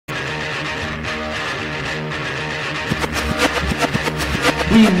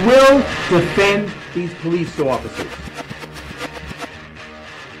We will defend these police officers.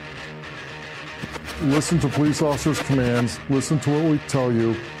 Listen to police officers' commands, listen to what we tell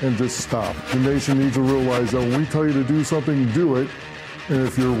you, and just stop. The nation needs to realize that when we tell you to do something, do it. And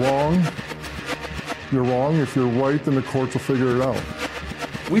if you're wrong, you're wrong. If you're right, then the courts will figure it out.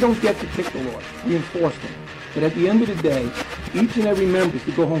 We don't get to pick the laws. We enforce them. But at the end of the day, each and every member is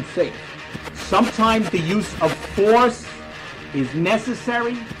to go home safe. Sometimes the use of force is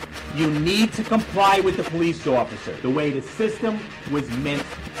necessary. You need to comply with the police officer the way the system was meant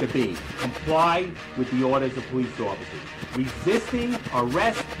to be. Comply with the orders of police officers. Resisting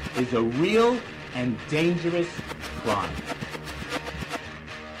arrest is a real and dangerous crime.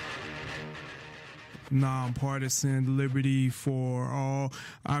 Nonpartisan Liberty for All.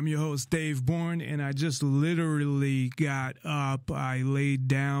 I'm your host, Dave Bourne, and I just literally got up. I laid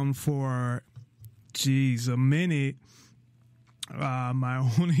down for, a minute.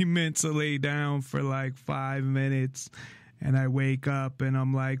 I only meant to lay down for like 5 minutes, and I wake up and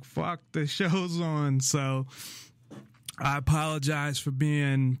I'm like, fuck, the show's on. So I apologize for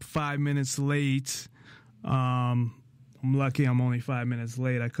being 5 minutes late. I'm lucky I'm only 5 minutes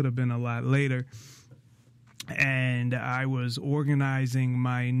late. I could have been a lot later. And I was organizing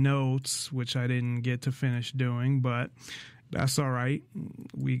my notes, which I didn't get to finish doing, but that's all right.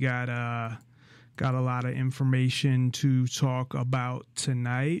 We got a lot of information to talk about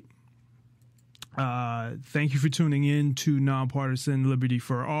tonight. Thank you for tuning in to Nonpartisan Liberty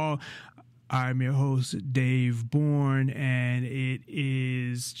for All. I'm your host, Dave Bourne, and it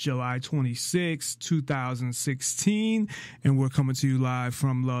is July 26, 2016, and we're coming to you live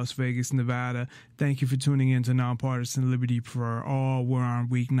from Las Vegas, Nevada. Thank you for tuning in to Nonpartisan Liberty for All. We're on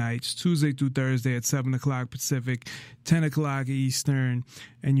weeknights, Tuesday through Thursday at 7 o'clock Pacific, 10 o'clock Eastern,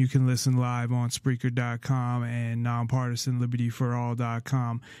 and you can listen live on Spreaker.com and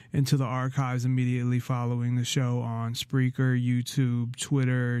NonpartisanLibertyForAll.com, and to the archives immediately following the show on Spreaker, YouTube,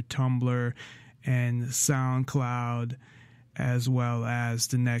 Twitter, Tumblr, and SoundCloud, as well as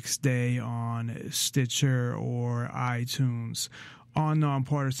the next day on Stitcher or iTunes. On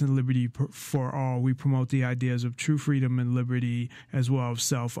Nonpartisan Liberty for All, we promote the ideas of true freedom and liberty, as well as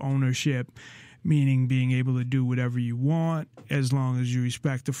self-ownership, meaning being able to do whatever you want as long as you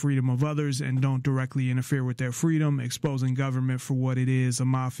respect the freedom of others and don't directly interfere with their freedom, exposing government for what it is, a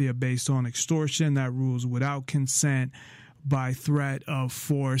mafia based on extortion that rules without consent, by threat of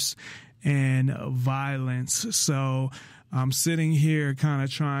force and violence. So I'm sitting here kind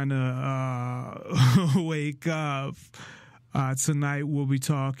of trying to wake up. Tonight we'll be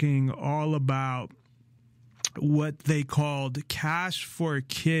talking all about what they called Cash for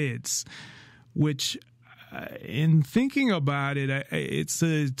Kids, which in thinking about it, it's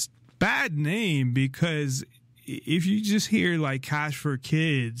a bad name, because if you just hear like Cash for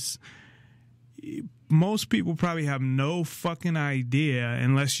Kids, most people probably have no fucking idea,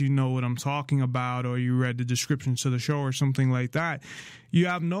 unless you know what I'm talking about or you read the description to the show or something like that. You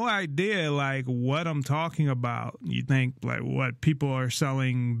have no idea like what I'm talking about. You think like what people are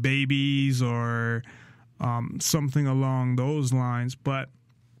selling babies or something along those lines. But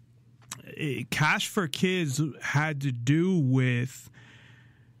Cash for Kids had to do with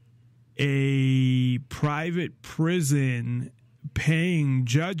a private prison paying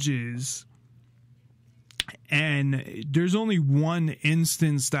judges. And there's only one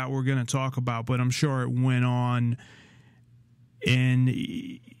instance that we're going to talk about, but I'm sure it went on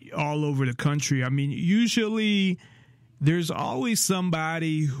in all over the country. I mean, usually there's always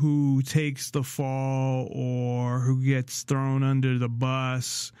somebody who takes the fall or who gets thrown under the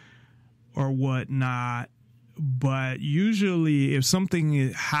bus or whatnot. But usually if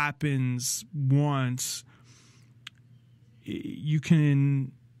something happens once, you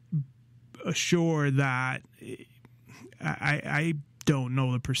can assure that I don't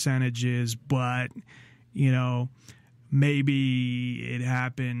know the percentages, but you know, maybe it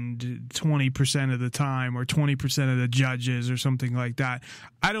happened 20% of the time or 20% of the judges or something like that.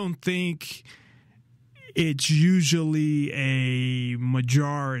 I don't think it's usually a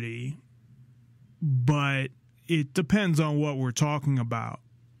majority, but it depends on what we're talking about.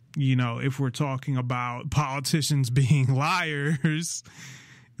 You know, if we're talking about politicians being liars,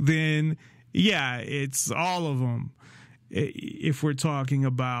 then yeah, it's all of them. If we're talking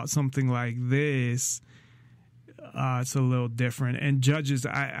about something like this, it's a little different. And judges,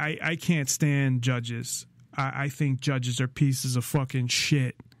 I can't stand judges. I think judges are pieces of fucking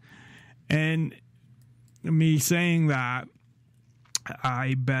shit. And me saying that,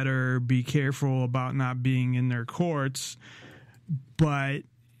 I better be careful about not being in their courts. But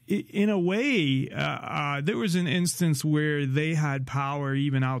in a way, there was an instance where they had power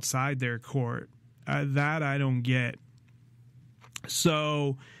even outside their court. That I don't get.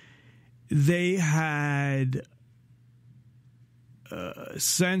 So they had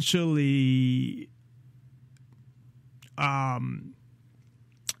essentially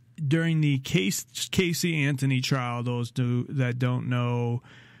during the Casey Anthony trial, those that don't know,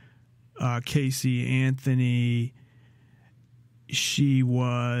 Casey Anthony, she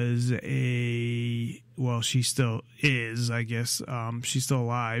was she still is, I guess. She's still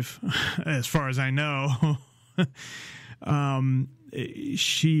alive, as far as I know.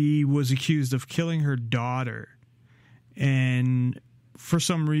 She was accused of killing her daughter. And for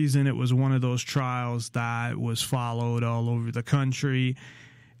some reason, it was one of those trials that was followed all over the country.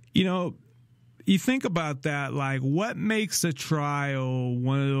 You know, you think about that, like, what makes a trial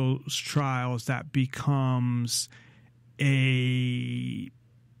one of those trials that becomes a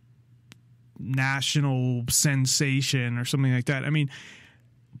national sensation or something like that? I mean,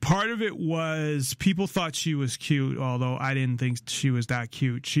 part of it was people thought she was cute, although I didn't think she was that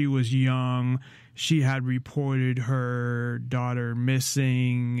cute. She was young. She had reported her daughter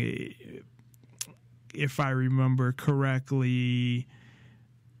missing, if I remember correctly.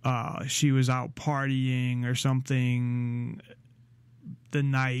 She was out partying or something the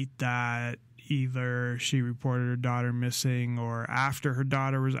night that either she reported her daughter missing or after her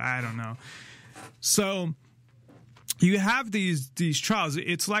daughter was, I don't know. So you have these trials.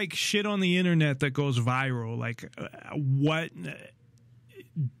 It's like shit on the internet that goes viral. Like,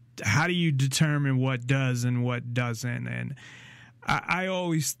 how do you determine what does and what doesn't? And I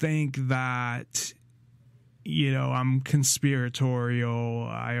always think that, you know, I'm conspiratorial.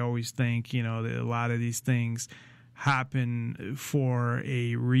 I always think, you know, that a lot of these things happen for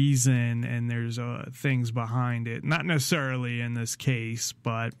a reason and there's things behind it. Not necessarily in this case,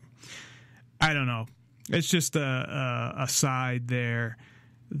 but I don't know. It's just a side there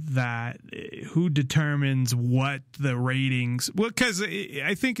that who determines what the ratings. Well, because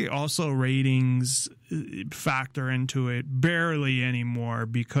I think also ratings factor into it barely anymore,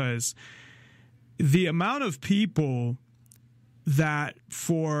 because the amount of people that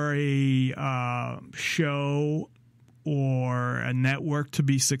for a show or a network to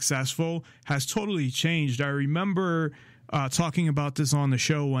be successful has totally changed. I remember talking about this on the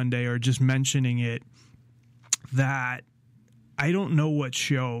show one day, or just mentioning it, that I don't know what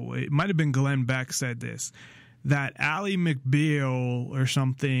show, it might have been Glenn Beck said this, that Ally McBeal or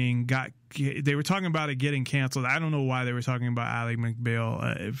something they were talking about it getting canceled. I don't know why they were talking about Ally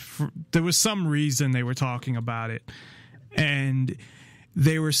McBeal. There was some reason they were talking about it. And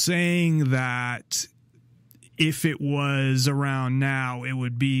they were saying that if it was around now, it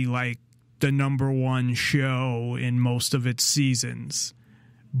would be like the number one show in most of its seasons.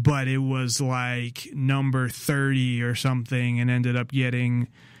 But it was like number 30 or something and ended up getting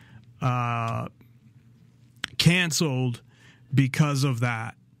canceled because of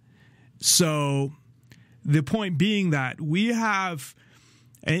that. So the point being that we have,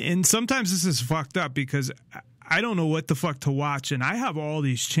 and sometimes this is fucked up because I don't know what the fuck to watch, and I have all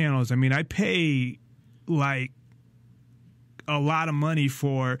these channels. I mean, I pay like a lot of money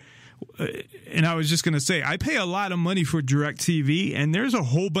for, and I was just going to say, I pay a lot of money for DirecTV, and there's a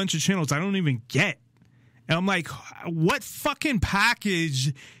whole bunch of channels I don't even get. And I'm like, what fucking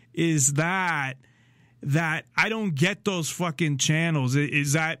package is that I don't get those fucking channels?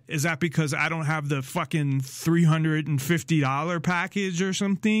 Is that because I don't have the fucking $350 package or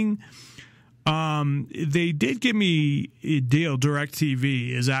something? They did give me a deal.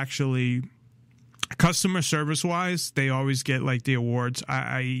 DirecTV is actually, customer service wise, they always get like the awards.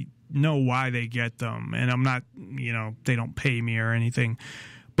 I know why they get them, and I'm not, you know, they don't pay me or anything,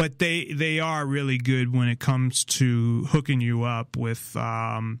 but they are really good when it comes to hooking you up with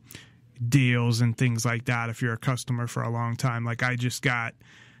deals and things like that if you're a customer for a long time. Like I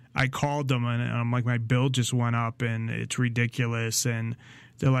called them and I'm like, my bill just went up and it's ridiculous, and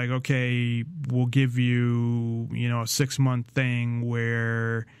they're like, okay, we'll give you, you know, a 6-month thing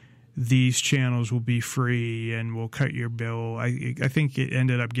where these channels will be free and we'll cut your bill. I think it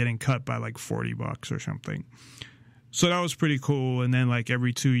ended up getting cut by like $40 or something. So that was pretty cool. And then like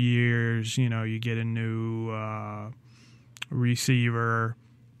every 2 years, you know, you get a new receiver,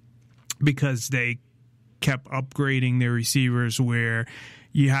 because they kept upgrading their receivers, where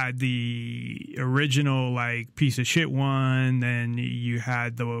you had the original like piece of shit one, then you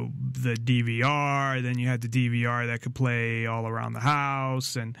had the DVR, then you had the DVR that could play all around the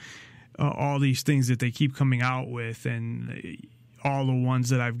house, and all these things that they keep coming out with. And all the ones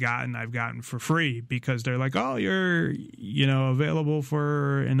that I've gotten for free because they're like, oh, you're, available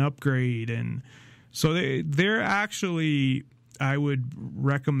for an upgrade. And so they're actually, I would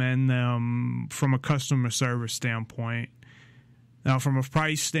recommend them from a customer service standpoint. Now, from a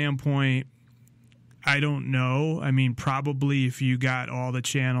price standpoint, I don't know. I mean, probably if you got all the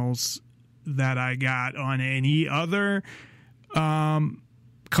channels that I got on any other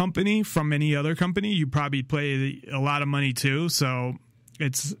company from any other company, you probably pay a lot of money too. So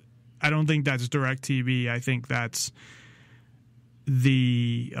I don't think that's DirecTV. I think that's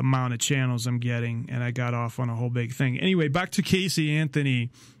the amount of channels I'm getting, and I got off on a whole big thing. Anyway, back to Casey Anthony.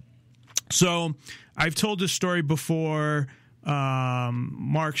 So I've told this story before.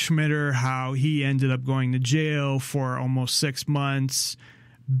 Mark Schmitter, how he ended up going to jail for almost 6 months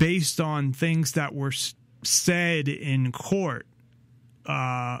based on things that were said in court.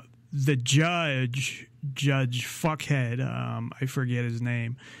 The judge fuckhead, I forget his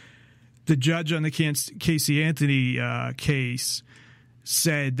name, the judge on the Casey Anthony case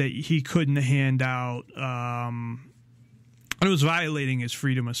said that he couldn't hand out, it was violating his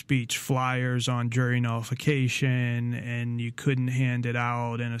freedom of speech, flyers on jury nullification, and you couldn't hand it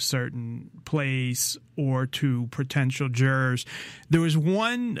out in a certain place or to potential jurors. There was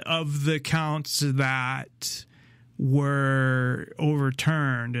one of the counts that were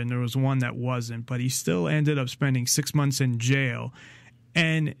overturned, and there was one that wasn't, but he still ended up spending 6 months in jail.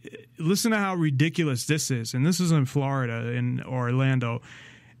 And listen to how ridiculous this is. And this is in Florida, in Orlando.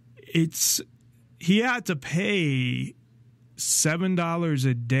 He had to pay $7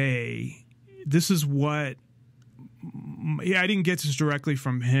 a day. This is what I didn't get this directly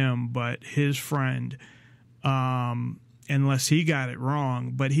from him, but his friend, unless he got it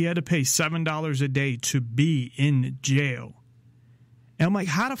wrong, but he had to pay $7 a day to be in jail. And I'm like,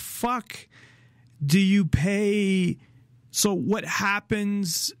 how the fuck do you pay? So what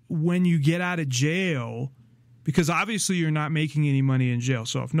happens when you get out of jail? Because obviously you're not making any money in jail.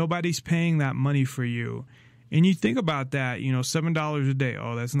 So if nobody's paying that money for you, and you think about that, $7 a day,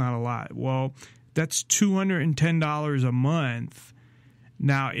 oh, that's not a lot. Well, that's $210 a month.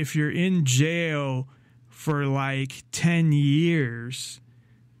 Now, if you're in jail for like 10 years,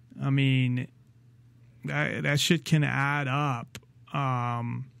 I mean, that shit can add up.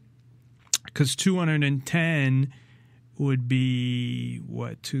 Because 210 would be,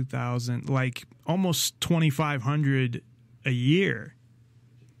 what, 2,000, like almost $2,500 a year.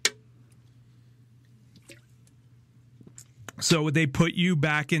 So would they put you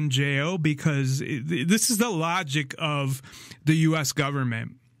back in jail? Because this is the logic of the U.S.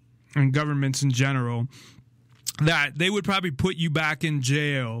 government and governments in general, that they would probably put you back in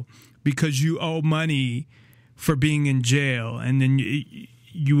jail because you owe money for being in jail, and then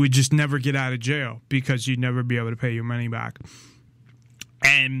you would just never get out of jail because you'd never be able to pay your money back.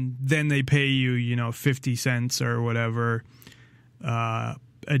 And then they pay you, 50 cents or whatever a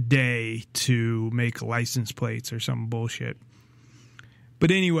day to make license plates or some bullshit. But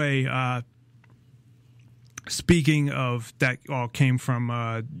anyway, speaking of that, all came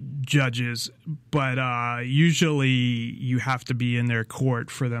from judges, but usually you have to be in their court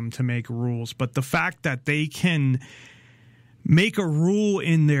for them to make rules. But the fact that they can make a rule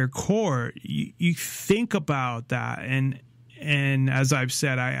in their court, you think about that. And as I've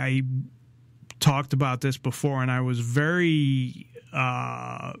said, I talked about this before, and I was very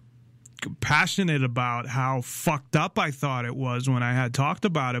passionate about how fucked up I thought it was when I had talked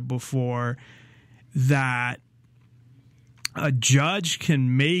about it before, that a judge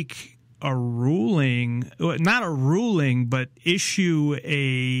can make a ruling, not a ruling, but issue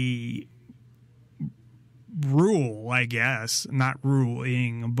a rule, I guess, not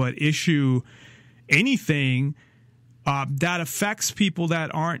ruling, but issue anything that affects people that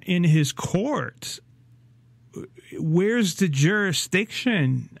aren't in his court. Where's the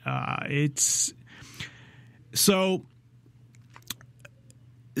jurisdiction? It's so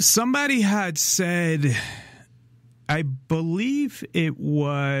somebody had said, I believe it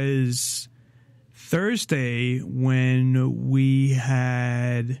was Thursday when we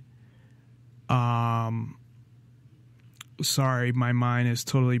had, sorry, my mind is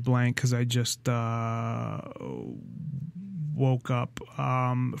totally blank because I just woke up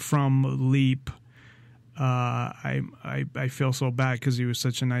from Leap. I feel so bad because he was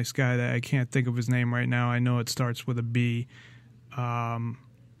such a nice guy that I can't think of his name right now. I know it starts with a B, but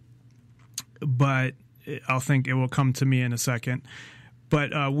I'll think it will come to me in a second.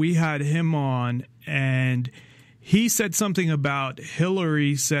 But we had him on, and he said something about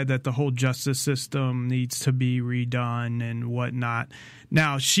Hillary said that the whole justice system needs to be redone and whatnot.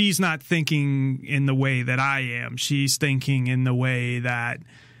 Now, she's not thinking in the way that I am. She's thinking in the way that,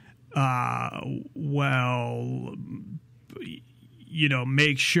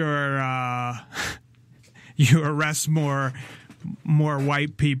 make sure you arrest more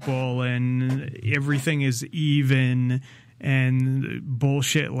white people and everything is even and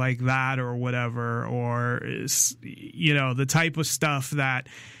bullshit like that or whatever, or the type of stuff that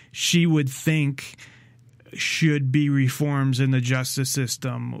she would think should be reforms in the justice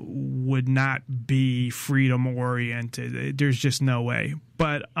system would not be freedom oriented. There's just no way.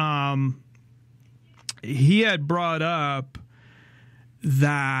 But he had brought up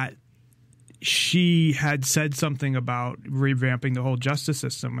that she had said something about revamping the whole justice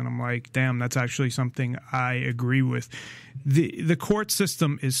system, and I'm like, damn, that's actually something I agree with. The court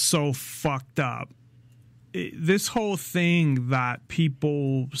system is so fucked up. This whole thing that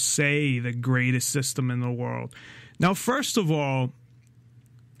people say the greatest system in the world. Now, first of all,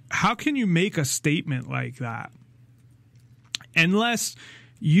 how can you make a statement like that unless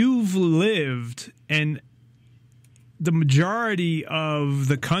you've lived in the majority of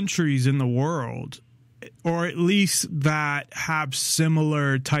the countries in the world, or at least that have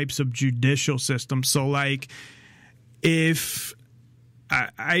similar types of judicial systems? So, like, if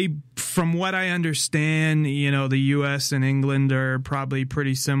from what I understand, the U.S. and England are probably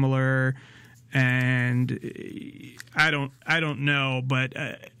pretty similar, and I don't know, but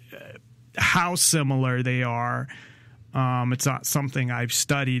how similar they are. It's not something I've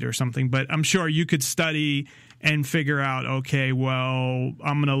studied or something, but I'm sure you could study and figure out, okay, well,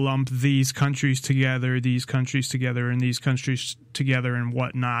 I'm going to lump these countries together, and these countries together, and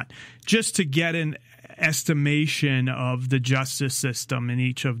whatnot, just to get an estimation of the justice system in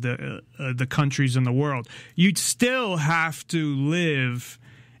each of the countries in the world. You'd still have to live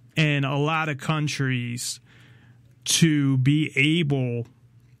in a lot of countries to be able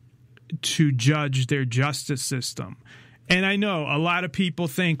to judge their justice system. And I know a lot of people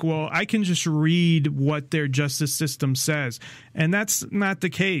think, well, I can just read what their justice system says. And that's not the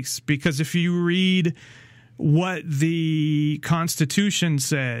case, because if you read what the Constitution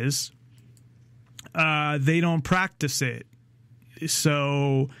says, they don't practice it.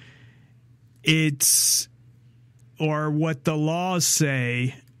 So or what the laws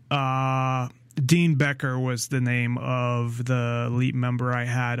say. Dean Becker was the name of the elite member I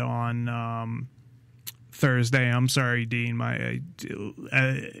had on Thursday. I'm sorry, Dean.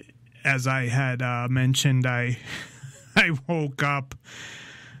 As I had mentioned, I woke up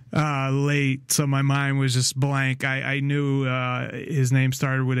late, so my mind was just blank. I knew his name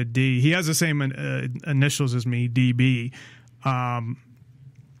started with a D. He has the same initials as me, DB.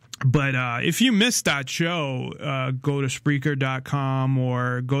 But if you missed that show, go to Spreaker.com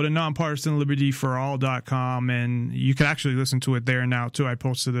or go to nonpartisanlibertyforall.com, and you can actually listen to it there now, too. I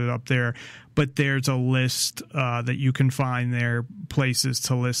posted it up there. But there's a list that you can find there, places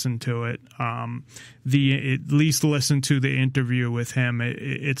to listen to it. At least listen to the interview with him.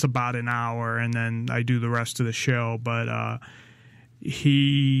 It's about an hour, and then I do the rest of the show. But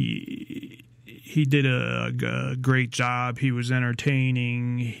he did a great job. He was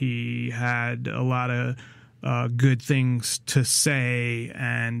entertaining. He had a lot of good things to say.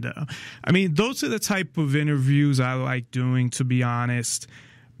 And I mean, those are the type of interviews I like doing, to be honest,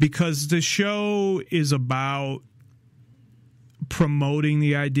 because the show is about promoting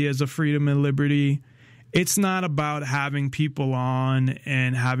the ideas of freedom and liberty. It's not about having people on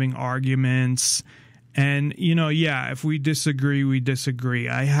and having arguments. And, if we disagree, we disagree.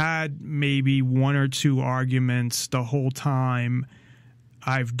 I had maybe one or two arguments the whole time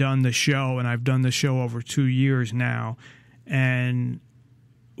I've done the show, and I've done the show over 2 years now. And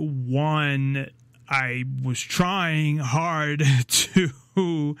one, I was trying hard to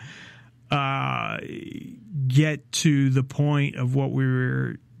get to the point of what we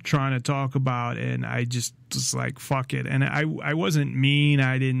were trying to talk about, and I just was like, fuck it. And I wasn't mean.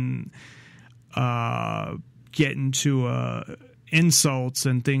 I didn't get into insults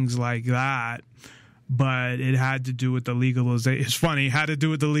and things like that, but it had to do with the legalization. It's funny, it had to do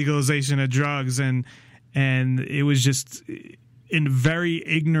with the legalization of drugs, and it was just a very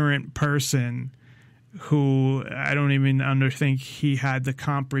ignorant person who I don't even think he had the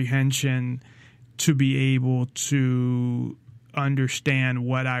comprehension to be able to understand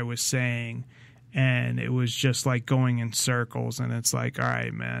what I was saying. And it was just like going in circles, and it's like, all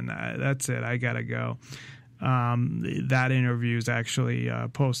right, man, that's it. I gotta go. That interview is actually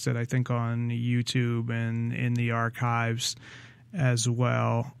posted, I think, on YouTube and in the archives as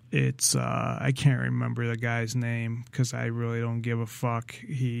well. It's I can't remember the guy's name because I really don't give a fuck.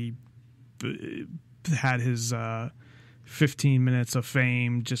 He had his 15 minutes of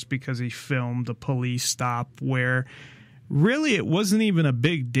fame just because he filmed a police stop where really it wasn't even a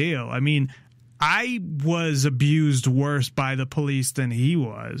big deal. I mean, I was abused worse by the police than he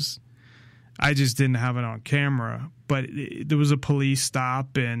was. I just didn't have it on camera. But there was a police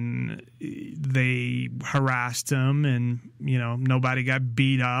stop and they harassed him, and, you know, nobody got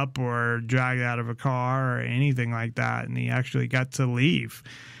beat up or dragged out of a car or anything like that. And he actually got to leave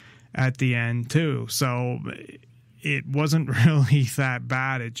at the end too. So it wasn't really that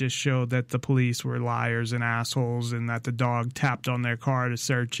bad. It just showed that the police were liars and assholes, and that the dog tapped on their car to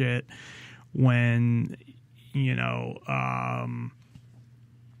search it when, you know,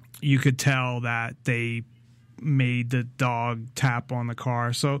 you could tell that they made the dog tap on the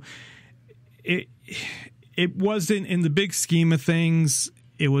car. So it wasn't, in the big scheme of things,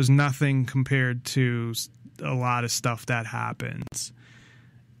 it was nothing compared to a lot of stuff that happens.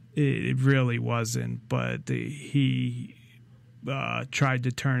 It really wasn't, but he tried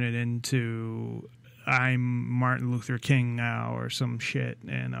to turn it into I'm Martin Luther King now or some shit.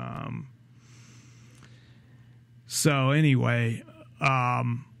 And so anyway,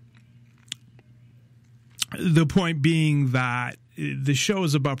 the point being that the show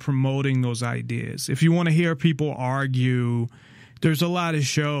is about promoting those ideas. If you want to hear people argue, there's a lot of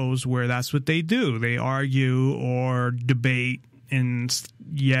shows where that's what they do. They argue or debate and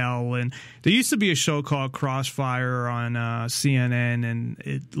yell. And there used to be a show called Crossfire on CNN, and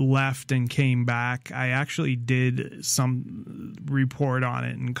it left and came back. I actually did some report on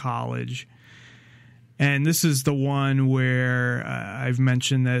it in college. And this is the one where I've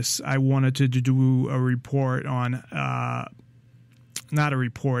mentioned this. I wanted to do a report on, not a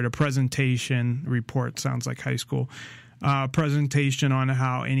report, a presentation. Report sounds like high school. Presentation on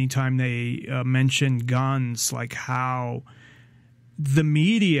how anytime they mention guns, like how the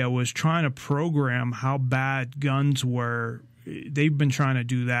media was trying to program how bad guns were. They've been trying to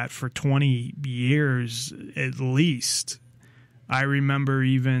do that for 20 years at least. I remember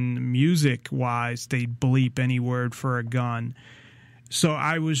even music-wise, they'd bleep any word for a gun. So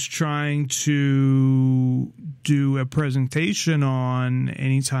I was trying to do a presentation on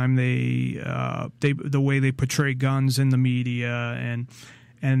anytime the way they portray guns in the media,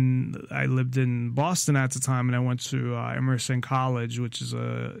 and I lived in Boston at the time, and I went to Emerson College, which is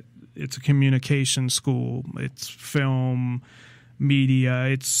it's a communication school. It's film, media.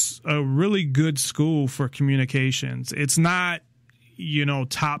 It's a really good school for communications. It's not, you know,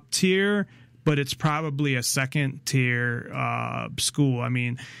 top tier, but it's probably a second tier school. I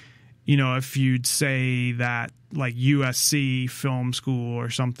mean, you know, if you'd say that like USC film school or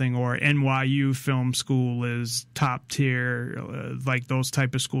something, or NYU film school is top tier, like those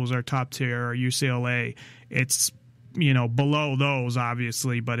type of schools are top tier, or UCLA, it's, you know, below those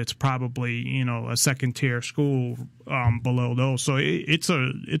obviously, but it's probably, you know, a second tier school below those. So it's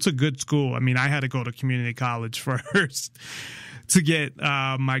a good school. I mean, I had to go to community college first to get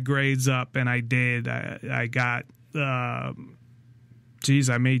my grades up, and I did. I got, I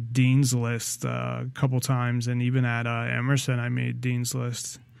made Dean's List a couple times, and even at Emerson, I made Dean's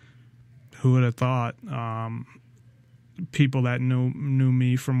List. Who would have thought? People that knew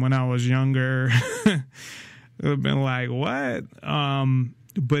me from when I was younger would have been like, what?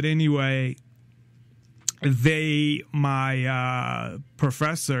 But anyway, my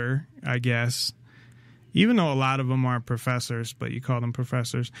professor, I guess, even though a lot of them aren't professors, but you call them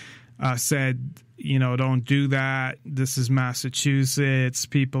professors, said, you know, don't do that. This is Massachusetts.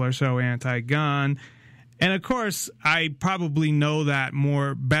 People are so anti-gun. And of course, I probably know that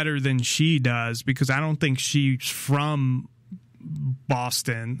better than she does, because I don't think she's from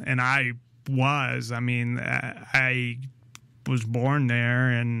Boston, and I was. I mean, I was born there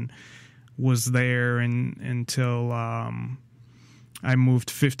and was there until I moved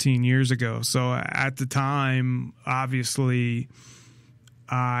 15 years ago. So at the time, obviously,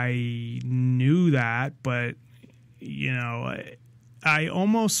 I knew that, but, you know, I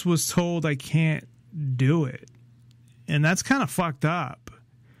almost was told I can't do it. And that's kind of fucked up.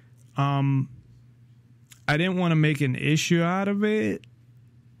 I didn't want to make an issue out of it,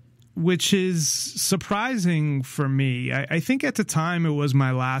 which is surprising for me. I think at the time it was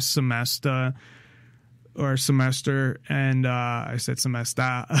my last semester, and I said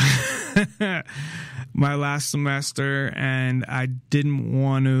semester. My last semester, and I didn't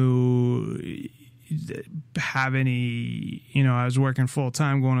want to have any, you know, I was working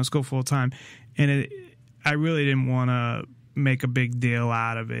full-time, going to school full-time, and I really didn't want to make a big deal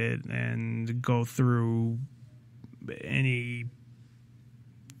out of it and go through any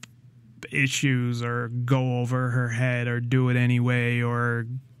issues or go over her head or do it anyway or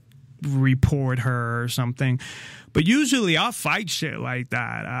report her or something. But usually I'll fight shit like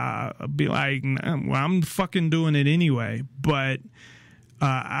that. I'll be like, well, I'm fucking doing it anyway. But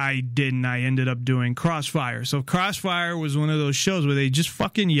I didn't. I ended up doing Crossfire. So Crossfire was one of those shows where they just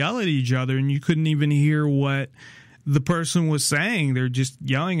fucking yell at each other and you couldn't even hear what the person was saying. They're just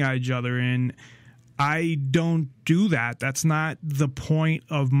yelling at each other, and I don't do that. That's not the point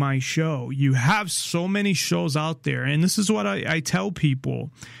of my show. You have so many shows out there, and this is what I tell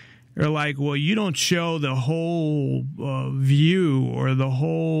people. They're like, well, you don't show the whole view or the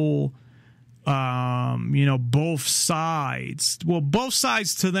whole, both sides. Well, both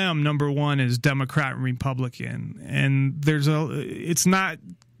sides to them, number one, is Democrat and Republican. And it's not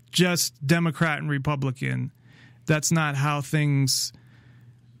just Democrat and Republican. That's not how things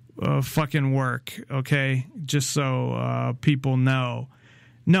fucking work, okay? Just so people know.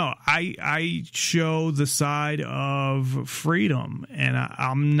 No, I show the side of freedom, and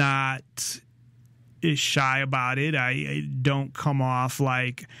I'm not shy about it. I don't come off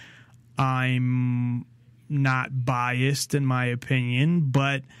like I'm not biased in my opinion,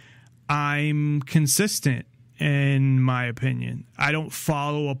 but I'm consistent in my opinion. I don't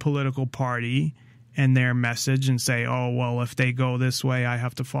follow a political party and their message and say, oh, well, if they go this way, I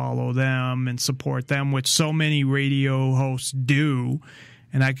have to follow them and support them, which so many radio hosts do.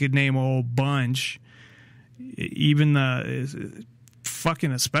 And I could name a whole bunch, even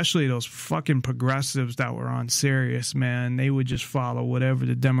especially those fucking progressives that were on Sirius, man. They would just follow whatever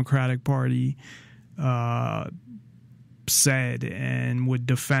the Democratic Party said and would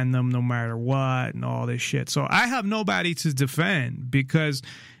defend them no matter what and all this shit. So I have nobody to defend because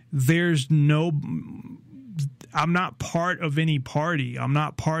I'm not part of any party. I'm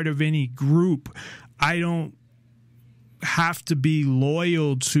not part of any group. I don't have to be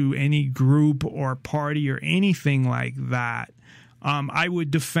loyal to any group or party or anything like that. I would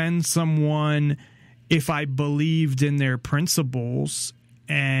defend someone if I believed in their principles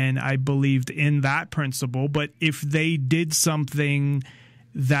and I believed in that principle. But if they did something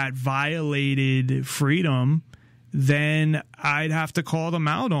that violated freedom, then I'd have to call them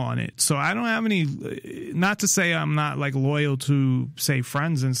out on it. So I don't have any, not to say I'm not like loyal to, say,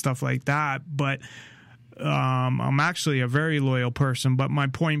 friends and stuff like that, but I'm actually a very loyal person. But my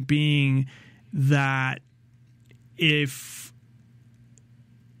point being that if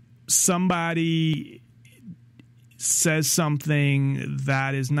somebody says something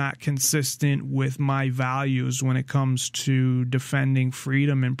that is not consistent with my values when it comes to defending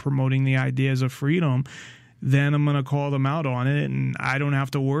freedom and promoting the ideas of freedom, then I'm going to call them out on it, and I don't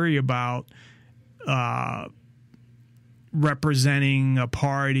have to worry about representing a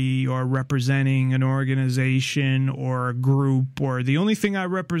party or representing an organization or a group. Or the only thing I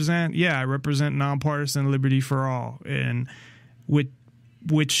represent, I represent Nonpartisan Liberty for All, and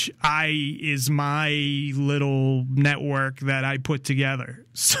which is my little network that I put together.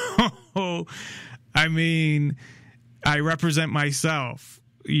 So, I mean, I represent myself.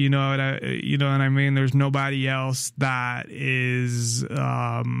 You know what I mean? There's nobody else that is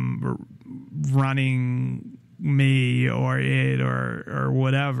running me or it or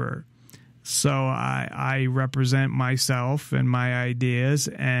whatever. So I represent myself and my ideas.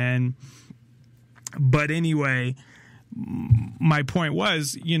 But anyway, my point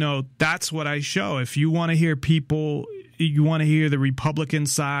was, that's what I show. If you want to hear you want to hear the Republican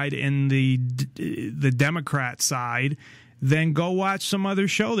side and the Democrat side, then go watch some other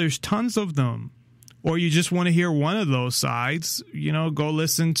show. There's tons of them. Or you just want to hear one of those sides, go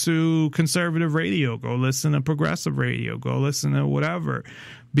listen to conservative radio, go listen to progressive radio, go listen to whatever,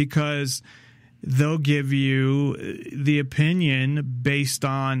 because they'll give you the opinion based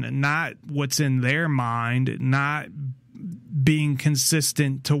on not what's in their mind, not being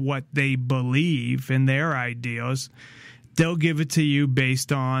consistent to what they believe and their ideas. They'll give it to you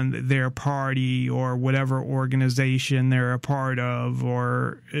based on their party or whatever organization they're a part of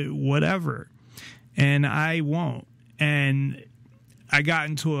or whatever. And I won't. And I got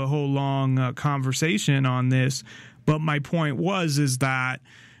into a whole long conversation on this, but my point is that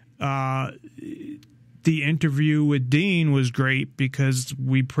the interview with Dean was great because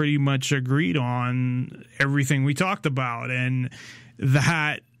we pretty much agreed on everything we talked about, and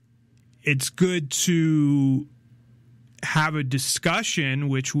that it's good to have a discussion,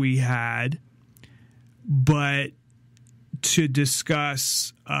 which we had, but to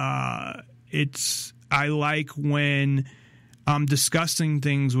discuss, I like when I'm discussing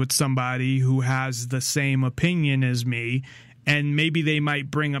things with somebody who has the same opinion as me, and maybe they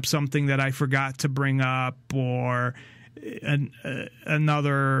might bring up something that I forgot to bring up, or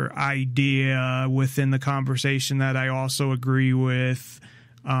another idea within the conversation that I also agree with.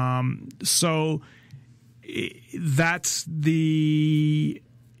 So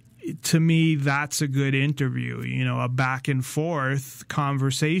to me, that's a good interview, a back and forth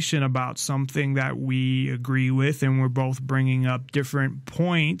conversation about something that we agree with, and we're both bringing up different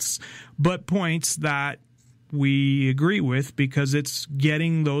points, but points that we agree with, because it's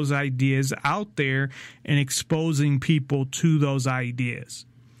getting those ideas out there and exposing people to those ideas.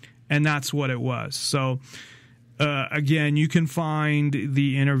 And that's what it was. So, again, you can find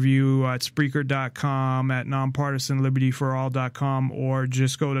the interview at Spreaker.com, at nonpartisanlibertyforall.com, or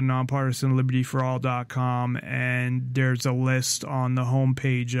just go to nonpartisanlibertyforall.com, and there's a list on the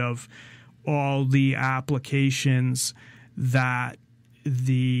homepage of all the applications that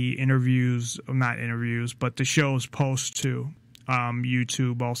the the shows post to.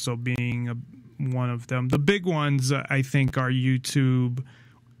 YouTube also being one of them. The big ones, I think, are YouTube.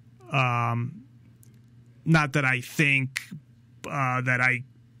 Not that I think that I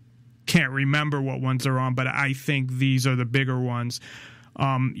can't remember what ones are on, but I think these are the bigger ones.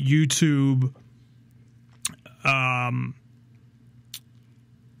 YouTube,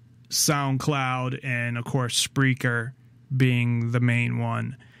 SoundCloud, and of course Spreaker being the main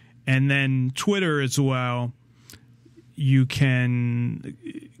one. And then Twitter as well. You can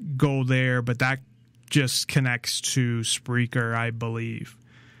go there, but that just connects to Spreaker, I believe.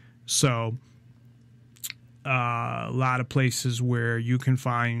 So a lot of places where you can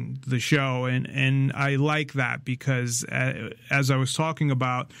find the show, and I like that, because as I was talking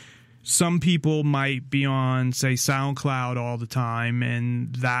about, some people might be on, say, SoundCloud all the time,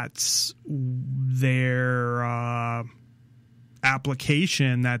 and that's their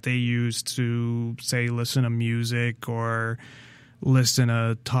application that they use to, say, listen to music or listen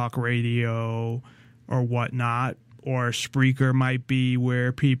to talk radio or whatnot. Or Spreaker might be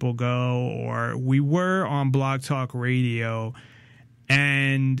where people go, or we were on Blog Talk Radio,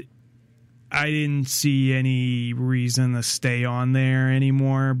 and I didn't see any reason to stay on there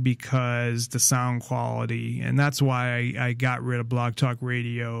anymore because the sound quality, and that's why I got rid of Blog Talk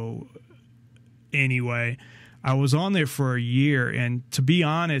Radio anyway. I was on there for a year, and to be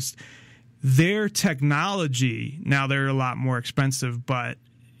honest, their technology, now they're a lot more expensive, but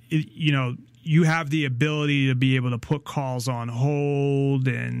you have the ability to be able to put calls on hold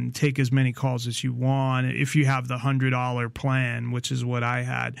and take as many calls as you want if you have the $100 plan, which is what I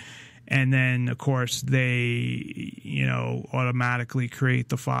had. And then, of course, they, automatically create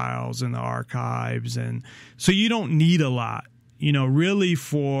the files and the archives. And so you don't need a lot. Really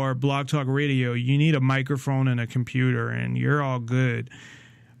for Blog Talk Radio, you need a microphone and a computer, and you're all good.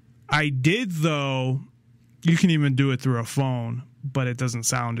 I did, though, you can even do it through a phone, but it doesn't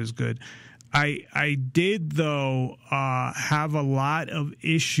sound as good. I did, though, have a lot of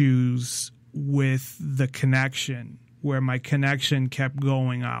issues with the connection, where my connection kept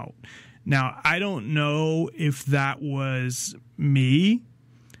going out. Now, I don't know if that was me,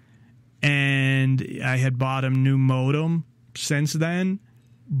 and I had bought a new modem since then,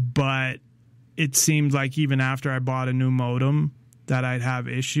 but it seemed like even after I bought a new modem that I'd have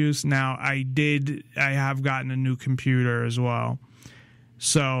issues. Now, I have gotten a new computer as well.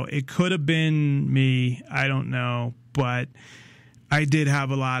 So it could have been me, I don't know, but I did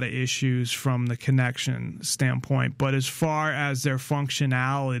have a lot of issues from the connection standpoint. But as far as their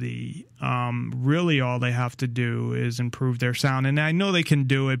functionality, really all they have to do is improve their sound. And I know they can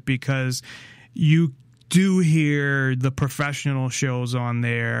do it because you do hear the professional shows on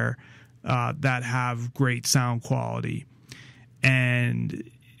there that have great sound quality.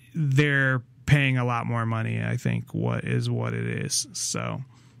 And they're paying a lot more money, I think, what it is. So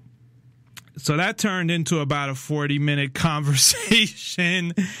that turned into about a 40-minute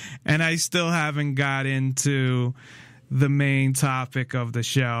conversation, and I still haven't got into the main topic of the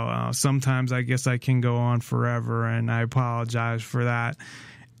show. Sometimes I guess I can go on forever, and I apologize for that.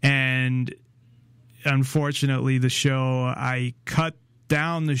 And unfortunately, the show, I cut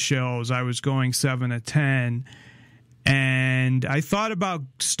down the shows. I was going 7 to 10, and I thought about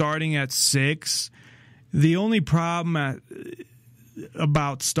starting at 6. The only problem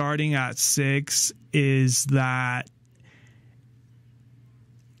about starting at 6 is that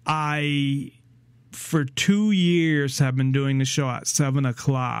I, for 2 years, have been doing the show at 7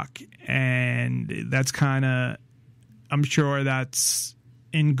 o'clock, and that's kind of, I'm sure that's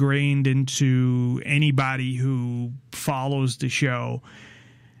ingrained into anybody who follows the show,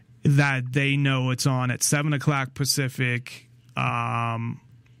 that they know it's on at 7 o'clock Pacific.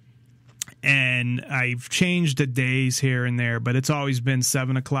 And I've changed the days here and there, but it's always been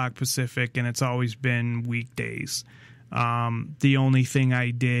 7 o'clock Pacific, and it's always been weekdays. The only thing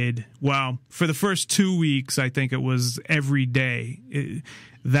I did, well, for the first 2 weeks, I think it was every day.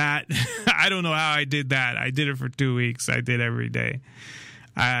 I don't know how I did that. I did it for 2 weeks. I did every day.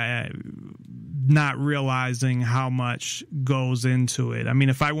 Not realizing how much goes into it. I mean,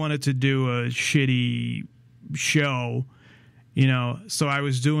 if I wanted to do a shitty show, so I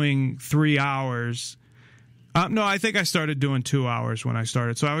was doing 3 hours. No, I think I started doing 2 hours when I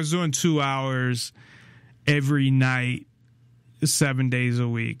started. So I was doing 2 hours every night, 7 days a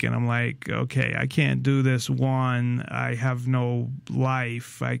week. And I'm like, okay, I can't do this. One, I have no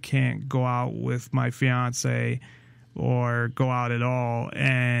life. I can't go out with my fiance or go out at all.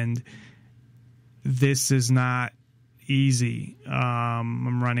 And this is not easy.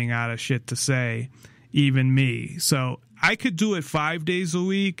 I'm running out of shit to say, even me. So I could do it 5 days a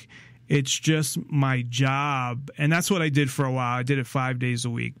week. It's just my job. And that's what I did for a while. I did it 5 days a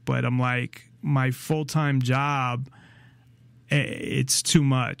week. But I'm like, my full-time job, it's too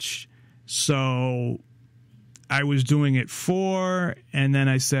much. So I was doing it 4, and then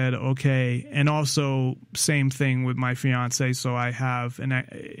I said, okay. And also, same thing with my fiance. So I have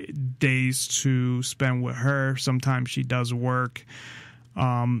days to spend with her. Sometimes she does work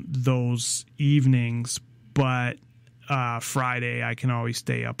those evenings, but Friday I can always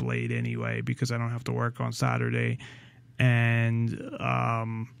stay up late anyway because I don't have to work on Saturday. And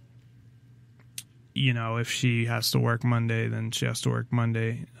if she has to work Monday, then she has to work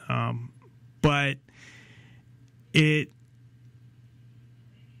Monday. But it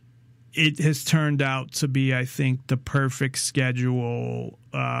has turned out to be, I think, the perfect schedule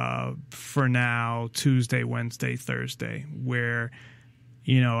for now, Tuesday, Wednesday, Thursday, where,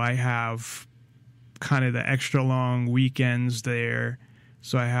 I have kind of the extra long weekends there.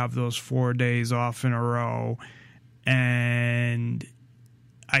 So I have those 4 days off in a row, and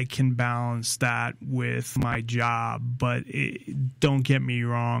I can balance that with my job. But don't get me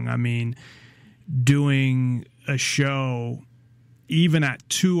wrong. I mean, doing a show, even at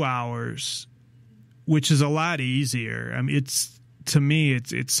 2 hours, which is a lot easier. I mean, to me,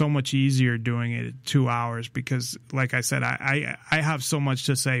 it's so much easier doing it at 2 hours because, like I said, I have so much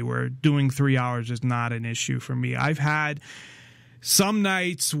to say where doing 3 hours is not an issue for me. I've had some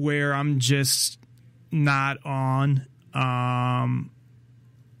nights where I'm just not on, and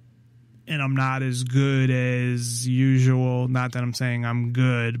I'm not as good as usual. Not that I'm saying I'm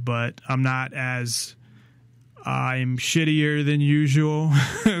good, but I'm shittier than usual.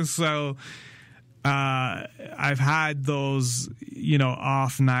 So I've had those,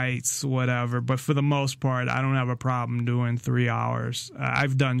 off nights, whatever. But for the most part, I don't have a problem doing 3 hours.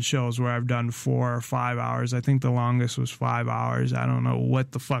 I've done shows where I've done 4 or 5 hours. I think the longest was 5 hours. I don't know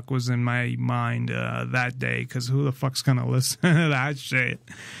what the fuck was in my mind that day, because who the fuck's going to listen to that shit?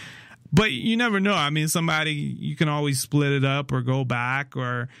 But you never know. I mean, you can always split it up or go back,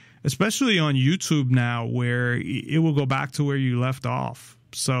 or especially on YouTube now where it will go back to where you left off.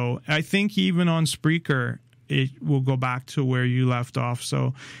 So I think even on Spreaker, it will go back to where you left off.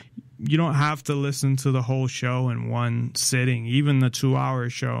 So you don't have to listen to the whole show in one sitting, even the 2 hour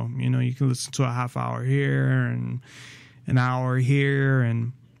show. You can listen to a half hour here and an hour here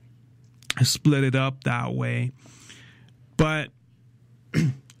and split it up that way. But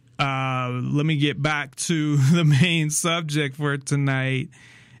let me get back to the main subject for tonight,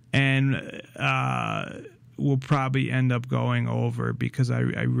 and we'll probably end up going over because I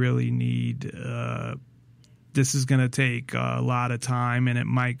really need this is going to take a lot of time, and it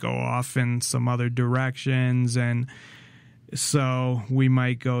might go off in some other directions, and so we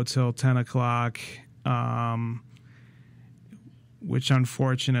might go till 10 o'clock, which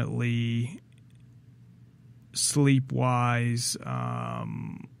unfortunately, sleep-wise,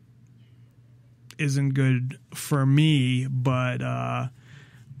 isn't good for me, but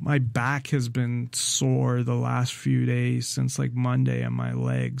my back has been sore the last few days since like Monday and my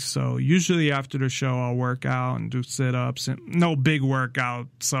legs. So usually after the show, I'll work out and do sit-ups, and no big workout.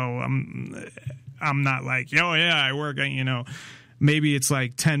 So I'm not like, oh yeah, I work, maybe it's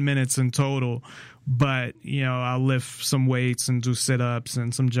like 10 minutes in total, but I'll lift some weights and do sit-ups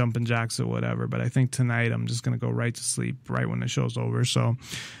and some jumping jacks or whatever. But I think tonight I'm just going to go right to sleep right when the show's over. So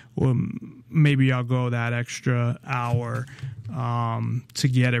maybe I'll go that extra hour to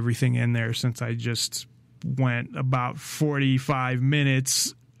get everything in there, since I just went about 45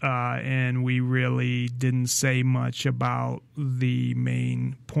 minutes and we really didn't say much about the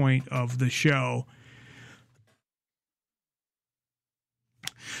main point of the show.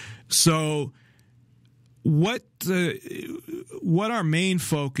 So what our main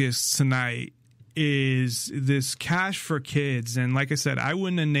focus tonight is this Cash for Kids. And like I said, I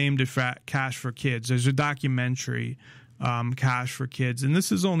wouldn't have named it Cash for Kids. There's a documentary cash for kids. And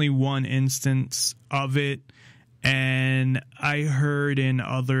this is only one instance of it. And I heard in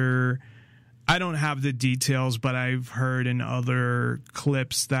other, I don't have the details, but I've heard in other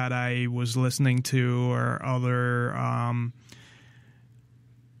clips that I was listening to or other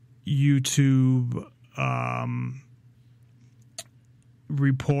YouTube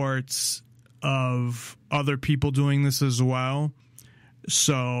reports of other people doing this as well.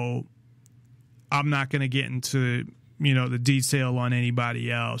 So I'm not going to get into, the detail on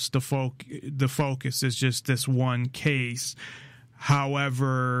anybody else. The focus is just this one case.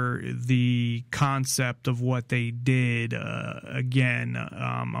 However, the concept of what they did, again,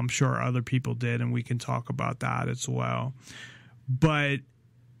 I'm sure other people did, and we can talk about that as well. But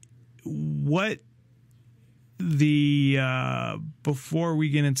before we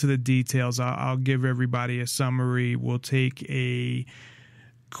get into the details, I'll give everybody a summary. We'll take a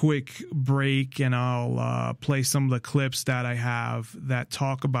quick break, and I'll play some of the clips that I have that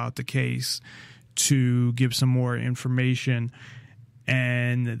talk about the case to give some more information,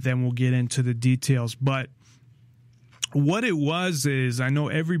 and then we'll get into the details. But what it was is, I know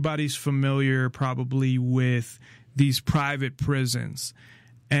everybody's familiar probably with these private prisons.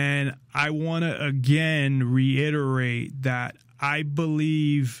 And I want to again reiterate that I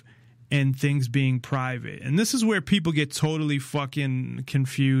believe in things being private. And this is where people get totally fucking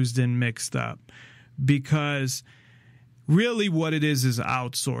confused and mixed up. Because really what it is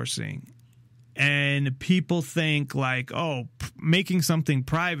outsourcing. And people think like, oh, making something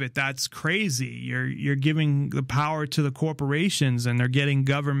private, that's crazy. You're giving the power to the corporations and they're getting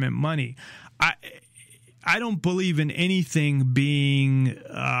government money. I don't believe in anything being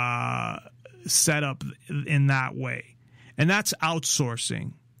set up in that way. And that's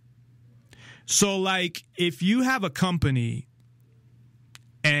outsourcing. So, like, if you have a company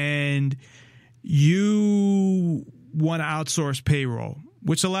and you want to outsource payroll,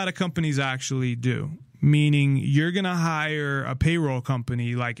 which a lot of companies actually do, meaning you're going to hire a payroll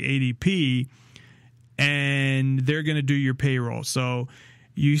company like ADP and they're going to do your payroll. So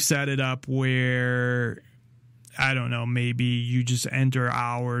you set it up where, I don't know, maybe you just enter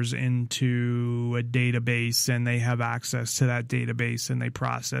hours into a database and they have access to that database and they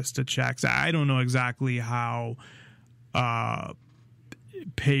process the checks. I don't know exactly how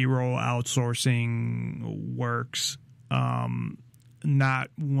payroll outsourcing works. Not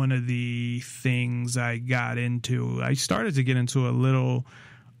one of the things I got into. I started to get into a little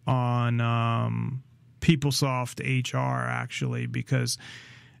on PeopleSoft HR, actually, because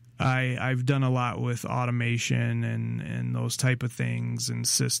I've done a lot with automation and those type of things and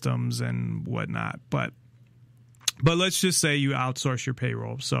systems and whatnot. But let's just say you outsource your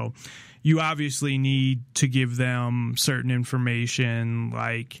payroll. So you obviously need to give them certain information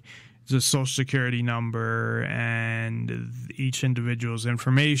like the social security number and each individual's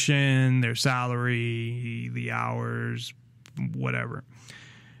information, their salary, the hours, whatever.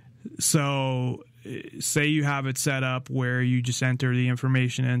 So say you have it set up where you just enter the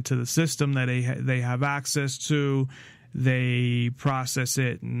information into the system that they have access to, they process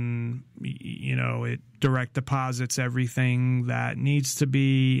it, and it direct deposits everything that needs to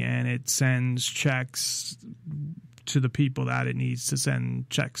be, and it sends checks to the people that it needs to send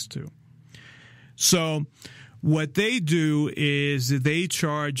checks to. So what they do is they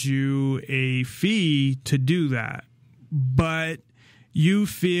charge you a fee to do that, but you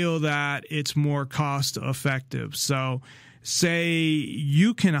feel that it's more cost effective. So say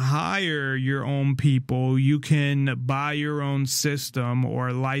you can hire your own people, you can buy your own system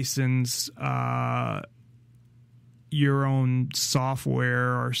or license your own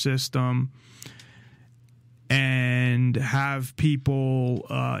software or system and have people,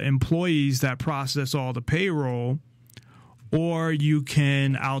 employees that process all the payroll, or you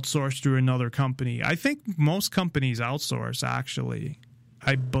can outsource through another company. I think most companies outsource, actually,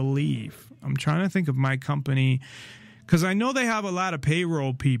 I believe. I'm trying to think of my company, because I know they have a lot of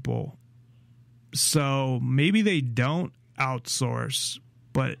payroll people. So maybe they don't outsource,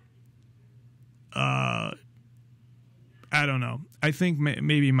 but I don't know. I think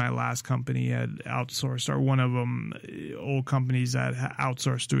maybe my last company had outsourced, or one of them, old companies that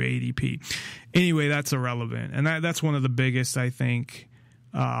outsourced through ADP. Anyway, that's irrelevant. And that's one of the biggest, I think,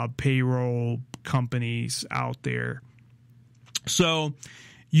 payroll companies out there. So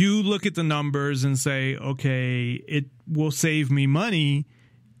you look at the numbers and say, okay, it will save me money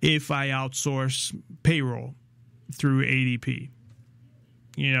if I outsource payroll through ADP.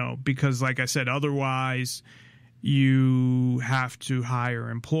 Because like I said, otherwise you have to hire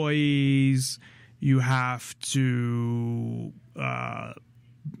employees, you have to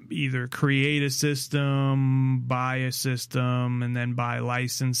either create a system, buy a system, and then buy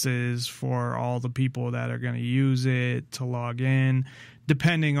licenses for all the people that are going to use it to log in,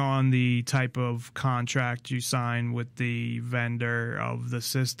 depending on the type of contract you sign with the vendor of the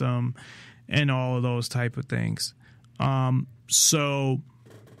system and all of those type of things. So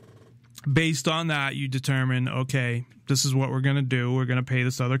based on that, you determine, okay, this is what we're going to do. We're going to pay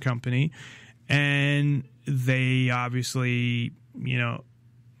this other company. And they obviously, you know,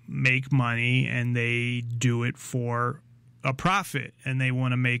 make money, and they do it for a profit, and they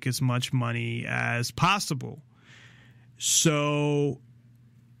want to make as much money as possible. So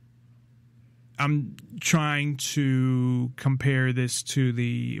I'm trying to compare this to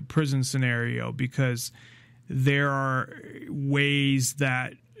the prison scenario, because there are ways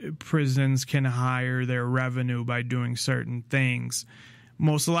that prisons can hire their revenue by doing certain things.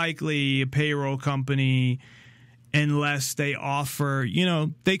 Most likely a payroll company, unless they offer, you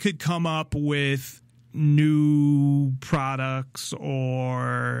know, they could come up with new products,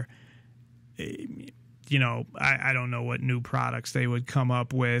 or, you know, I don't know what new products they would come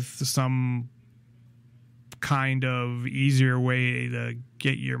up with, some kind of easier way to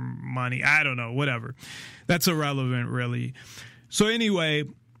get your money. I don't know, whatever. That's irrelevant, really. So anyway,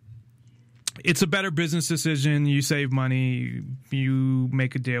 it's a better business decision. You save money, you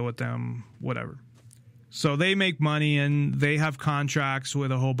make a deal with them, whatever. So they make money, and they have contracts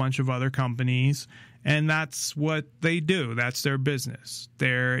with a whole bunch of other companies, and that's what they do. That's their business.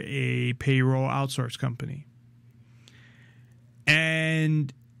 They're a payroll outsource company.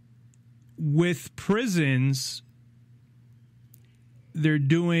 And with prisons, they're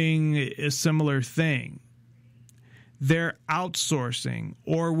doing a similar thing. They're outsourcing,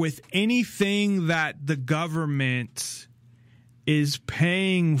 or with anything that the government is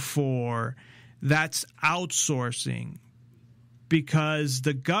paying for, that's outsourcing, because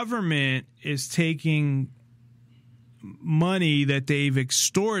the government is taking money that they've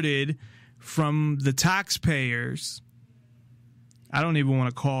extorted from the taxpayers. I don't even want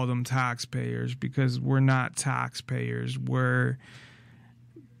to call them taxpayers, because we're not taxpayers. We're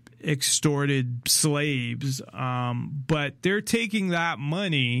extorted slaves. But they're taking that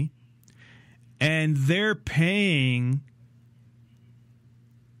money and they're paying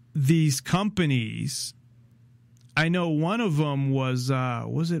these companies. I know one of them was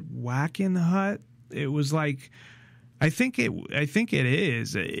it Whacking Hut? It was like, I think it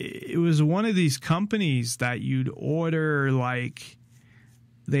is. It was one of these companies that you'd order, like,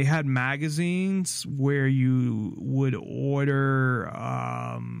 they had magazines where you would order,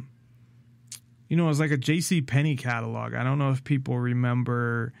 you know, it was like a JCPenney catalog. I don't know if people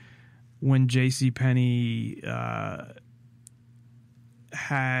remember when JCPenney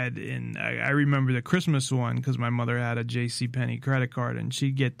had, and I remember the Christmas one, because my mother had a JCPenney credit card, and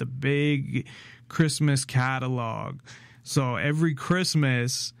she'd get the big Christmas catalog. So every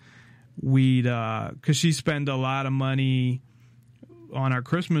Christmas we'd, because she spent a lot of money on our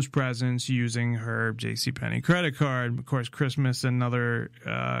Christmas presents using her JCPenney credit card. Of course, Christmas, another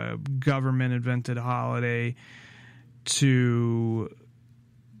government invented holiday to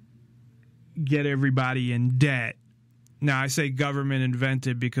get everybody in debt. Now, I say government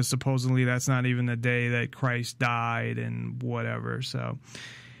invented because supposedly that's not even the day that Christ died and whatever. So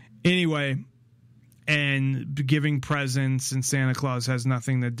anyway, and giving presents and Santa Claus has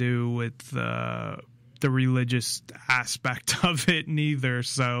nothing to do with the religious aspect of it neither.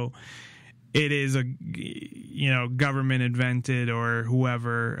 So it is a, you know, government invented or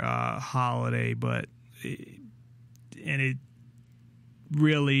whoever holiday, but it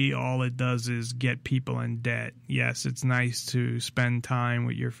really all it does is get people in debt. Yes, it's nice to spend time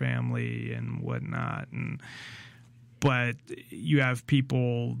with your family and whatnot, but you have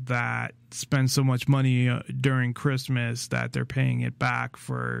people that spend so much money during Christmas that they're paying it back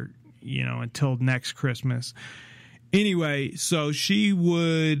for, you know, until next Christmas. Anyway, so she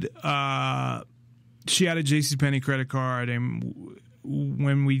would, she had a JCPenney credit card, and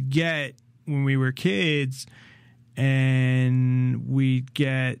when we were kids and we'd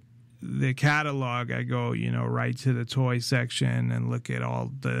get the catalog, I go, you know, right to the toy section and look at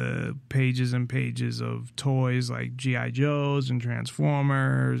all the pages and pages of toys like G.I. Joes and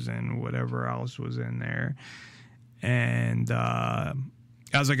Transformers and whatever else was in there. And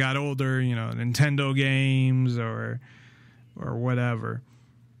as I got older, you know, Nintendo games or whatever,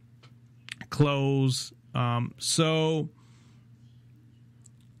 clothes. So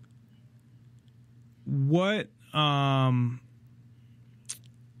what, how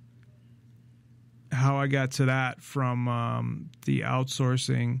I got to that from the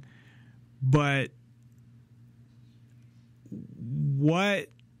outsourcing, but what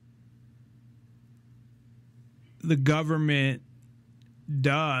the government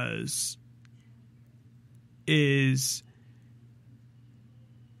does is,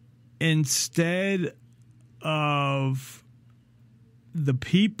 instead of the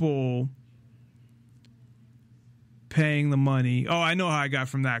people paying the money. Oh, I know how I got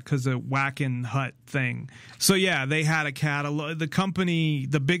from that, because the Whackin' Hut thing. So yeah, they had a catalog. The company,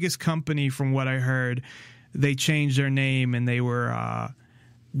 the biggest company, from what I heard, they changed their name and they were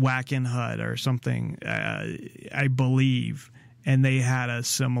Whackin' Hut or something, I believe. And they had a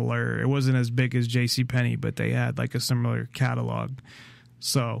similar, it wasn't as big as JCPenney, but they had like a similar catalog.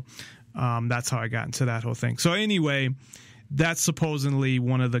 So that's how I got into that whole thing. So anyway, that's supposedly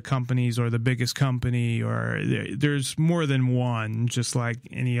one of the companies, or the biggest company, or there's more than one, just like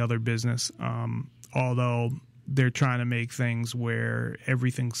any other business. Although they're trying to make things where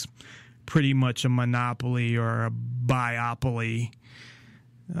everything's pretty much a monopoly or a biopoly.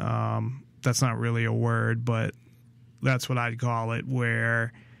 That's not really a word, but that's what I'd call it,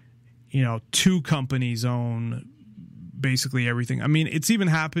 where, you know, two companies own basically everything. I mean, it's even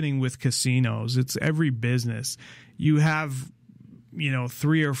happening with casinos. It's every business. You have, you know,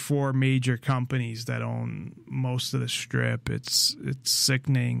 3 or 4 major companies that own most of the strip. It's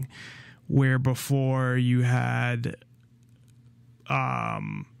sickening. Where before you had a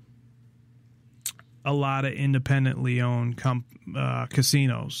lot of independently owned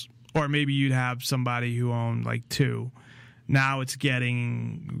casinos, or maybe you'd have somebody who owned like 2. Now it's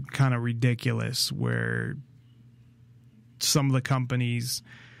getting kind of ridiculous, where some of the companies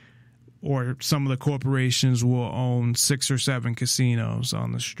or some of the corporations will own 6 or 7 casinos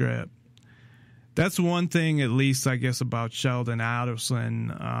on the strip. That's one thing, at least, I guess, about Sheldon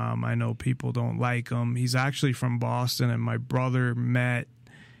Adelson. I know people don't like him. He's actually from Boston, and my brother met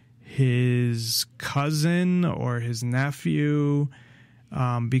his cousin or his nephew,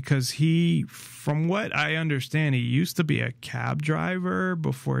 because he, from what I understand, he used to be a cab driver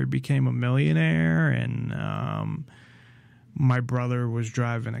before he became a millionaire, and my brother was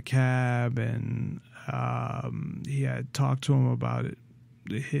driving a cab, and he had talked to him about it.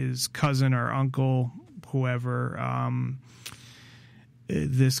 His cousin or uncle, whoever,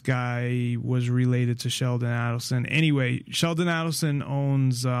 this guy was related to Sheldon Adelson. Anyway, Sheldon Adelson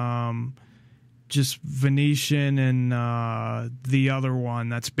owns just Venetian and the other one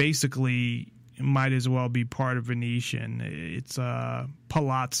that's basically might as well be part of Venetian. It's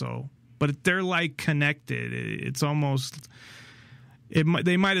Palazzo, but they're like connected. It's almost...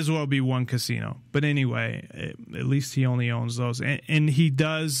 they might as well be one casino. But anyway, at least he only owns those. And he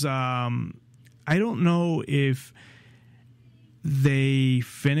does, I don't know if they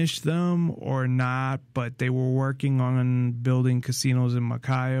finished them or not, but they were working on building casinos in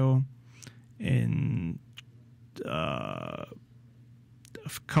Macayo in a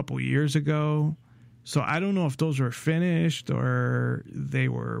couple years ago. So I don't know if those were finished or they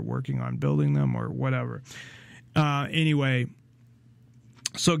were working on building them or whatever. Anyway...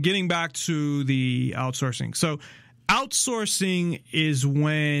 So getting back to the outsourcing. So outsourcing is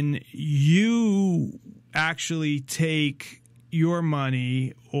when you actually take your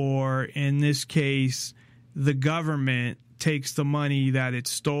money, or in this case, the government takes the money that it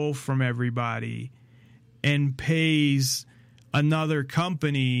stole from everybody and pays another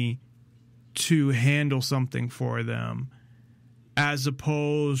company to handle something for them, as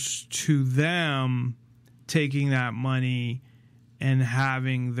opposed to them taking that money and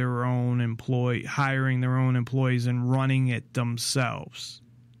having their own hiring their own employees and running it themselves.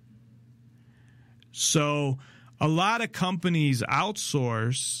 So a lot of companies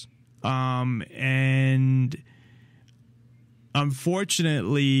outsource, and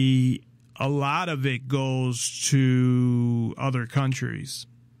unfortunately, a lot of it goes to other countries.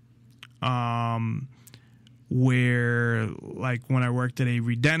 Where, like, when I worked at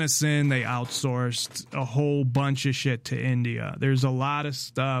Avery Dennison, they outsourced a whole bunch of shit to India. There's a lot of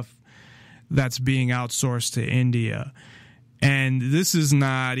stuff that's being outsourced to India. And this is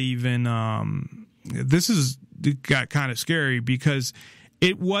not even, it got kind of scary, because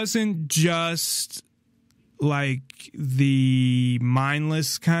it wasn't just like the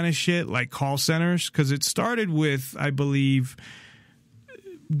mindless kind of shit, like call centers, because it started with, I believe,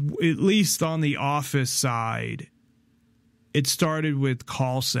 at least on the office side, it started with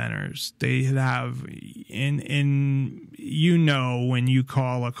call centers. They have, in you know, when you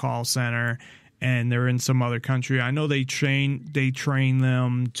call a call center and they're in some other country, I know they train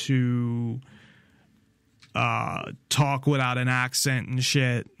them to talk without an accent and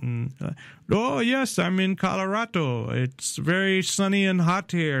shit. And oh yes, I'm in Colorado. It's very sunny and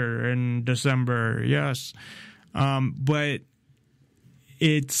hot here in December. Yes, but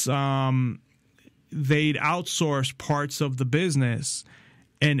it's they'd outsource parts of the business,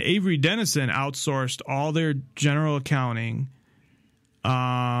 and Avery Dennison outsourced all their general accounting,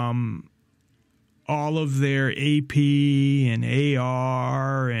 all of their AP and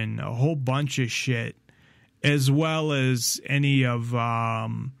AR and a whole bunch of shit, as well as any of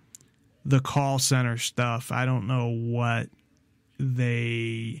the call center stuff. I don't know what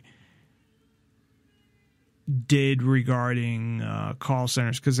they did regarding call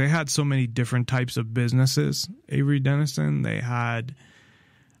centers, because they had so many different types of businesses. Avery Dennison, they had,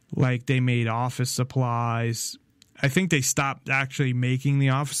 like, they made office supplies. I think they stopped actually making the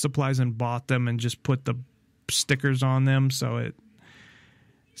office supplies and bought them and just put the stickers on them so it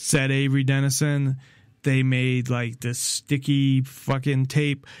said Avery Dennison. They made, like, the sticky fucking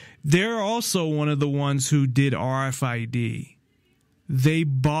tape. They're also one of the ones who did RFID. They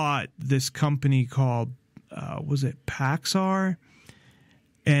bought this company called, was it Paxar?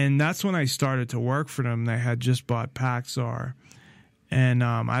 And that's when I started to work for them. They had just bought Paxar. And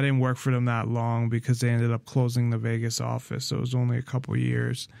I didn't work for them that long because they ended up closing the Vegas office. So it was only a couple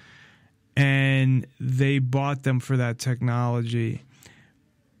years. And they bought them for that technology.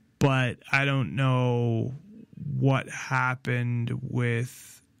 But I don't know what happened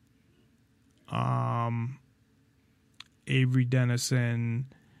with Avery Dennison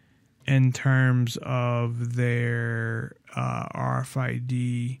in terms of their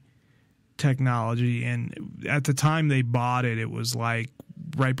RFID technology. And at the time they bought it, it was like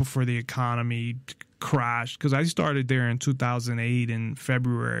right before the economy crashed, because I started there in 2008 in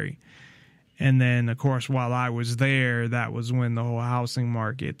February. And then, of course, while I was there, that was when the whole housing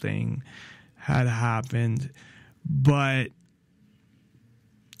market thing had happened. But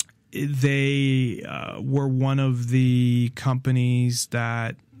they were one of the companies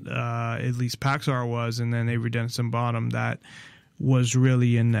that, at least Paxar was, and then Avery Dennison bought them, that was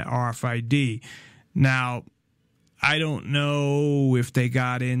really in the RFID. Now, I don't know if they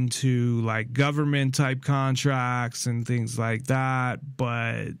got into like government type contracts and things like that,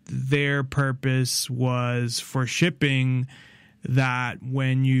 but their purpose was for shipping, that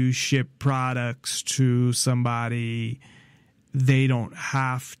when you ship products to somebody, they don't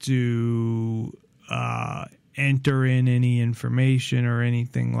have to enter in any information or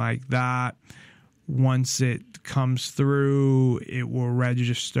anything like that. Once it comes through, it will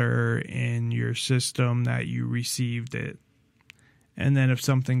register in your system that you received it. And then if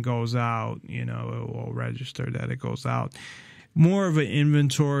something goes out, you know, it will register that it goes out. More of an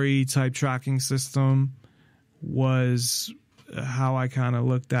inventory type tracking system was how I kind of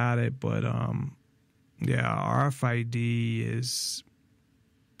looked at it. But, yeah, RFID is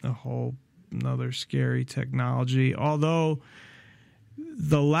a whole another scary technology. Although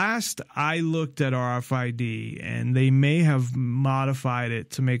the last I looked at RFID, and they may have modified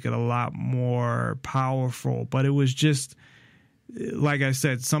it to make it a lot more powerful, but it was just, like I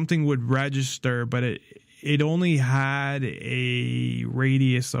said, something would register, but it only had a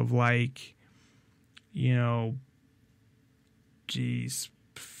radius of like, you know,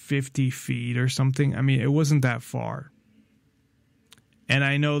 50 feet or something. I mean, it wasn't that far. And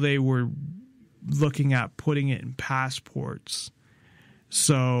I know they were looking at putting it in passports.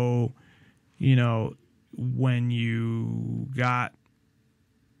 So, you know, when you got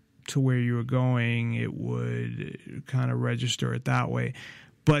to where you were going, it would kind of register it that way.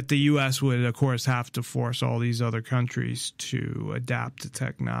 But the U.S. would, of course, have to force all these other countries to adapt the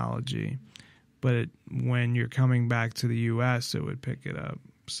technology. But when you're coming back to the U.S., it would pick it up.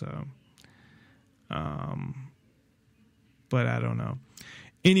 So, but I don't know.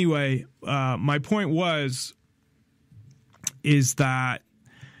 Anyway, my point is that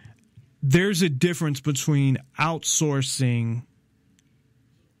there's a difference between outsourcing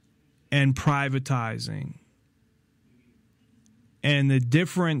and privatizing. And the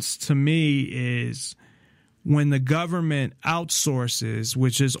difference to me is when the government outsources,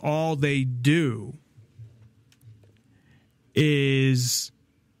 which is all they do, is,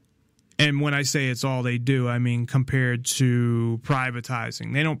 and when I say it's all they do, I mean compared to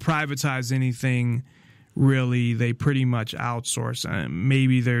privatizing. They don't privatize anything really. They pretty much outsource.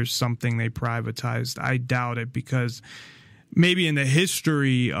 Maybe there's something they privatized. I doubt it, because maybe in the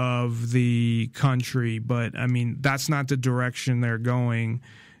history of the country, but I mean, that's not the direction they're going.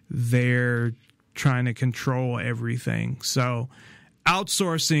 They're trying to control everything. So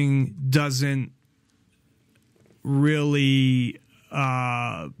outsourcing doesn't really,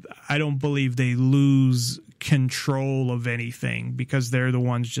 I don't believe they lose control of anything, because they're the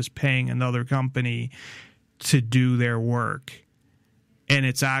ones just paying another company to do their work. And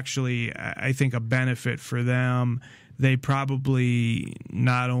it's actually, I think, a benefit for them. they probably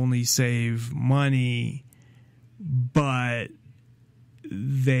not only save money, but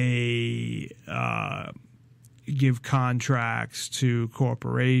they give contracts to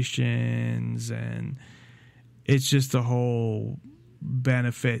corporations, and it's just a whole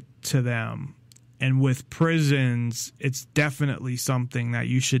benefit to them. And with prisons, it's definitely something that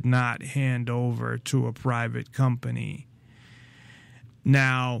you should not hand over to a private company.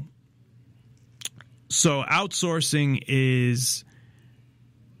 Now, so outsourcing is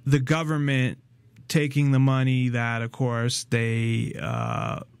the government taking the money that, of course, they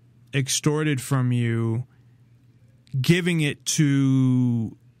extorted from you, giving it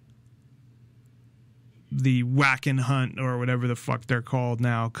to the whack and hunt, or whatever the fuck they're called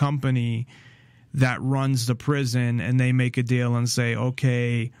now, company that runs the prison, and they make a deal and say,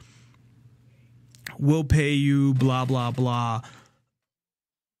 okay, we'll pay you blah, blah, blah,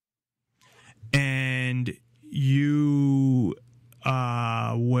 and you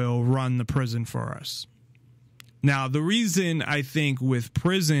will run the prison for us. Now, the reason I think with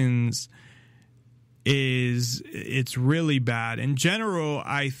prisons is it's really bad. In general,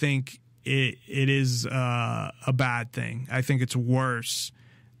 I think it is a bad thing. I think it's worse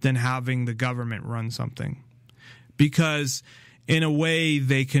than having the government run something, because in a way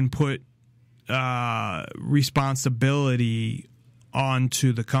they can put responsibility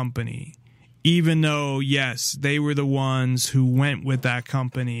onto the company, even though, yes, they were the ones who went with that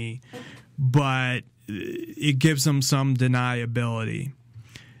company, but it gives them some deniability.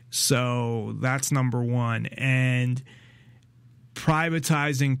 So that's number one. And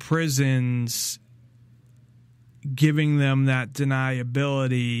privatizing prisons, giving them that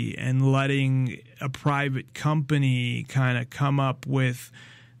deniability and letting a private company kind of come up with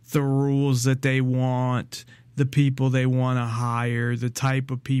the rules that they want, the people they want to hire, the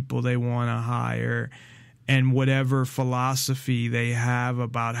type of people they want to hire, and whatever philosophy they have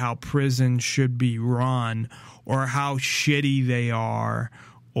about how prisons should be run, or how shitty they are,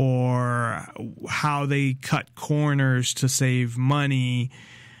 or how they cut corners to save money,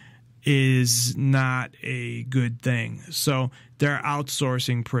 is not a good thing. So they're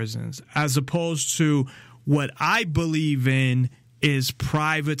outsourcing prisons, as opposed to what I believe in is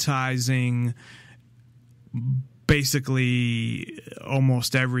privatizing basically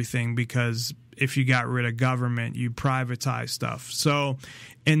almost everything, because if you got rid of government, you privatize stuff. So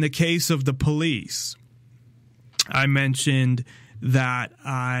in the case of the police, I mentioned that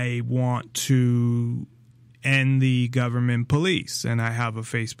I want to end the government police, and I have a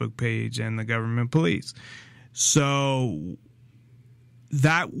Facebook page, and the government police. So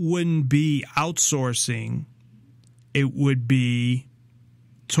that wouldn't be outsourcing. It would be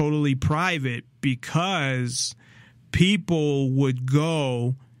totally private, because people would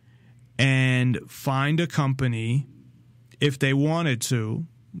go and find a company if they wanted to.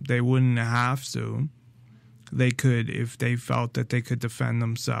 They wouldn't have to. They could, if they felt that they could defend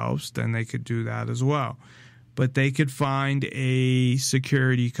themselves, then they could do that as well. But they could find a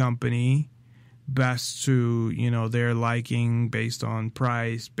security company best to, their liking, based on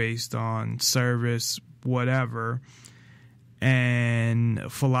price, based on service, whatever,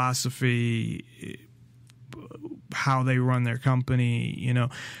 and philosophy, how they run their company.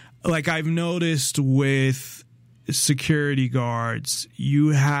 Like I've noticed with security guards, you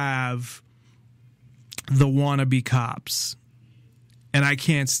have the wannabe cops, and I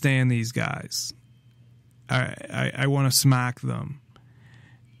can't stand these guys. I want to smack them.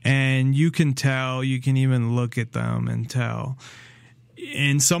 And you can tell, you can even look at them and tell.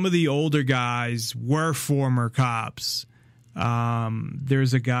 And some of the older guys were former cops.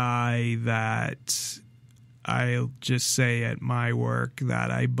 There's a guy that I'll just say at my work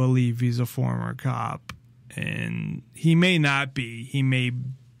that I believe he's a former cop. And he may not be. He may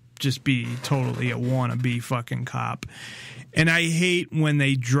just be totally a wannabe fucking cop. And I hate when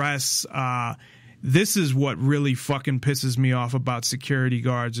they dress... this is what really fucking pisses me off about security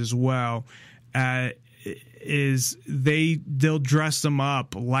guards as well, is they'll dress them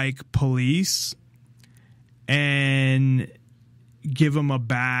up like police and give them a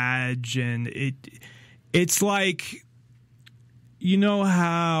badge, and it's like,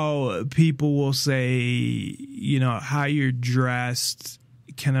 how people will say, how you're dressed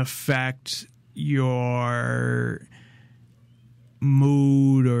can affect your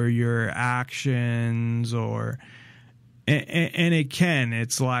mood or your actions, and it can.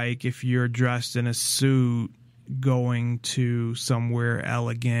 It's like if you're dressed in a suit going to somewhere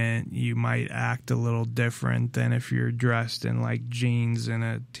elegant, you might act a little different than if you're dressed in like jeans and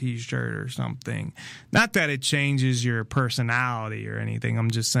a t-shirt or something. Not that it changes your personality or anything.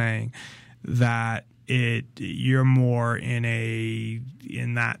 I'm just saying that you're more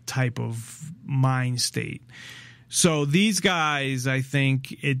in that type of mind state. So these guys, I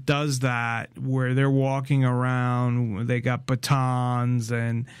think it does that where they're walking around, they got batons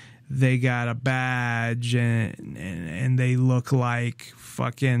and they got a badge and they look like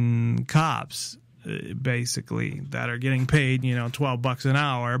fucking cops, basically, that are getting paid, $12 an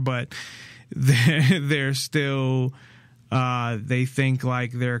hour, but they're still, they think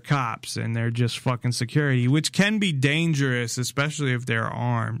like they're cops and they're just fucking security, which can be dangerous, especially if they're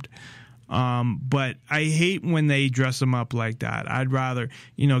armed. But I hate when they dress them up like that. I'd rather,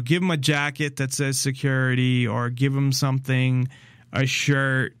 give them a jacket that says security, or give them something, a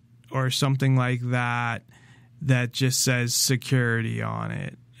shirt or something like that just says security on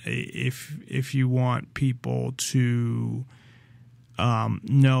it. If you want people to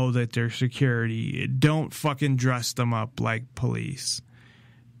know that they're security, don't fucking dress them up like police,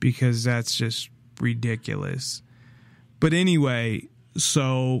 because that's just ridiculous. But anyway,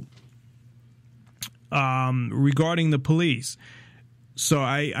 so regarding the police, so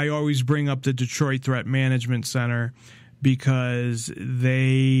I always bring up the Detroit Threat Management Center, because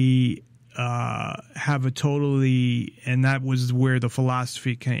they have a totally, and that was where the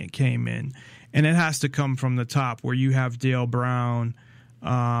philosophy came in, and it has to come from the top, where you have Dale Brown,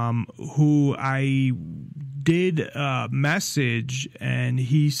 who I did message, and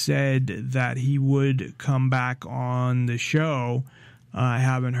he said that he would come back on the show. I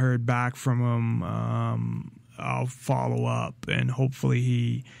haven't heard back from him. I'll follow up, and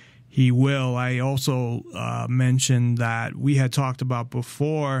hopefully he will. I also mentioned that we had talked about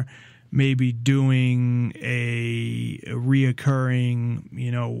before maybe doing a reoccurring,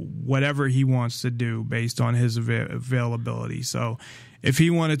 whatever he wants to do based on his availability. So if he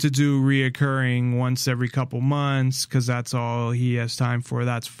wanted to do reoccurring once every couple months, because that's all he has time for,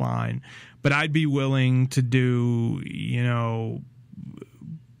 that's fine. But I'd be willing to do,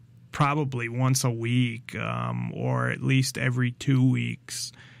 probably once a week, or at least every 2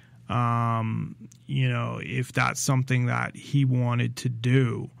 weeks. If that's something that he wanted to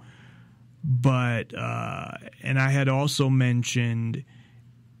do. But, and I had also mentioned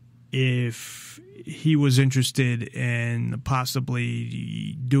if he was interested in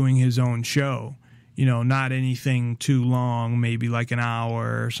possibly doing his own show, not anything too long, maybe like an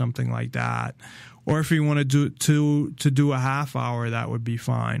hour or something like that. Or if he wanted to do a half hour, that would be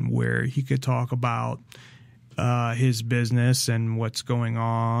fine, where he could talk about his business and what's going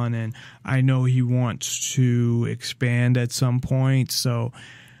on. And I know he wants to expand at some point, so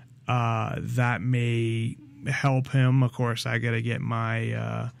that may help him. Of course, I got to get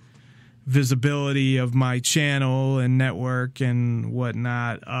my visibility of my channel and network and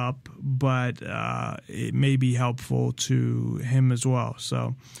whatnot up, but it may be helpful to him as well.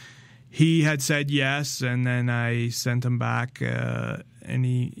 So he had said yes, and then I sent him back a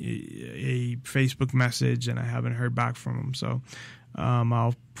Facebook message, and I haven't heard back from him. So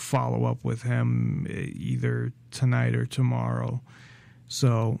I'll follow up with him either tonight or tomorrow.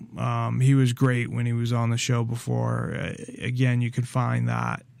 So he was great when he was on the show before. Again, you can find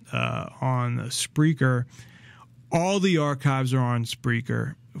that on Spreaker. All the archives are on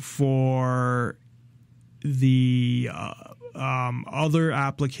Spreaker. For the other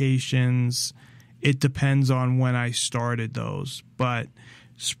applications, it depends on when I started those. But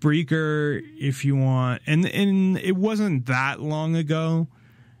Spreaker, if you want, and it wasn't that long ago,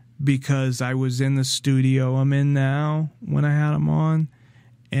 because I was in the studio I'm in now when I had him on,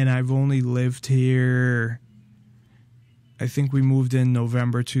 and I've only lived here, I think we moved in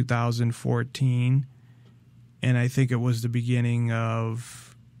November 2014, and I think it was the beginning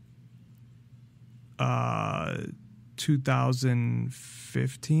of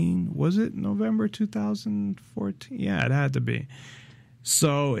 2015. Was it November 2014? Yeah, it had to be.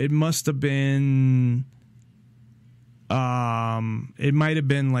 So it must have been, it might have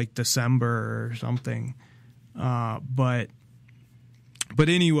been like December or something. But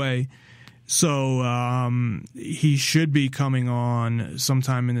anyway, so he should be coming on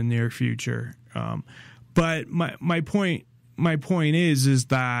sometime in the near future. But my point is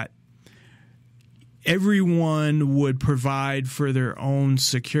that everyone would provide for their own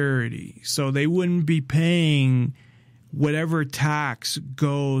security. So they wouldn't be paying whatever tax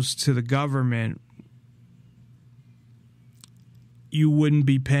goes to the government. You wouldn't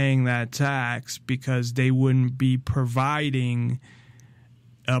be paying that tax because they wouldn't be providing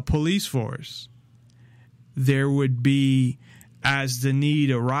a police force. There would be, as the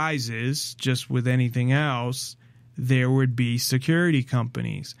need arises, just with anything else, there would be security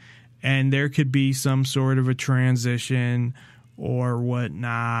companies. And there could be some sort of a transition or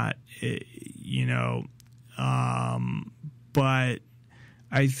whatnot. but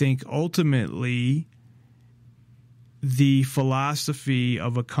I think ultimately the philosophy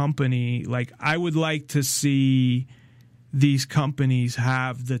of a company, like I would like to see these companies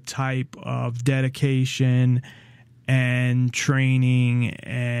have the type of dedication and training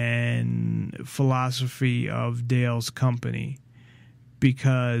and philosophy of Dale's company,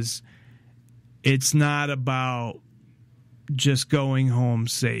 because it's not about just going home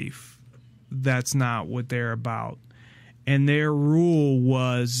safe. That's not what they're about. And their rule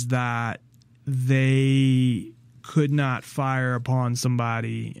was that they could not fire upon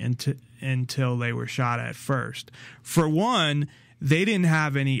somebody until they were shot at first. For one, they didn't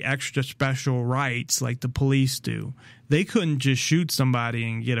have any extra special rights like the police do. They couldn't just shoot somebody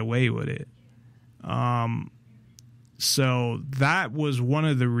and get away with it. So that was one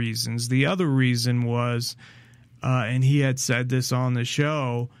of the reasons. The other reason was, and he had said this on the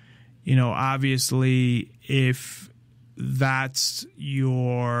show, obviously if that's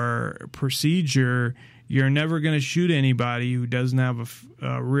your procedure, you're never going to shoot anybody who doesn't have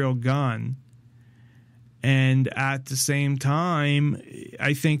a real gun. And at the same time,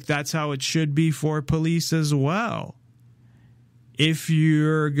 I think that's how it should be for police as well. If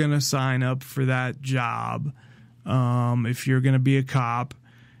you're going to sign up for that job, if you're going to be a cop,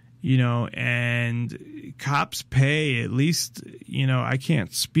 and cops pay at least, I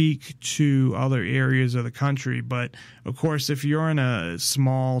can't speak to other areas of the country, but of course, if you're in a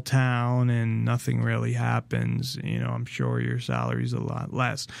small town and nothing really happens, I'm sure your salary's a lot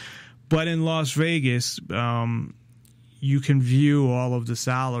less. But in Las Vegas, you can view all of the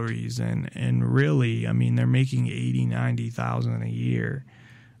salaries, and really, I mean, they're making $80,000, $90,000 a year,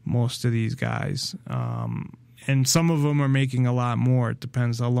 most of these guys. And some of them are making a lot more. It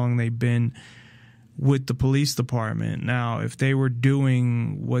depends how long they've been with the police department. Now, if they were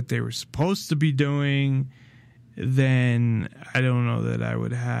doing what they were supposed to be doing, then I don't know that I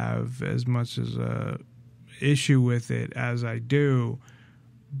would have as much as a issue with it as I do.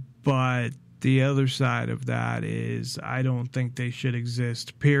 But the other side of that is I don't think they should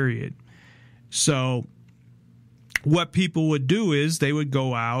exist, period. So what people would do is they would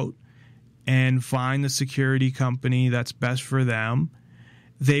go out and find the security company that's best for them.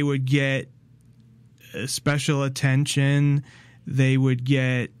 They would get special attention. They would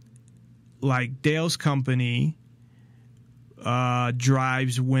get, like Dale's company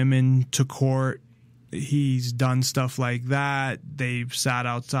drives women to court. He's done stuff like that. They've sat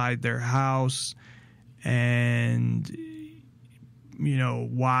outside their house and,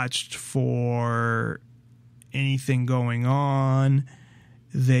 watched for anything going on.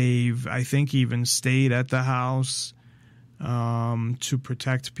 They've, I think, even stayed at the house to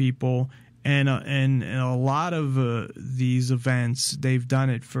protect people. And a lot of these events, they've done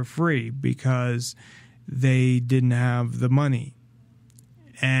it for free because they didn't have the money.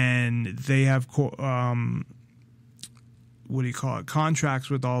 And they have, contracts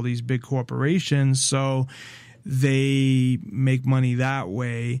with all these big corporations, so they make money that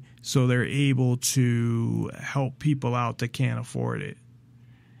way, so they're able to help people out that can't afford it.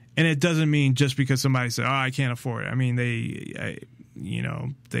 And it doesn't mean just because somebody said, I can't afford it. I mean, they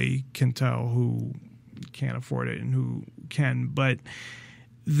can tell who can't afford it and who can, but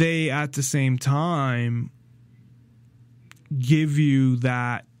they, at the same time, give you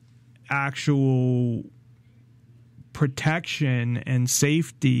that actual protection and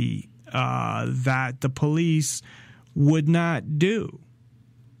safety that the police would not do.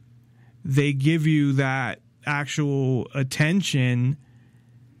 They give you that actual attention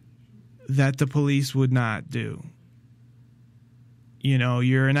that the police would not do.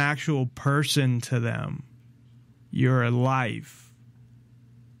 You're an actual person to them. You're a life.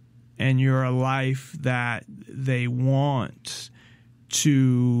 And you're a life that they want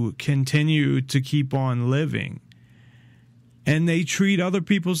to continue to keep on living. And they treat other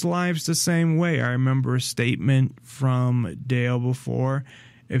people's lives the same way. I remember a statement from Dale before.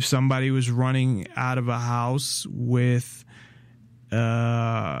 If somebody was running out of a house with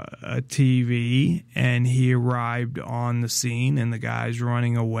a TV and he arrived on the scene and the guy's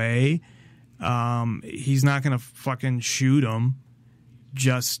running away, he's not going to fucking shoot him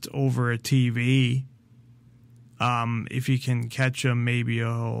just over a TV. If he can catch him, maybe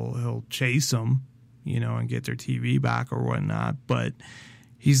he'll chase him, and get their TV back or whatnot. But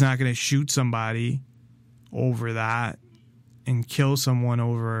he's not going to shoot somebody over that and kill someone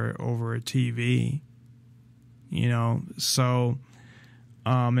over a TV. So,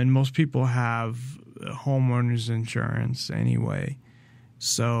 and most people have homeowners insurance anyway.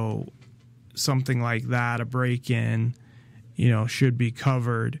 So something like that, a break-in, should be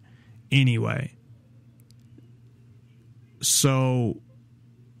covered, anyway. So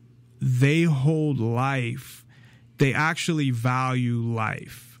they hold life. They actually value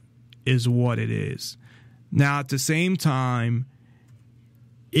life, is what it is. Now, at the same time,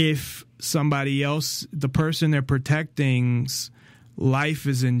 if somebody else, the person they're protecting's life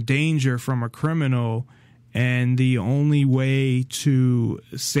is in danger from a criminal, and the only way to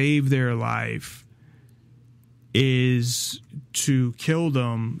save their life is to kill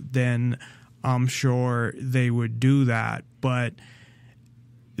them, then I'm sure they would do that. But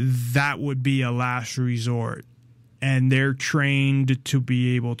that would be a last resort. And they're trained to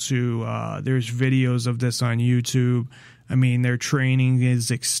be able to, there's videos of this on YouTube. I mean, their training is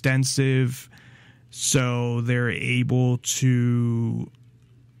extensive, so they're able to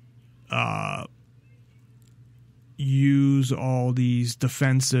use all these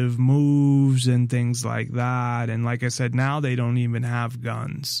defensive moves and things like that. And like I said, now they don't even have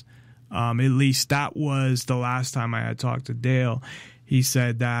guns. At least that was the last time I had talked to Dale. He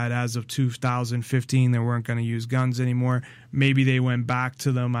said that as of 2015, they weren't going to use guns anymore. Maybe they went back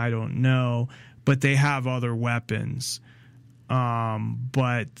to them. I don't know. But they have other weapons.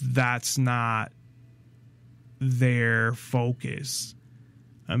 But that's not their focus.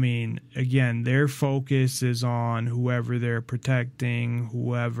 I mean, again, their focus is on whoever they're protecting,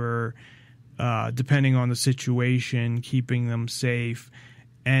 whoever, depending on the situation, keeping them safe.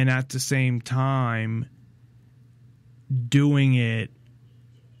 And at the same time, doing it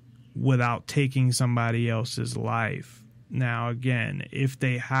without taking somebody else's life. Now, again, if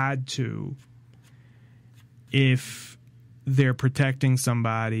they had to, if they're protecting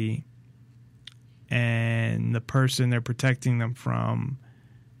somebody and the person they're protecting them from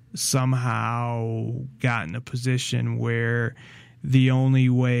somehow got in a position where the only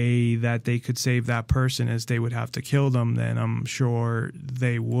way that they could save that person is they would have to kill them, then I'm sure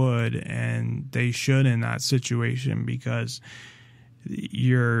they would, and they should in that situation, because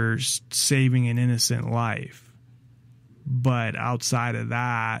you're saving an innocent life. But outside of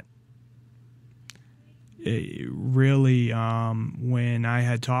that, really, when I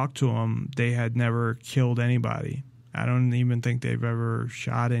had talked to them, they had never killed anybody. I don't even think they've ever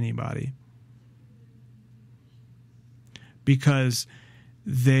shot anybody, because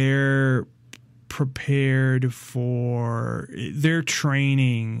they're prepared for their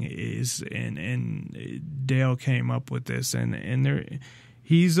training is, and Dale came up with this, and there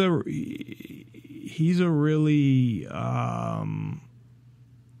he's a really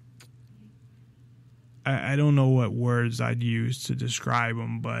I don't know what words I'd use to describe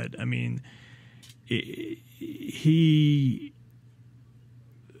him, but I mean, he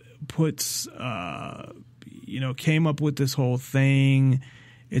puts came up with this whole thing.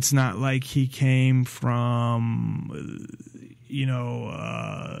 It's not like he came from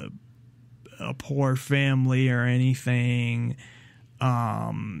a poor family or anything.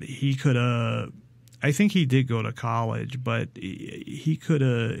 He could have, I think he did go to college, but he could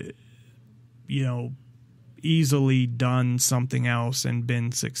have easily done something else and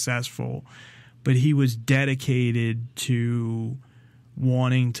been successful. But he was dedicated to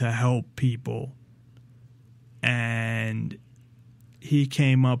wanting to help people. And he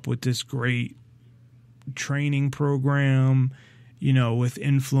came up with this great training program, with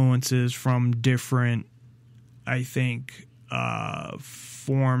influences from different, I think,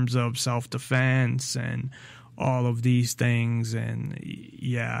 forms of self-defense and all of these things. And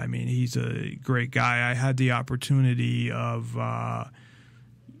yeah, I mean, he's a great guy. I had the opportunity of,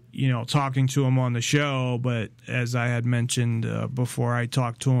 talking to him on the show, but as I had mentioned before, I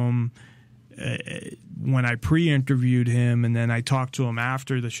talked to him when I pre-interviewed him, and then I talked to him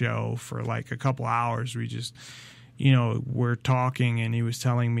after the show for like a couple hours. We just, we're talking, and he was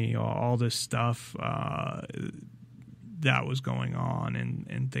telling me all this stuff that was going on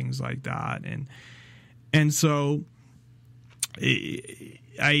and things like that. And so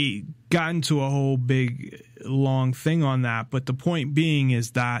I got into a whole big, long thing on that. But the point being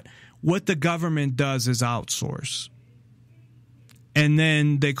is that what the government does is outsource. And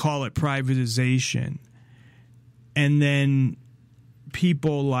then they call it privatization. And then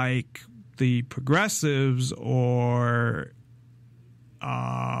people like the progressives or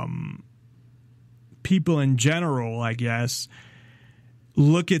people in general, I guess,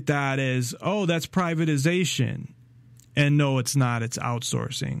 look at that as, oh, that's privatization. And no, it's not. It's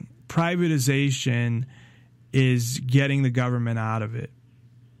outsourcing. Privatization is getting the government out of it.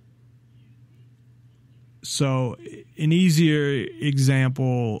 So an easier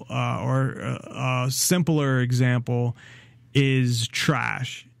example or a simpler example is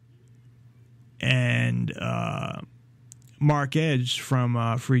trash. And Mark Edge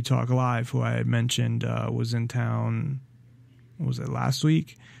from Free Talk Live, who I had mentioned was in town, was it last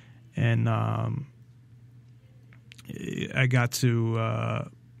week? And I got to,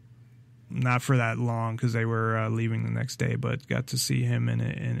 not for that long because they were leaving the next day, but got to see him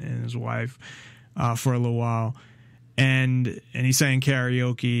and his wife for a little while. And he sang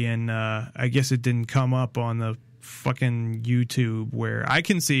karaoke, and I guess it didn't come up on the fucking YouTube where I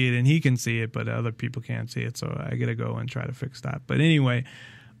can see it and he can see it, but other people can't see it, so I gotta go and try to fix that. But anyway,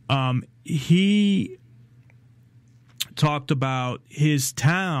 he talked about his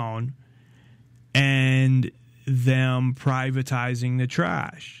town and them privatizing the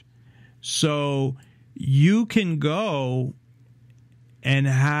trash. So you can go and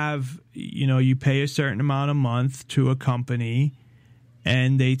have, you pay a certain amount a month to a company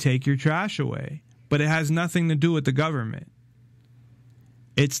and they take your trash away. But it has nothing to do with the government.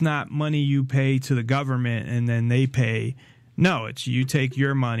 It's not money you pay to the government and then they pay. No, it's you take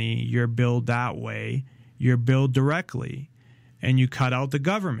your money, you're billed that way, you're billed directly, and you cut out the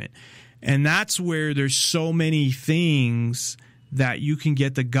government. And that's where there's so many things that you can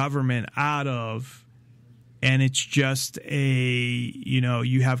get the government out of. And it's just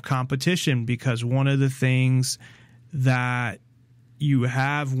you have competition, because one of the things that you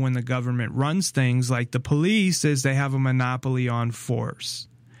have when the government runs things like the police is they have a monopoly on force.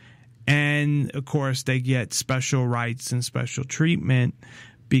 And, of course, they get special rights and special treatment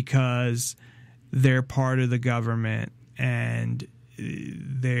because they're part of the government and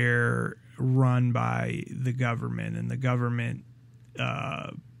they're run by the government. And the government,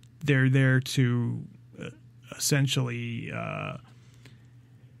 they're there to essentially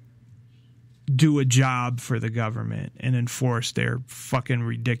do a job for the government and enforce their fucking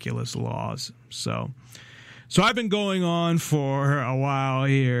ridiculous laws. So I've been going on for a while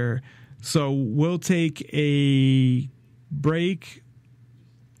here. So we'll take a break.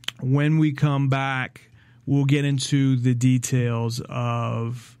 When we come back, we'll get into the details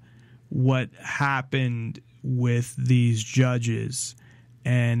of what happened with these judges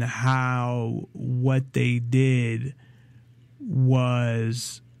and how what they did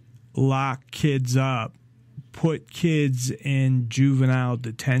was lock kids up, put kids in juvenile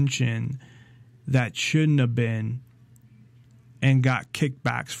detention that shouldn't have been, and got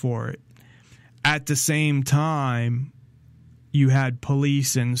kickbacks for it. At the same time, you had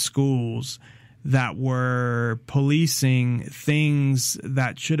police in schools that were policing things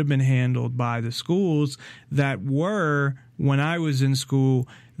that should have been handled by the schools that were, when I was in school,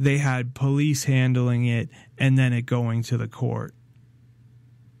 they had police handling it and then it going to the court.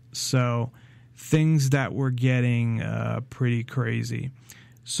 So things that were getting pretty crazy.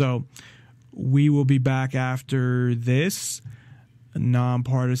 So we will be back after this.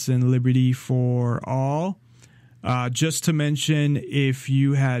 Nonpartisan Liberty for All. Just to mention, if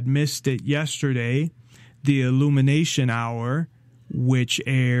you had missed it yesterday, the Illumination Hour, which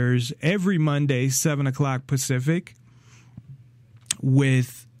airs every Monday, 7 o'clock Pacific,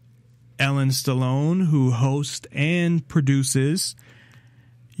 with Ellen Stallone, who hosts and produces.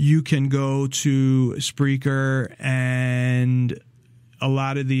 You can go to Spreaker and a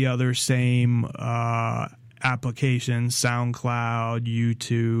lot of the other same applications, SoundCloud,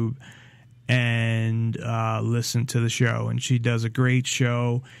 YouTube, and listen to the show. And she does a great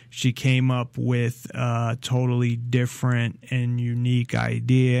show. She came up with a totally different and unique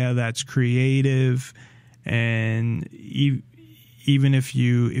idea that's creative. And even if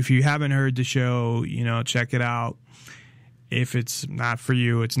you haven't heard the show, check it out. If it's not for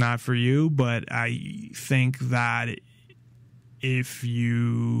you, it's not for you. But I think that if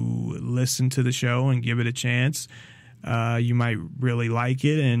you listen to the show and give it a chance, you might really like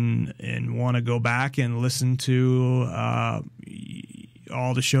it and want to go back and listen to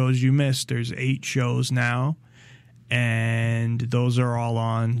all the shows you missed. There's 8 shows now, and those are all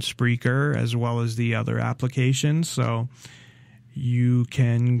on Spreaker as well as the other applications. So you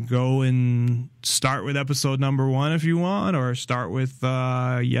can go and start with episode number 1 if you want, or start with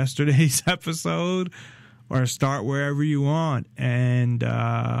yesterday's episode, or start wherever you want and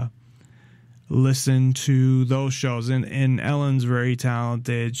listen to those shows. And Ellen's very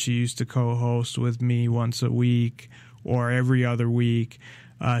talented. She used to co-host with me once a week or every other week.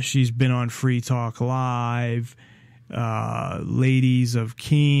 She's been on Free Talk Live, Ladies of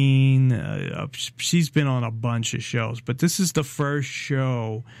Keene. She's been on a bunch of shows, but this is the first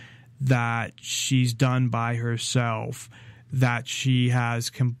show that she's done by herself that she has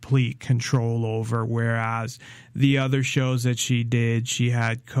complete control over, whereas the other shows that she did, she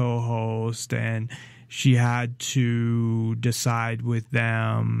had co-host and she had to decide with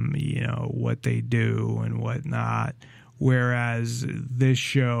them, what they do and what not. Whereas this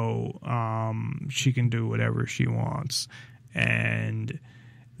show, she can do whatever she wants. And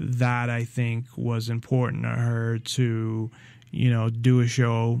that, I think, was important to her to, do a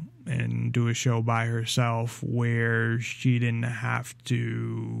show and do a show by herself where she didn't have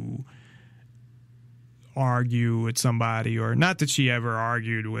to argue with somebody, or not that she ever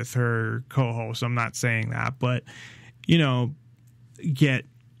argued with her co-host. I'm not saying that, but, get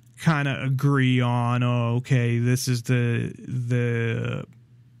kind of agree on, okay, this is the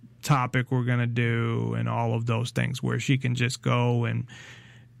topic we're going to do, and all of those things, where she can just go and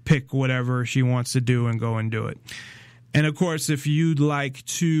pick whatever she wants to do and go and do it. And of course, if you'd like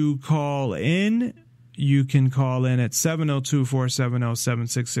to call in, you can call in at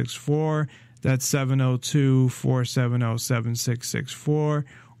 702-470-7664. That's 702-470-7664.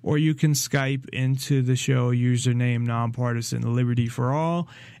 Or you can Skype into the show username Nonpartisan Liberty for All.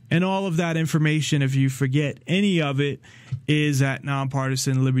 And all of that information, if you forget any of it, is at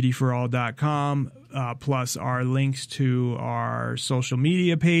nonpartisanlibertyforall.com, plus our links to our social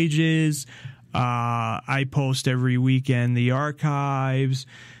media pages. I post every weekend the archives.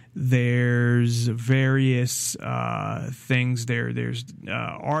 There's various things there. There's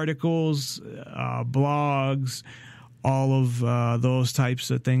articles, blogs, all of those types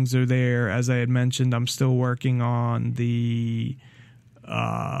of things are there. As I had mentioned, I'm still working on the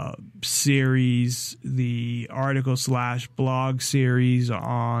series, the article/blog series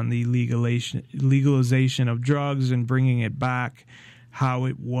on the legalization of drugs and bringing it back how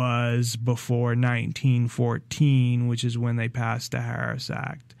it was before 1914, which is when they passed the Harris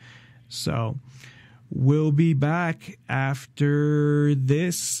Act. So we'll be back after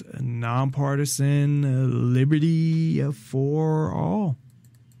this. Nonpartisan Liberty for All.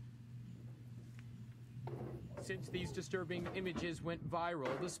 Since these disturbing images went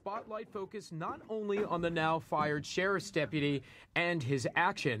viral, the spotlight focused not only on the now fired sheriff's deputy and his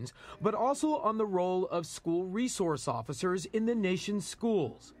actions, but also on the role of school resource officers in the nation's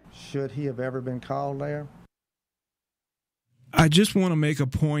schools. Should he have ever been called there? I just want to make a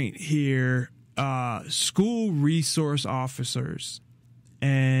point here. School resource officers,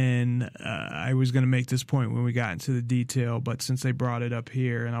 and I was going to make this point when we got into the detail, but since they brought it up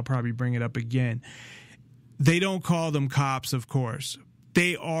here, and I'll probably bring it up again, they don't call them cops, of course.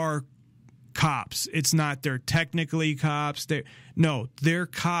 They are cops. It's not they're technically cops. They're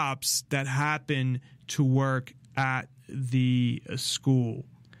cops that happen to work at the school.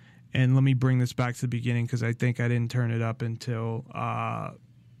 And let me bring this back to the beginning, because I think I didn't turn it up until I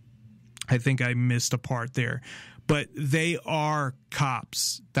think I missed a part there. But they are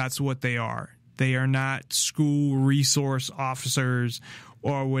cops. That's what they are. They are not school resource officers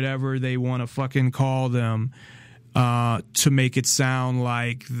or whatever they want to fucking call them to make it sound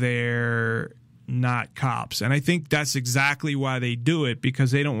like they're not cops. And I think that's exactly why they do it, because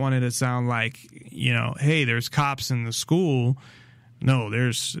they don't want it to sound like, hey, there's cops in the school. No,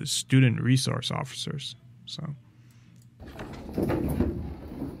 there's student resource officers. So.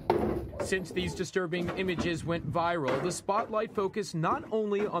 Since these disturbing images went viral, the spotlight focused not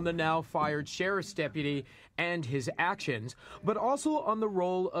only on the now fired sheriff's deputy and his actions, but also on the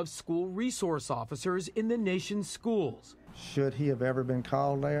role of school resource officers in the nation's schools. Should he have ever been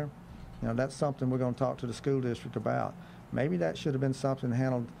called there? That's something we're going to talk to the school district about. Maybe that should have been something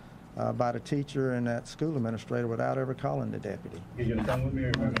handled by the teacher and that school administrator without ever calling the deputy. You're going to come with me, or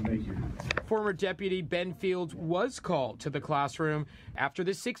am I going to make you? Former Deputy Ben Fields was called to the classroom after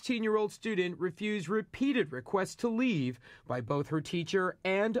the 16-year-old student refused repeated requests to leave by both her teacher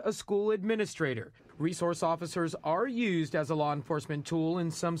and a school administrator. Resource officers are used as a law enforcement tool in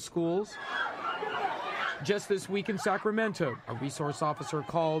some schools. Just this week in Sacramento, a resource officer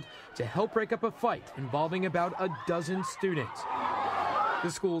called to help break up a fight involving about a dozen students. The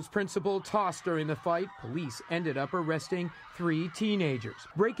school's principal tossed during the fight. Police ended up arresting 3 teenagers.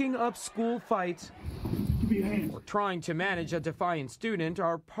 Breaking up school fights or trying to manage a defiant student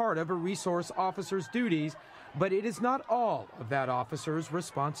are part of a resource officer's duties, but it is not all of that officer's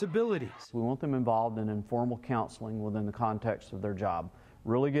responsibilities. We want them involved in informal counseling within the context of their job,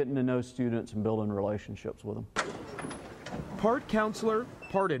 really getting to know students and building relationships with them. Part counselor,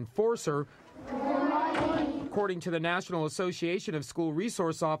 part enforcer. According to the National Association of School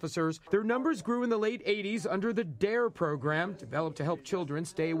Resource Officers, their numbers grew in the late 80s under the DARE program, developed to help children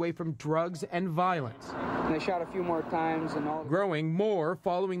stay away from drugs and violence. And they shot a few more times and all. Growing more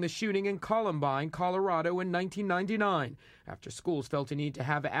following the shooting in Columbine, Colorado in 1999, after schools felt a need to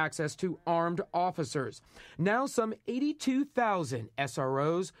have access to armed officers. Now some 82,000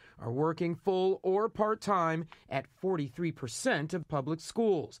 SROs are working full or part-time at 43% of public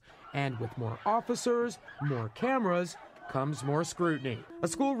schools. And with more officers, more cameras, comes more scrutiny. A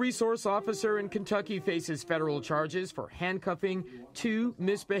school resource officer in Kentucky faces federal charges for handcuffing 2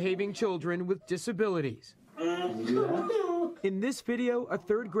 misbehaving children with disabilities. In this video, a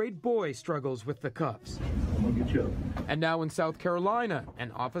 3rd-grade boy struggles with the cuffs. And now in South Carolina,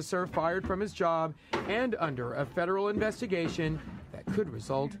 an officer fired from his job and under a federal investigation that could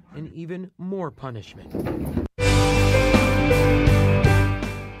result in even more punishment.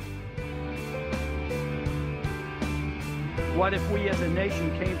 What if we as a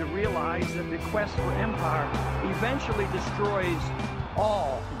nation came to realize that the quest for empire eventually destroys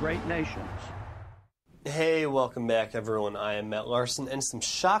all great nations? Hey, welcome back everyone. I am Matt Larson, and some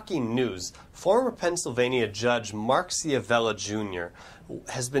shocking news. Former Pennsylvania Judge Mark Shiverello Jr.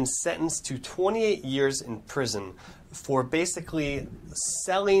 has been sentenced to 28 years in prison for basically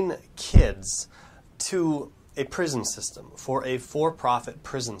selling kids to a prison system, for a for-profit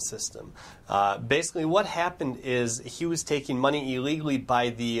prison system. Basically what happened is he was taking money illegally by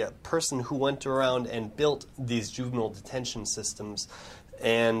the person who went around and built these juvenile detention systems,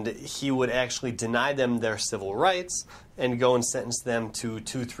 and he would actually deny them their civil rights and go and sentence them to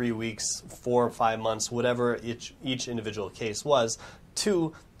 2-3 weeks, 4 or 5 months, whatever each individual case was,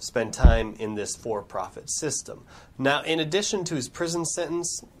 to spend time in this for-profit system. Now, in addition to his prison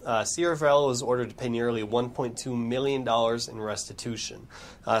sentence, Shiverello was ordered to pay nearly $1.2 million in restitution.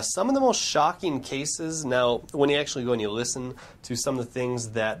 Some of the most shocking cases, now, when you actually go and you listen to some of the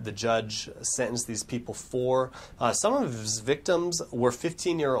things that the judge sentenced these people for, some of his victims were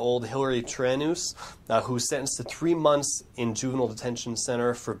 15-year-old Hillary Tranus, who was sentenced to 3 months in juvenile detention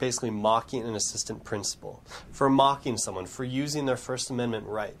center for basically mocking an assistant principal, for mocking someone, for using their First Amendment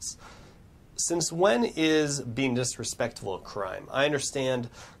rights. Since when is being disrespectful a crime? I understand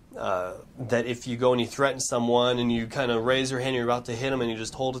that if you go and you threaten someone and you kind of raise your hand, you're about to hit them and you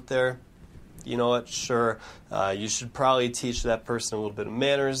just hold it there, you know what, sure, you should probably teach that person a little bit of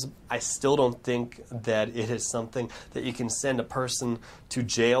manners. I still don't think that it is something that you can send a person to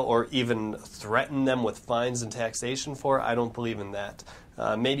jail or even threaten them with fines and taxation for. I don't believe in that.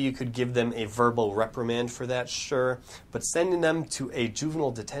 Maybe you could give them a verbal reprimand for that, sure, but sending them to a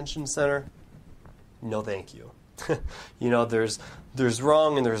juvenile detention center, no thank you. You know, there's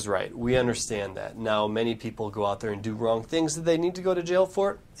wrong and there's right. We understand that. Now, many people go out there and do wrong things that they need to go to jail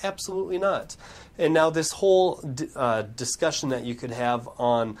for? Absolutely not. And now this whole discussion that you could have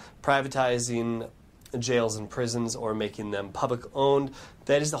on privatizing jails and prisons or making them public owned,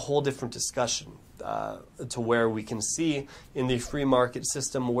 that is a whole different discussion. To where we can see in the free market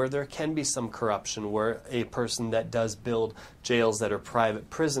system where there can be some corruption, where a person that does build jails that are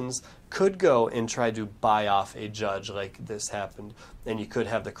private prisons could go and try to buy off a judge like this happened, and you could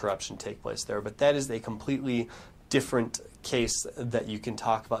have the corruption take place there. But that is a completely different case that you can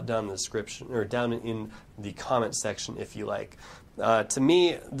talk about down in the description or down in the comment section if you like. To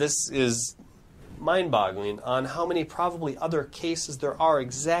me, this is mind-boggling on how many probably other cases there are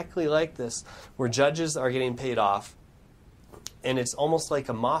exactly like this where judges are getting paid off and it's almost like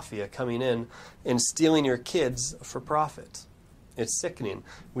a mafia coming in and stealing your kids for profit. It's sickening.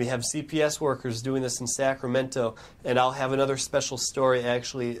 We have CPS workers doing this in Sacramento, and I'll have another special story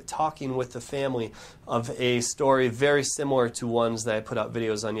actually talking with the family of a story very similar to ones that I put out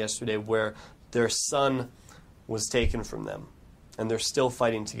videos on yesterday where their son was taken from them. And they're still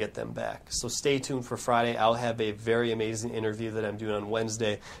fighting to get them back. So stay tuned for Friday. I'll have a very amazing interview that I'm doing on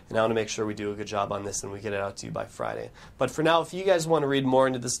Wednesday, and I want to make sure we do a good job on this and we get it out to you by Friday. But for now, if you guys want to read more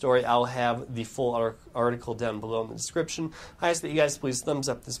into the story, I'll have the full article down below in the description. I ask that you guys please thumbs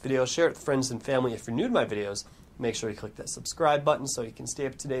up this video, share it with friends and family. If you're new to my videos, make sure you click that subscribe button so you can stay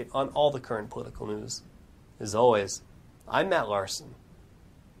up to date on all the current political news. As always, I'm Matt Larson.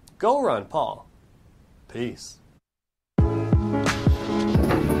 Go Ron Paul. Peace.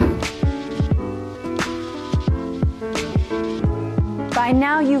 By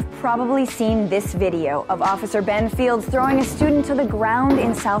now, you've probably seen this video of Officer Ben Fields throwing a student to the ground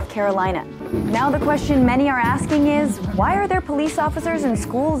in South Carolina. Now the question many are asking is, why are there police officers in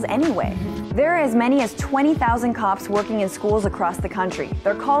schools anyway? There are as many as 20,000 cops working in schools across the country.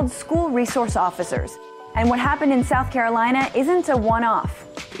 They're called school resource officers. And what happened in South Carolina isn't a one-off.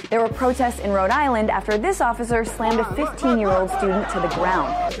 There were protests in Rhode Island after this officer slammed a 15-year-old student to the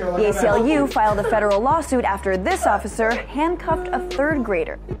ground. The ACLU filed a federal lawsuit after this officer handcuffed a 3rd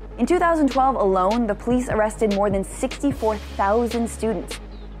grader. In 2012 alone, the police arrested more than 64,000 students.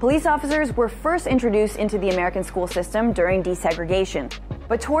 Police officers were first introduced into the American school system during desegregation.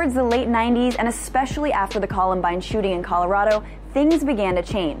 But towards the late 90s, and especially after the Columbine shooting in Colorado, things began to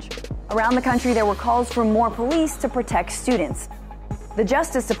change. Around the country, there were calls for more police to protect students. The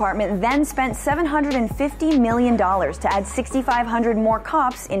Justice Department then spent $750 million to add 6,500 more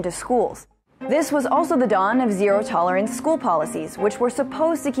cops into schools. This was also the dawn of zero-tolerance school policies, which were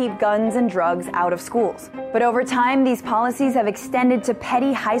supposed to keep guns and drugs out of schools. But over time, these policies have extended to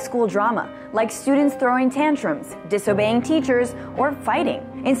petty high school drama, like students throwing tantrums, disobeying teachers, or fighting.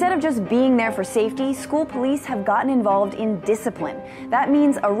 Instead of just being there for safety, school police have gotten involved in discipline. That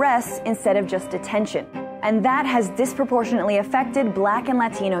means arrests instead of just detention. And that has disproportionately affected Black and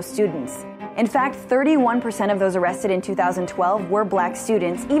Latino students. In fact, 31% of those arrested in 2012 were Black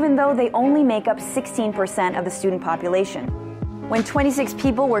students, even though they only make up 16% of the student population. When 26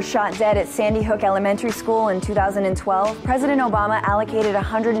 people were shot dead at Sandy Hook Elementary School in 2012, President Obama allocated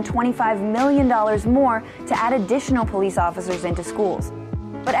 $125 million more to add additional police officers into schools.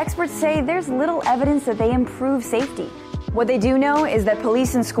 But experts say there's little evidence that they improve safety. What they do know is that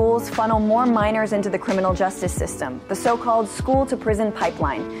police and schools funnel more minors into the criminal justice system, the so-called school-to-prison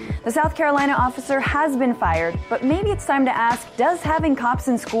pipeline. The South Carolina officer has been fired, but maybe it's time to ask, does having cops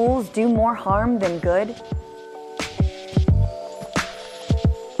in schools do more harm than good?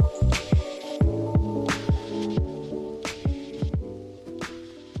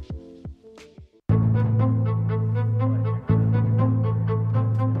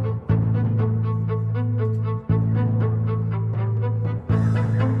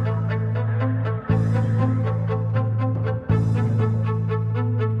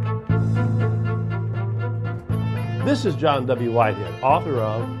 This is John W. Whitehead, author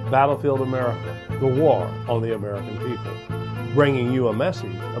of Battlefield America, The War on the American People, bringing you a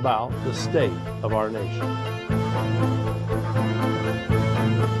message about the state of our nation.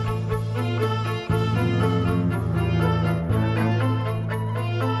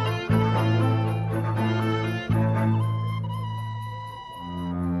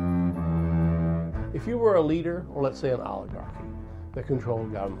 If you were a leader, or let's say an oligarchy, that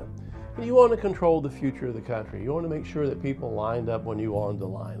controlled government, and you want to control the future of the country, you want to make sure that people lined up when you wanted to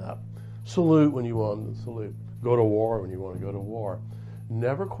line up, salute when you wanted to salute, go to war when you want to go to war.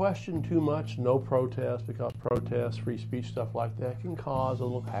 Never question too much, no protest, because protests, free speech, stuff like that can cause a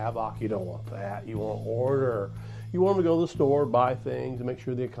little havoc. You don't want that. You want order. You want them to go to the store, buy things, and make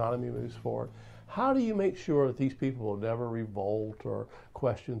sure the economy moves forward. How do you make sure that these people will never revolt or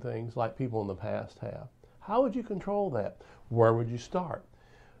question things like people in the past have? How would you control that? Where would you start?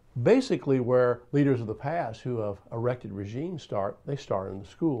 Basically, where leaders of the past who have erected regimes start, they start in the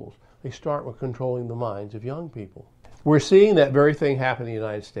schools. They start with controlling the minds of young people. We're seeing that very thing happen in the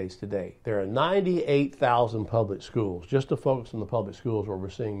United States today. There are 98,000 public schools. Just to focus on the public schools where we're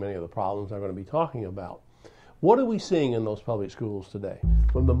seeing many of the problems I'm going to be talking about. What are we seeing in those public schools today?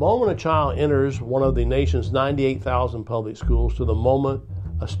 From the moment a child enters one of the nation's 98,000 public schools to the moment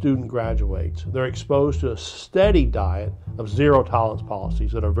a student graduates, they're exposed to a steady diet of zero-tolerance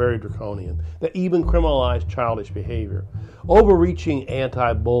policies that are very draconian, that even criminalize childish behavior, overreaching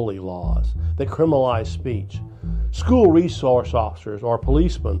anti-bully laws that criminalize speech, school resource officers or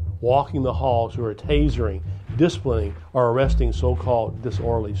policemen walking the halls who are tasering, disciplining, or arresting so-called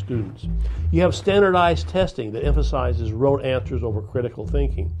disorderly students. You have standardized testing that emphasizes rote answers over critical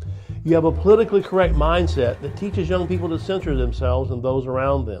thinking. You have a politically correct mindset that teaches young people to censor themselves and those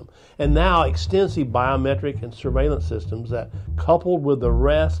around them. And now extensive biometric and surveillance systems that, coupled with the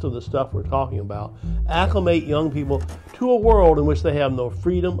rest of the stuff we're talking about, acclimate young people to a world in which they have no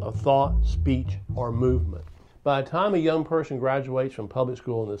freedom of thought, speech, or movement. By the time a young person graduates from public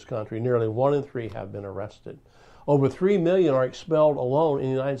school in this country, nearly 1 in 3 have been arrested. Over 3 million are expelled alone in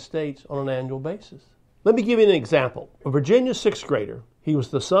the United States on an annual basis. Let me give you an example. A Virginia 6th grader, he was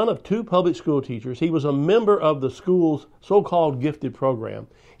the son of 2 public school teachers. He was a member of the school's so-called gifted program.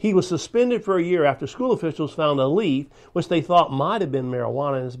 He was suspended for a year after school officials found a leaf which they thought might have been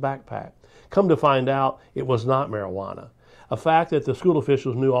marijuana in his backpack. Come to find out, it was not marijuana, a fact that the school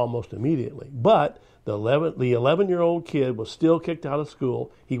officials knew almost immediately. But the 11-year-old kid was still kicked out of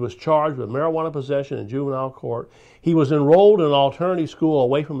school. He was charged with marijuana possession in juvenile court. He was enrolled in an alternative school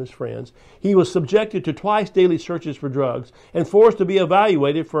away from his friends. He was subjected to twice daily searches for drugs and forced to be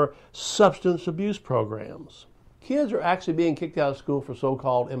evaluated for substance abuse programs. Kids are actually being kicked out of school for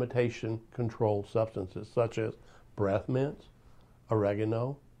so-called imitation-controlled substances, such as breath mints,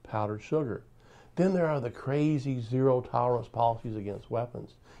 oregano, powdered sugar. Then there are the crazy zero-tolerance policies against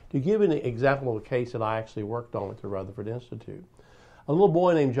weapons. To give you an example of a case that I actually worked on at the Rutherford Institute, a little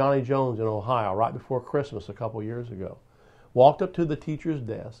boy named Johnny Jones in Ohio, right before Christmas a couple years ago, walked up to the teacher's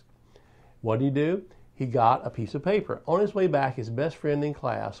desk. What did he do? He got a piece of paper. On his way back, his best friend in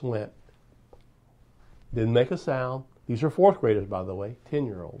class went, didn't make a sound. These are 4th graders, by the way,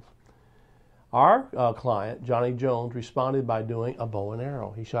 10-year-olds. Our client, Johnny Jones, responded by doing a bow and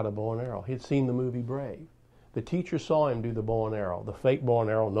arrow. He shot a bow and arrow. He'd seen the movie Brave. The teacher saw him do the bow and arrow, the fake bow and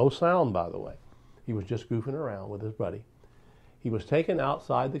arrow, no sound, by the way. He was just goofing around with his buddy. He was taken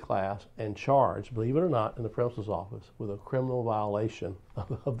outside the class and charged, believe it or not, in the principal's office with a criminal violation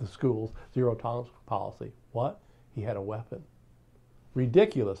of the school's zero tolerance policy. What? He had a weapon.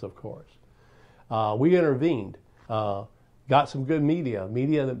 Ridiculous, of course. We intervened, got some good media.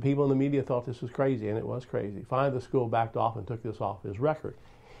 People in the media thought this was crazy, and it was crazy. Finally, the school backed off and took this off his record.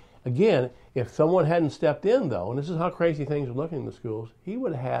 Again, if someone hadn't stepped in, though, and this is how crazy things are looking in the schools, he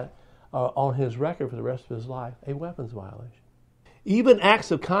would have had on his record for the rest of his life a weapons violation. Even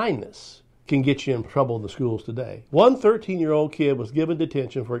acts of kindness can get you in trouble in the schools today. One 13-year-old kid was given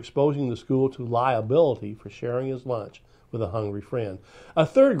detention for exposing the school to liability for sharing his lunch with a hungry friend. A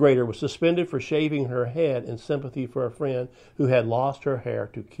third grader was suspended for shaving her head in sympathy for a friend who had lost her hair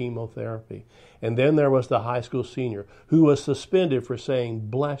to chemotherapy. And then there was the high school senior who was suspended for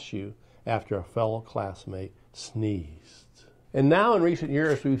saying "bless you" after a fellow classmate sneezed. And now in recent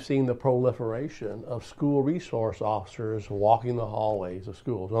years we've seen the proliferation of school resource officers walking the hallways of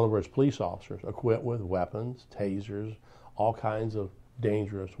schools. In other words, police officers equipped with weapons, tasers, all kinds of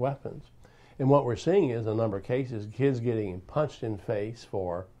dangerous weapons. And what we're seeing is, in a number of cases, kids getting punched in the face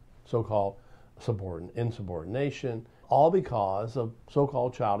for so-called insubordination, all because of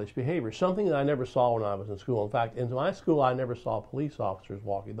so-called childish behavior, something that I never saw when I was in school. In fact, in my school, I never saw police officers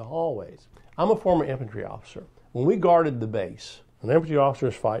walking the hallways. I'm a former infantry officer. When we guarded the base, an infantry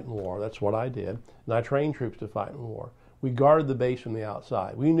officers fight in war, that's what I did, and I trained troops to fight in war. We guarded the base from the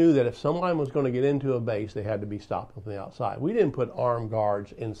outside. We knew that if someone was going to get into a base, they had to be stopped from the outside. We didn't put armed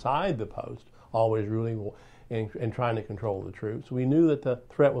guards inside the post, always ruling and trying to control the troops. We knew that the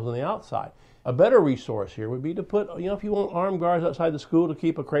threat was on the outside. A better resource here would be to put, if you want armed guards outside the school to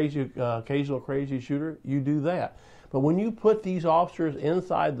keep occasional crazy shooter, you do that. But when you put these officers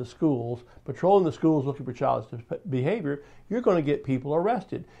inside the schools, patrolling the schools looking for childish behavior, you're going to get people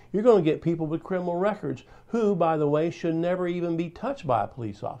arrested. You're going to get people with criminal records who, by the way, should never even be touched by a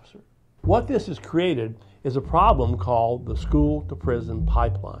police officer. What this has created is a problem called the school-to-prison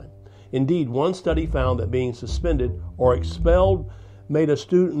pipeline. Indeed, one study found that being suspended or expelled made a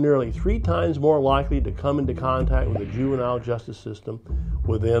student nearly 3 times more likely to come into contact with the juvenile justice system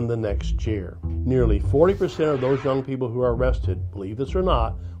within the next year. Nearly 40% of those young people who are arrested, believe this or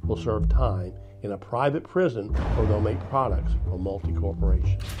not, will serve time in a private prison where they'll make products for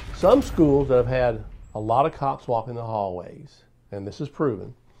multi-corporations. Some schools that have had a lot of cops walking the hallways, and this is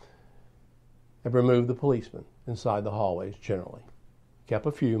proven, have removed the policemen inside the hallways generally. Kept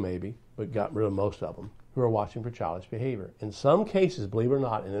a few maybe, but got rid of most of them who are watching for childish behavior. In some cases, believe it or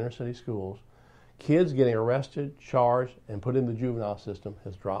not, in inner city schools, kids getting arrested, charged, and put in the juvenile system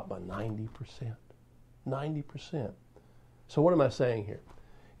has dropped by 90%. 90%. So what am I saying here?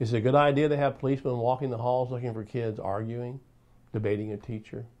 Is it a good idea to have policemen walking the halls looking for kids arguing, debating a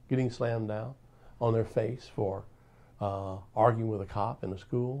teacher, getting slammed down on their face for arguing with a cop in a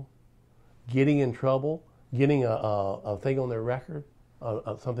school, getting in trouble, getting a thing on their record,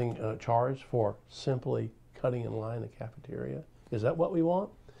 something charged for simply cutting in line in the cafeteria? Is that what we want?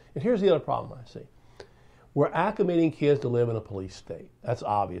 And here's the other problem I see. We're acclimating kids to live in a police state. That's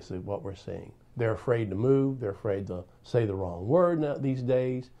obviously what we're seeing. They're afraid to move. They're afraid to say the wrong word now, these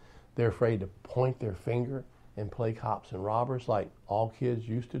days. They're afraid to point their finger and play cops and robbers like all kids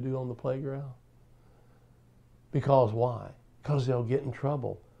used to do on the playground. Because why? Because they'll get in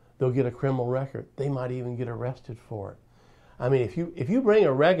trouble. They'll get a criminal record. They might even get arrested for it. I mean, if you bring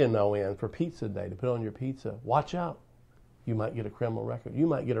oregano in for pizza day to put on your pizza, watch out. You might get a criminal record. You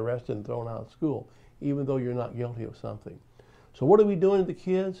might get arrested and thrown out of school, even though you're not guilty of something. So what are we doing to the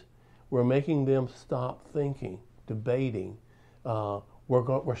kids? We're making them stop thinking, debating.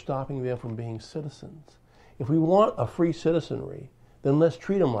 We're stopping them from being citizens. If we want a free citizenry, then let's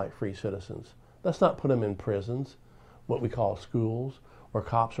treat them like free citizens. Let's not put them in prisons, what we call schools, where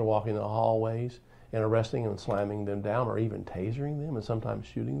cops are walking the hallways and arresting them and slamming them down, or even tasering them and sometimes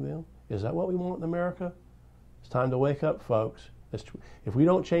shooting them. Is that what we want in America? It's time to wake up, folks. If we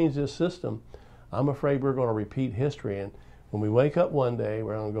don't change this system, I'm afraid we're going to repeat history. And when we wake up one day,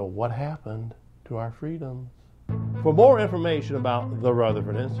 we're going to go, what happened to our freedoms? For more information about the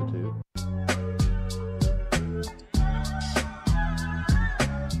Rutherford Institute,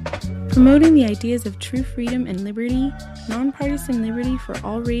 promoting the ideas of true freedom and liberty, nonpartisan liberty for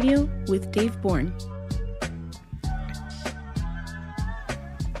all radio with Dave Bourne.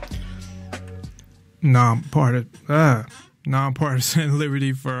 Nonpartisan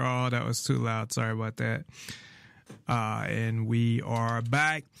liberty for all. That was too loud. Sorry about that. And we are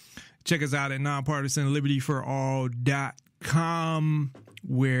back. Check us out at nonpartisanlibertyforall.com,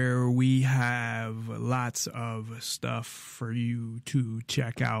 where we have lots of stuff for you to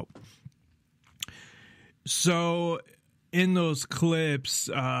check out. So in those clips,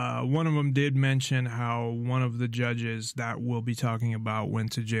 one of them did mention how one of the judges that we'll be talking about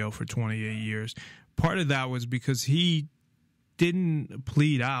went to jail for 28 years. Part of that was because he didn't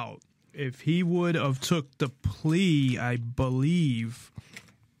plead out. If he would have took the plea, I believe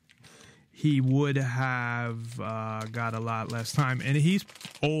he would have got a lot less time. And he's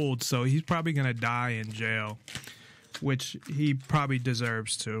old, so he's probably going to die in jail, which he probably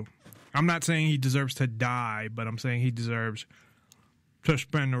deserves to. I'm not saying he deserves to die, but I'm saying he deserves to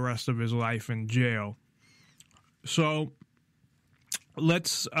spend the rest of his life in jail. So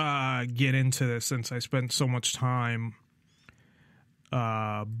let's get into this, since I spent so much time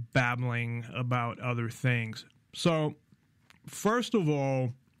babbling about other things. So first of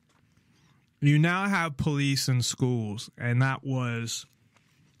all, you now have police in schools, and that was,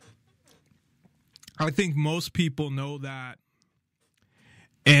 I think most people know that.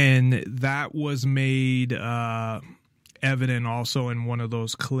 And that was made evident also in one of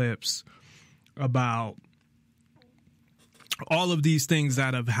those clips about all of these things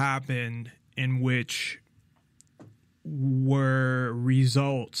that have happened in which were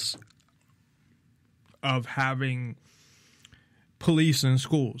results of having police in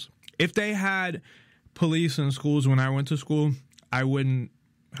schools. If they had police in schools when I went to school, I wouldn't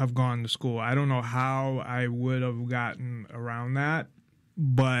have gone to school. I don't know how I would have gotten around that,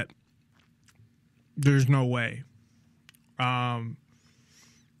 but there's no way.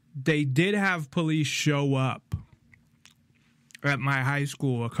 They did have police show up at my high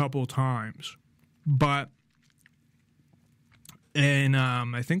school a couple times, but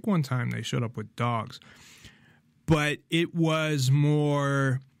I think one time they showed up with dogs, but it was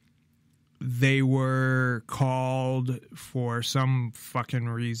more, they were called for some fucking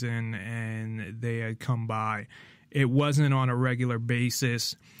reason and they had come by. It wasn't on a regular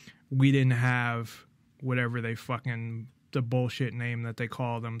basis. We didn't have whatever they fucking, the bullshit name that they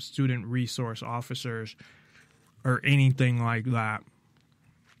call them, student resource officers or anything like that.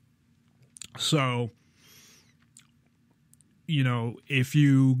 So, you know, if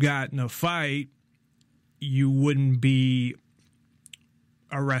you got in a fight, you wouldn't be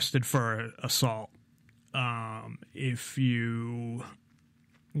arrested for assault. If you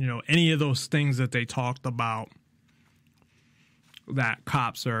know, any of those things that they talked about that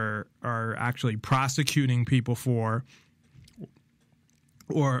cops are actually prosecuting people for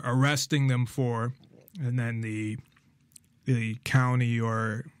or arresting them for, and then the county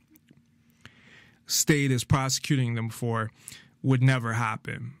or state is prosecuting them for, would never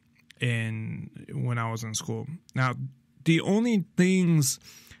happen when I was in school. Now, the only things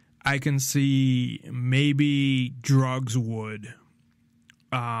I can see maybe drugs would,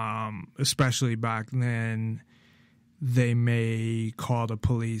 especially back then, they may call the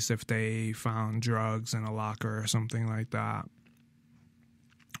police if they found drugs in a locker or something like that.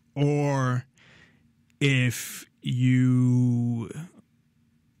 Or if you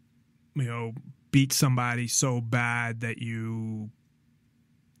beat somebody so bad that you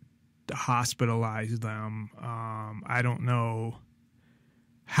hospitalize them. I don't know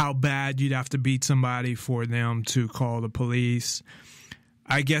how bad you'd have to beat somebody for them to call the police.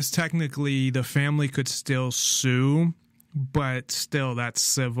 I guess technically the family could still sue, but still that's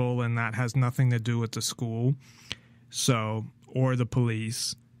civil and that has nothing to do with the school. So, or the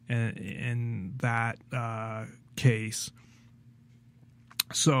police in that case.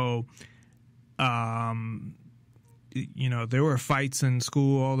 So, there were fights in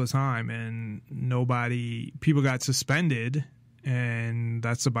school all the time and people got suspended and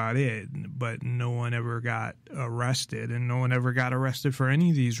that's about it. But no one ever got arrested, and no one ever got arrested for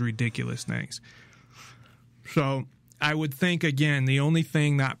any of these ridiculous things. So I would think, again, the only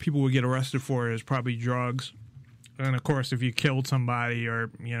thing that people would get arrested for is probably drugs. And of course, if you killed somebody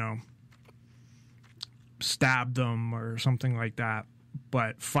or, stabbed them or something like that.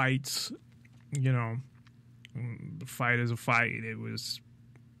 But fights, the fight is a fight. It was,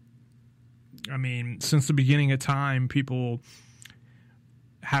 since the beginning of time, people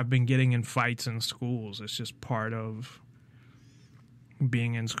have been getting in fights in schools. It's just part of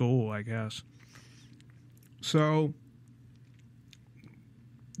being in school, I guess. So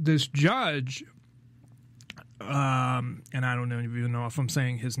this judge, and I don't even know if I'm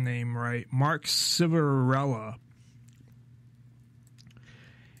saying his name right, Mark Shiverello,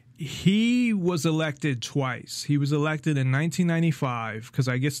 he was elected twice. He was elected in 1995 because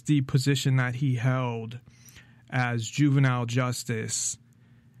I guess the position that he held as juvenile justice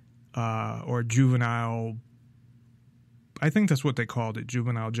or juvenile. I think that's what they called it,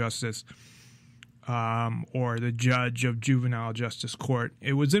 juvenile justice, or the judge of juvenile justice court.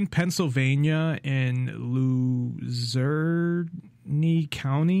 It was in Pennsylvania in Luzerne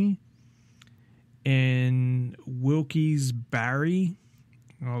County in Wilkes-Barre.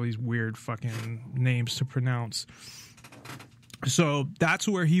 All these weird fucking names to pronounce. So that's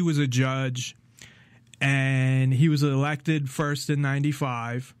where he was a judge, and he was elected first in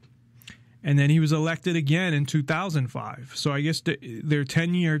 95, and then he was elected again in 2005. So I guess their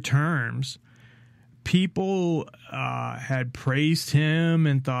 10-year terms, people had praised him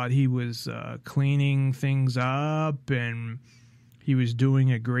and thought he was cleaning things up and he was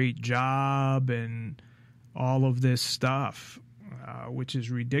doing a great job and all of this stuff, which is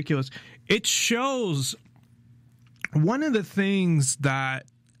ridiculous. It shows one of the things that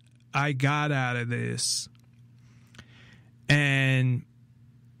I got out of this, and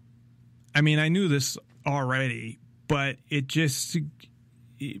I mean, I knew this already, but it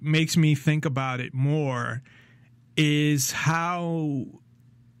makes me think about it more, is how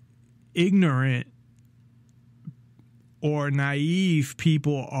ignorant or naive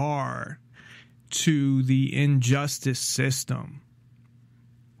people are to the injustice system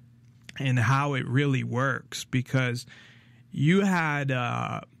and how it really works. Because you had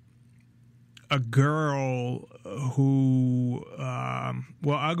a girl who,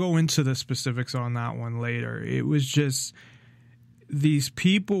 well, I'll go into the specifics on that one later. It was just, these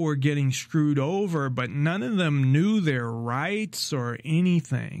people were getting screwed over, but none of them knew their rights or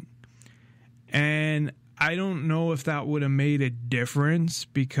anything. And I don't know if that would have made a difference,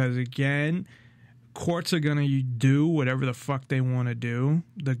 because, again, courts are going to do whatever the fuck they want to do.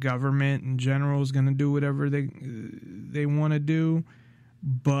 The government in general is going to do whatever they want to do.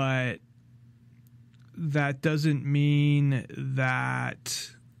 But that doesn't mean that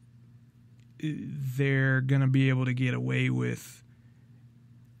they're going to be able to get away with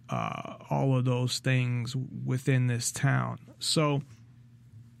all of those things within this town. So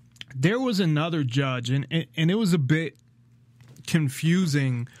there was another judge, and it was a bit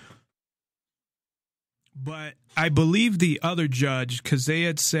confusing, but I believe the other judge, because they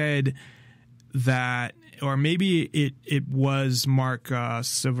had said that, or maybe it was Mark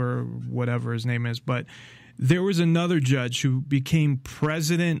Silver, whatever his name is, but there was another judge who became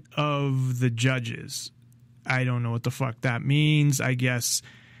president of the judges. I don't know what the fuck that means. I guess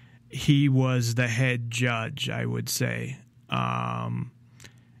he was the head judge, I would say.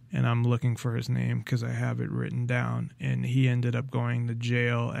 And I'm looking for his name because I have it written down. And he ended up going to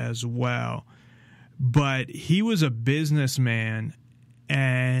jail as well. But he was a businessman,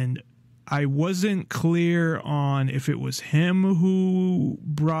 and I wasn't clear on if it was him who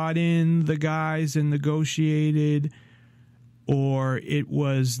brought in the guys and negotiated, or it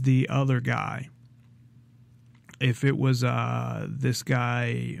was the other guy. If it was this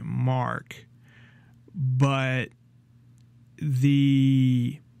guy, Mark. But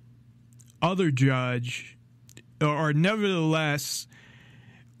the other judge, or nevertheless,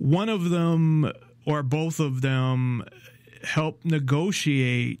 one of them or both of them helped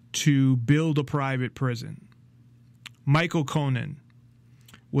negotiate to build a private prison. Michael Conahan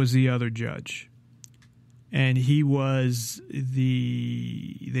was the other judge. And he was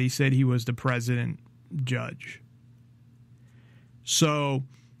they said he was the president judge. So,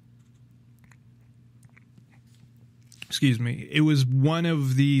 excuse me, it was one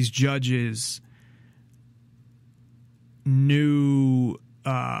of these judges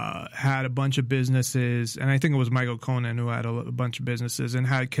had a bunch of businesses, and I think it was Michael Conahan who had a bunch of businesses and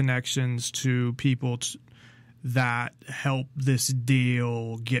had connections to people that helped this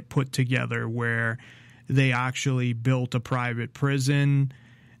deal get put together, where they actually built a private prison,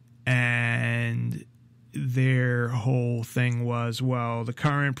 and their whole thing was, well, the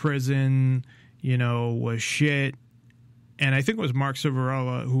current prison, was shit. And I think it was Mark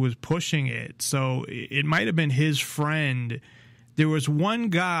Shiverello who was pushing it. So it might have been his friend. There was one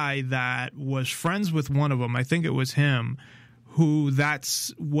guy that was friends with one of them. I think it was him, who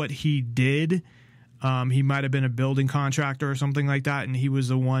that's what he did. He might have been a building contractor or something like that. And he was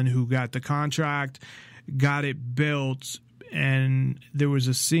the one who got the contract, got it built. And there was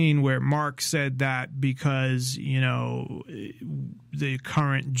a scene where Mark said that because, the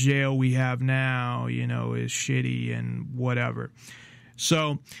current jail we have now, is shitty and whatever.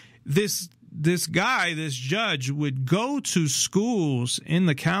 So this guy, this judge, would go to schools in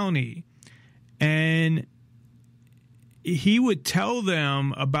the county, and he would tell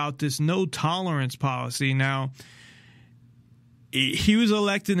them about this no tolerance policy. Now, he was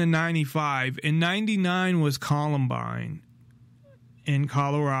elected in 95. In 99 was Columbine. in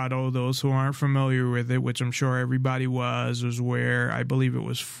Colorado, those who aren't familiar with it, which I'm sure everybody was where I believe it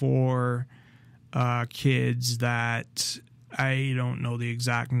was 4 kids that I don't know the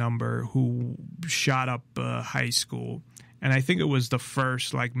exact number who shot up a high school. And I think it was the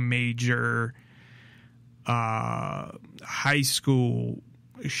first like major high school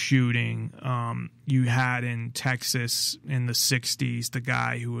shooting you had in Texas in the 60s. The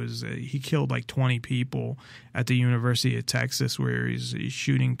guy who was he killed like 20 people at the University of Texas, where he's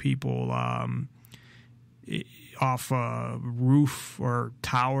shooting people off a roof or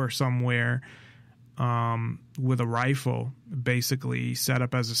tower somewhere with a rifle, basically set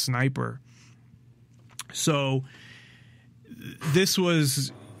up as a sniper. So this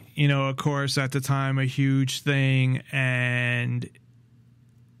was, you know, of course, at the time a huge thing, and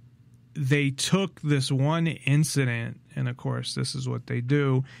they took this one incident, and of course this is what they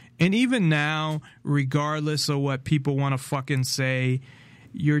do. And even now, regardless of what people want to fucking say,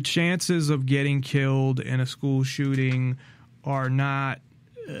 your chances of getting killed in a school shooting are not,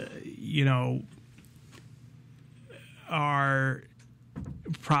 are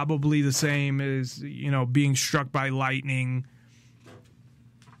probably the same as, being struck by lightning.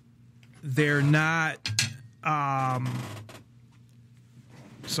 They're not,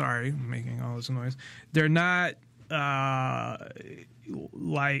 sorry, I'm making all this noise. They're not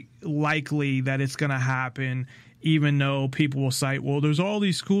likely that it's going to happen, even though people will cite, well, there's all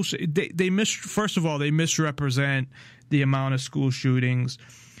these school first of all, they misrepresent the amount of school shootings.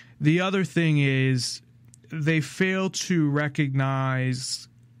 The other thing is they fail to recognize,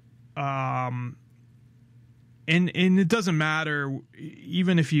 and it doesn't matter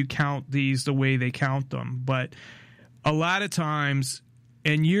even if you count these the way they count them, but a lot of times,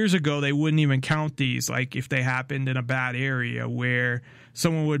 and years ago, they wouldn't even count these, like if they happened in a bad area where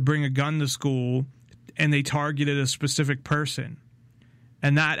someone would bring a gun to school and they targeted a specific person.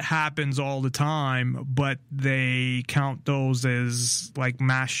 And that happens all the time, but they count those as like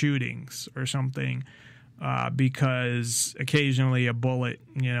mass shootings or something, because occasionally a bullet,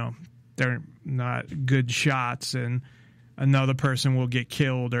 they're not good shots and another person will get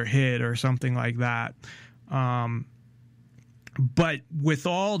killed or hit or something like that. But with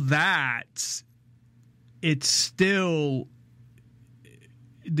all that, it's still,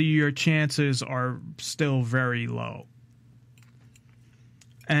 your chances are still very low.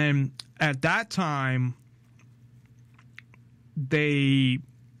 And at that time, they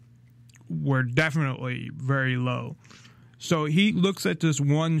were definitely very low. So he looks at this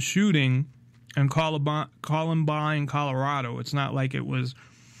one shooting in Columbine, Colorado. It's not like it was,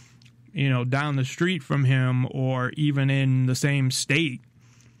 down the street from him or even in the same state.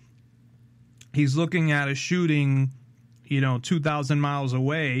 He's looking at a shooting, 2,000 miles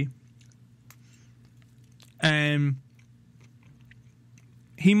away. And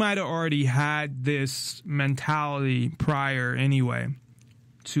he might have already had this mentality prior anyway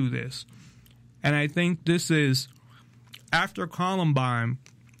to this. And I think this is after Columbine,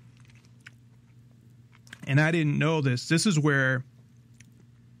 and I didn't know this, this is where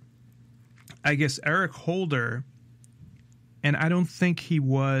I guess Eric Holder, and I don't think he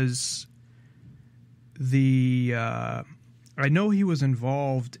was I know he was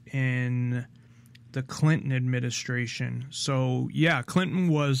involved in the Clinton administration. So, yeah, Clinton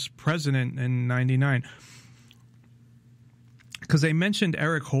was president in 99. Because they mentioned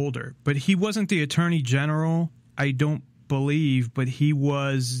Eric Holder, but he wasn't the attorney general, I don't believe, but he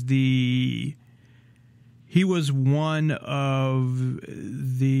was one of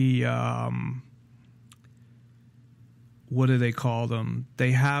the, what do they call them?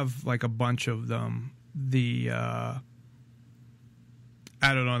 They have like a bunch of them.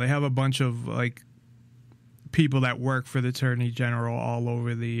 I don't know, they have a bunch of like people that work for the attorney general all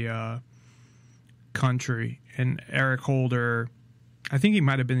over the country. And Eric Holder, I think he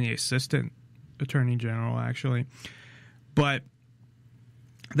might have been the assistant attorney general actually. But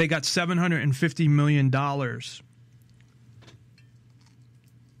they got $750 million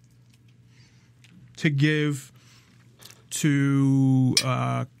to give to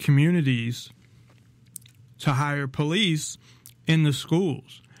communities to hire police in the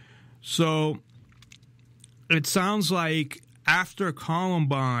schools. So it sounds like after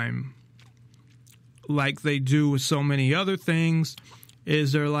Columbine, like they do with so many other things,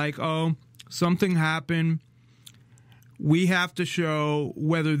 is they're like, oh, something happened. We have to show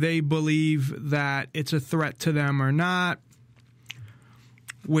whether they believe that it's a threat to them or not,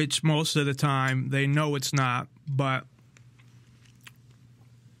 which most of the time they know it's not, but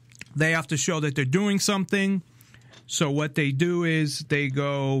they have to show that they're doing something. So what they do is they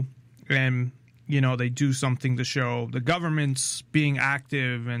go and, they do something to show the government's being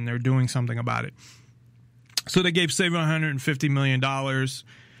active and they're doing something about it. So they gave $750 million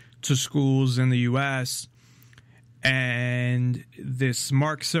to schools in the U.S., and this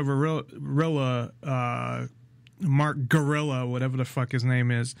Mark Gorilla, whatever the fuck his name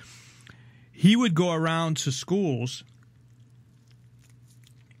is, he would go around to schools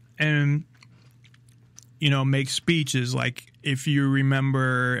and, make speeches. Like, if you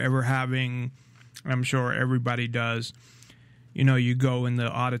remember ever having, I'm sure everybody does, you go in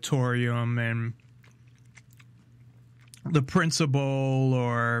the auditorium and the principal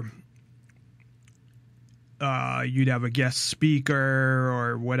or you'd have a guest speaker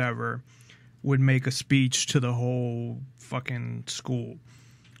or whatever would make a speech to the whole fucking school.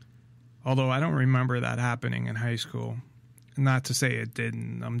 Although I don't remember that happening in high school. Not to say it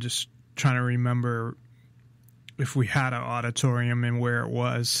didn't. I'm just trying to remember if we had an auditorium and where it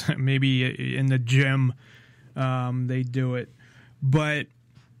was. Maybe in the gym they do it. But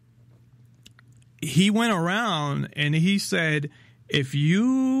he went around and he said, if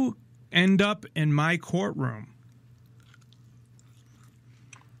you end up in my courtroom,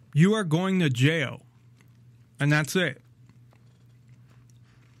 you are going to jail. And that's it.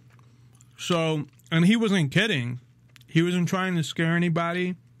 So, and he wasn't kidding. He wasn't trying to scare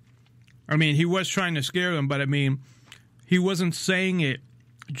anybody. I mean, he was trying to scare them, but I mean, he wasn't saying it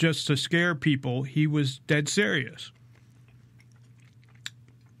just to scare people. He was dead serious.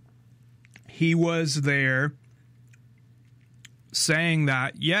 He was there saying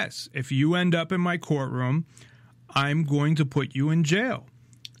that, yes, if you end up in my courtroom, I'm going to put you in jail.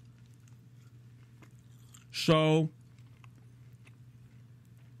 So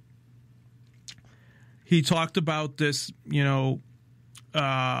he talked about this, no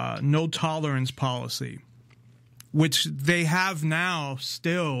tolerance policy, which they have now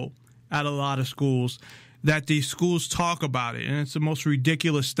still at a lot of schools, that these schools talk about it. And it's the most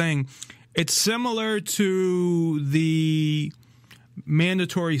ridiculous thing. It's similar to the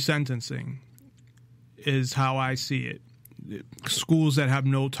mandatory sentencing is how I see it. Schools that have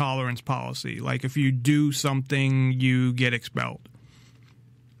no tolerance policy. Like, if you do something, you get expelled.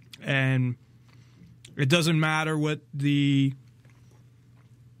 And it doesn't matter what the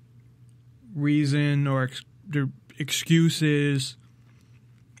reason or the excuse is.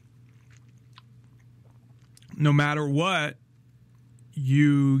 No matter what,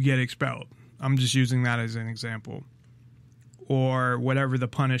 you get expelled. I'm just using that as an example. Or whatever the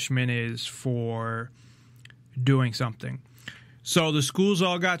punishment is for doing something. So the schools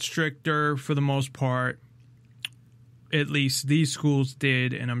all got stricter for the most part. At least these schools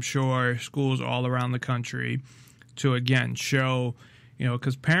did, and I'm sure schools all around the country, to again show,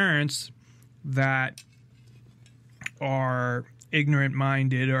 because parents that are ignorant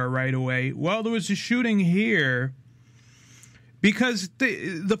minded are right away, well, there was a shooting here. Because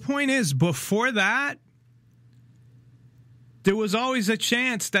the point is, before that, there was always a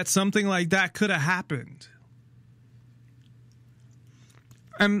chance that something like that could have happened.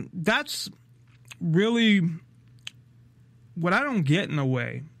 And that's really what I don't get in a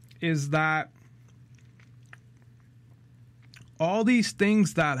way, is that all these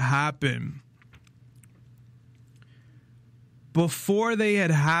things that happen, before they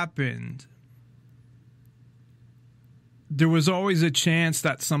had happened, there was always a chance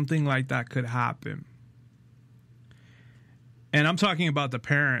that something like that could happen. And I'm talking about the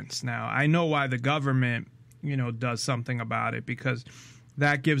parents now. I know why the government, does something about it, because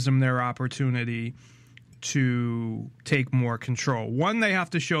that gives them their opportunity to take more control. One, they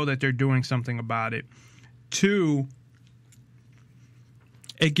have to show that they're doing something about it. Two,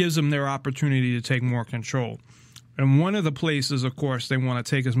 it gives them their opportunity to take more control. And one of the places, of course, they want to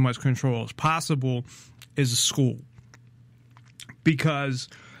take as much control as possible is a school. Because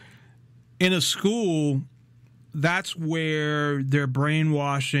in a school, that's where they're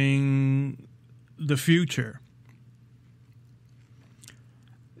brainwashing the future.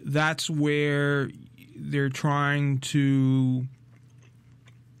 That's where they're trying to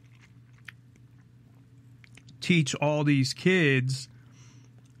teach all these kids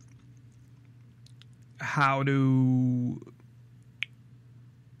how to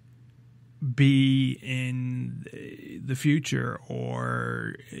be in the future,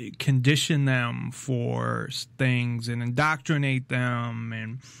 or condition them for things and indoctrinate them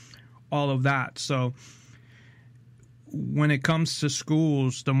and all of that. So when it comes to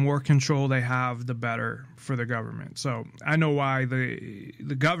schools, the more control they have, the better for the government. So I know why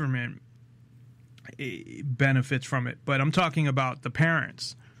the government benefits from it, but I'm talking about the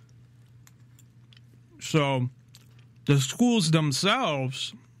parents. So the schools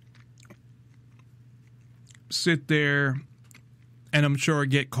themselves, sit there and I'm sure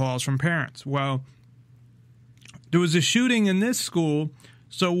get calls from parents. Well, there was a shooting in this school,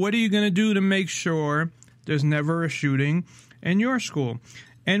 so what are you going to do to make sure there's never a shooting in your school?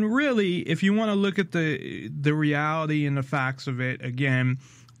 And really, if you want to look at the reality and the facts of it, again,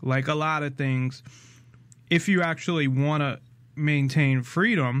 like a lot of things, if you actually want to maintain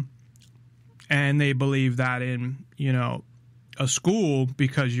freedom, and they believe that in, a school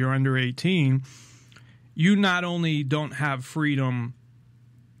because you're under 18, you not only don't have freedom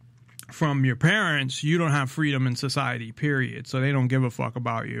from your parents, you don't have freedom in society, period. So they don't give a fuck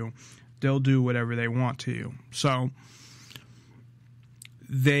about you. They'll do whatever they want to you. So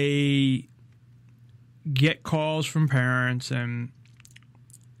they get calls from parents and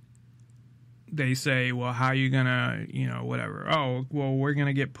they say, well, how are you going to, whatever. Oh, well, we're going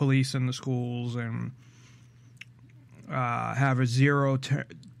to get police in the schools and have a zero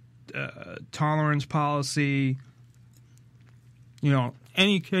tolerance policy.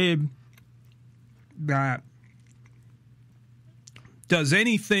 Any kid that does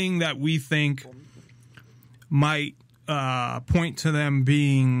anything that we think might point to them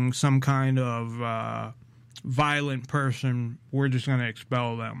being some kind of violent person, we're just going to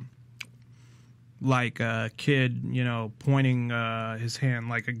expel them. Like a kid, pointing his hand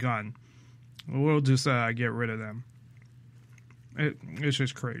like a gun. We'll just get rid of them. It's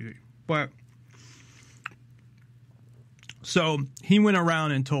just crazy. But so he went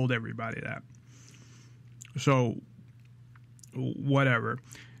around and told everybody that. So whatever.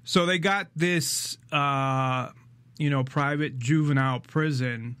 So they got this, private juvenile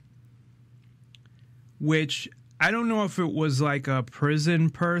prison, which I don't know if it was like a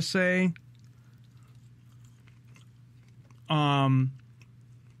prison per se.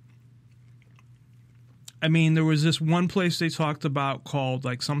 There was this one place they talked about called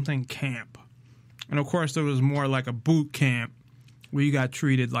like something camp. And of course there was more like a boot camp where you got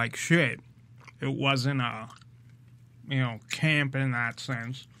treated like shit. It wasn't a, camp in that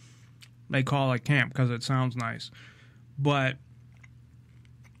sense. They call it camp because it sounds nice. But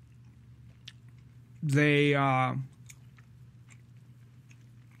they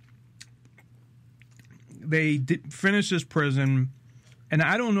finished this prison, and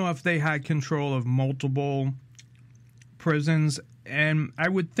I don't know if they had control of multiple prisons, and I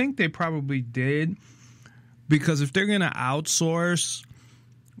would think they probably did, because if they're going to outsource,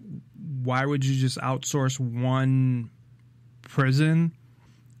 why would you just outsource one prison?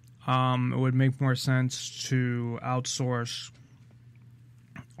 It would make more sense to outsource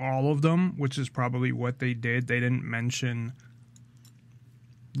all of them, which is probably what they did. They didn't mention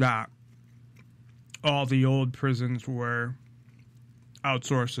that all the old prisons were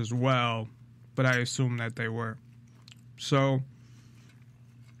outsourced as well, but I assume that they were. So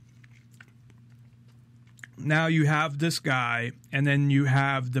now you have this guy, and then you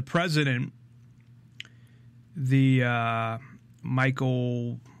have the president, the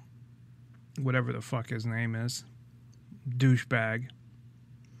Michael, whatever the fuck his name is, douchebag,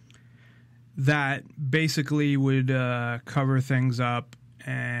 that basically would cover things up,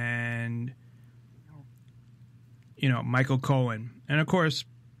 and Michael Cohen, and of course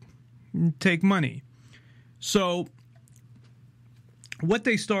take money. So what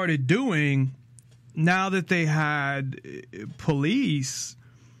they started doing, now that they had police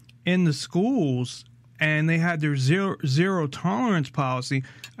in the schools and they had their zero tolerance policy,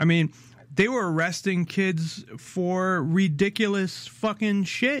 they were arresting kids for ridiculous fucking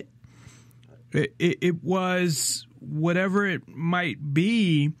shit. It was whatever it might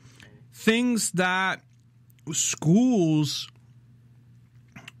be, things that schools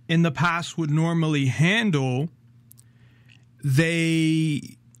in the past would normally handle.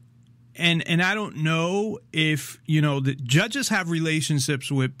 They and I don't know if the judges have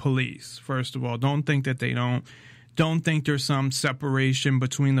relationships with police. First of all, don't think that they don't think there's some separation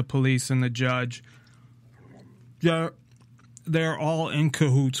between the police and the judge. They're all in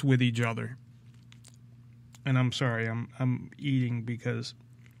cahoots with each other. And I'm sorry, I'm eating because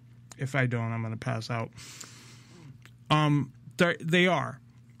if I don't, I'm going to pass out. They are.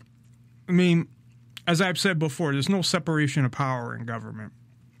 As I've said before, there's no separation of power in government.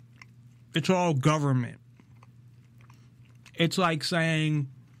 It's all government. It's like saying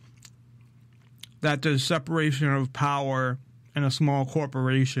that there's separation of power in a small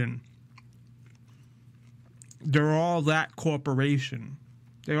corporation. They're all that corporation.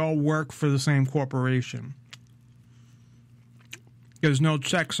 They all work for the same corporation. There's no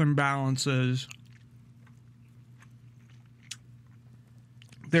checks and balances.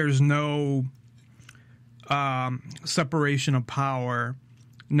 There's no separation of power.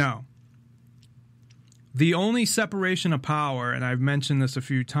 No. the only separation of power, and I've mentioned this a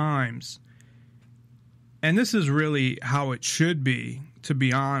few times, and this is really how it should be, to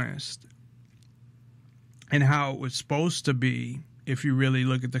be honest, and how it was supposed to be, if you really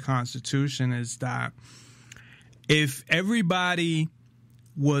look at the Constitution, is that if everybody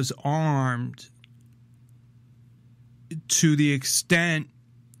was armed to the extent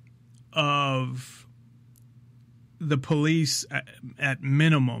of the police at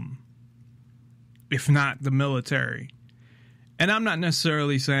minimum, if not the military, and I'm not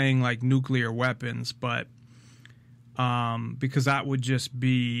necessarily saying like nuclear weapons, but because that would just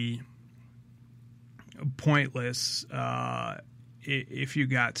be pointless if you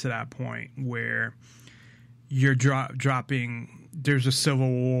got to that point where you're dropping, there's a civil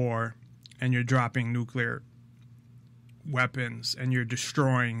war and you're dropping nuclear weapons and you're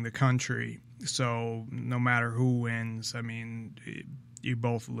destroying the country. So no matter who wins, I mean, you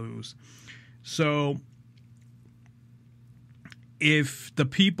both lose. So if the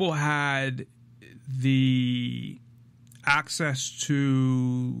people had the access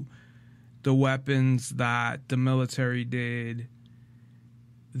to the weapons that the military did,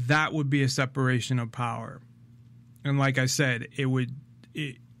 that would be a separation of power. And like I said,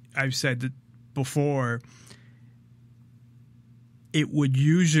 I've said that before, it would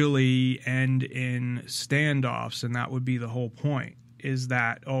usually end in standoffs, and that would be the whole point, is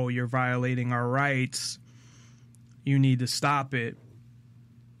that, oh, you're violating our rights, you need to stop it,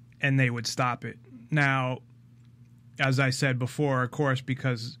 and they would stop it. Now, as I said before, of course,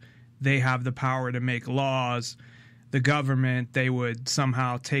 because they have the power to make laws, the government, they would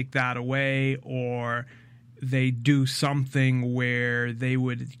somehow take that away, or they do something where they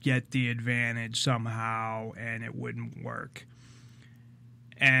would get the advantage somehow and it wouldn't work.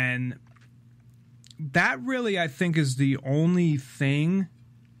 And that really, I think, is the only thing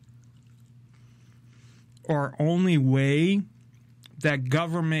or only way that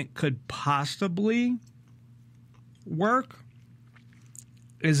government could possibly work,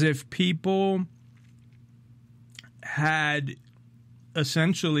 is if people had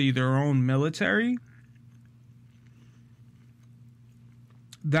essentially their own military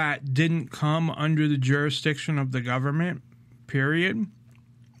that didn't come under the jurisdiction of the government, period.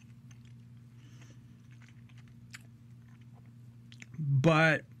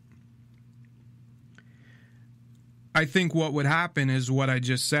 But I think what would happen is what I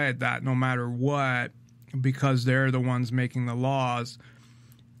just said, that no matter what, because they're the ones making the laws,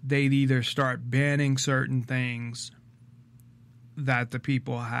 they'd either start banning certain things that the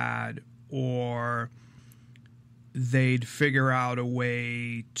people had, or they'd figure out a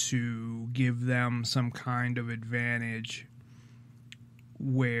way to give them some kind of advantage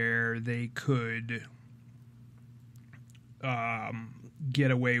where they could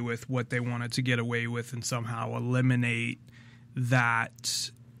get away with what they wanted to get away with and somehow eliminate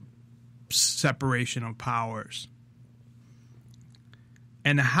that separation of powers.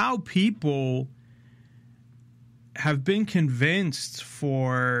 And how people have been convinced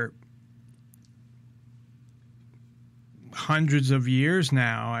for hundreds of years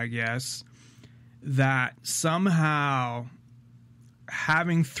now, I guess, that somehow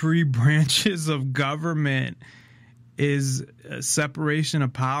having three branches of government is a separation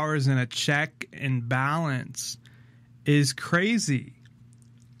of powers and a check and balance is crazy.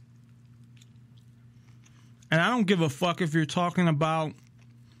 And I don't give a fuck if you're talking about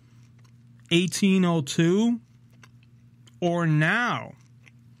 1802 or now.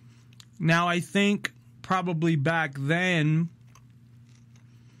 Now, I think probably back then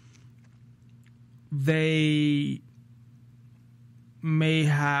they may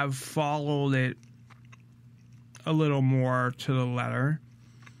have followed it a little more to the letter,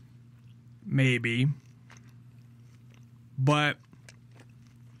 maybe, but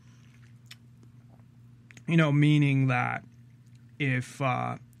meaning that if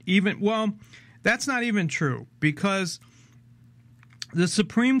that's not even true, because the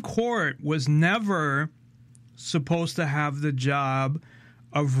Supreme Court was never supposed to have the job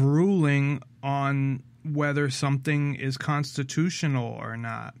of ruling on whether something is constitutional or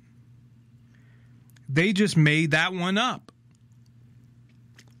not. They just made that one up.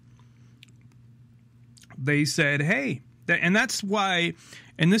 They said, hey, and that's why,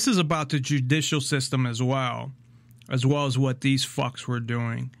 and this is about the judicial system as well as what these fucks were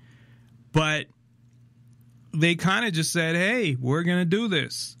doing. But they kind of just said, hey, we're going to do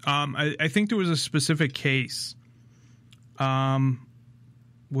this. I think there was a specific case.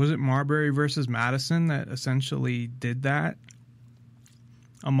 Was it Marbury versus Madison that essentially did that,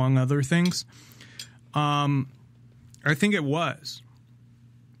 among other things? I think it was.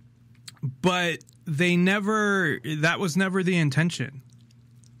 But that was never the intention.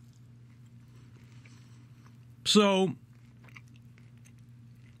 So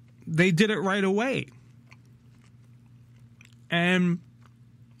they did it right away. And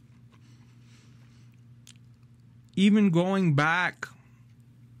even going back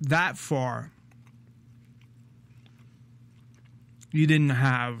that far, you didn't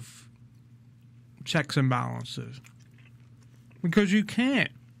have checks and balances. Because you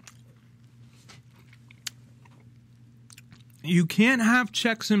can't. You can't have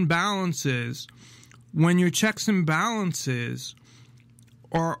checks and balances when your checks and balances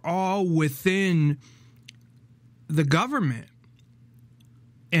are all within the government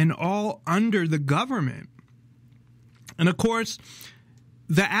and all under the government. And of course,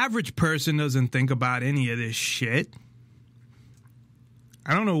 the average person doesn't think about any of this shit.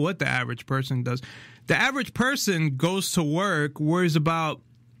 I don't know what the average person does. The average person goes to work, worries about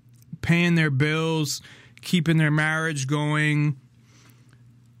paying their bills, keeping their marriage going,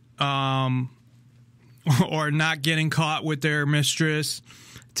 or not getting caught with their mistress,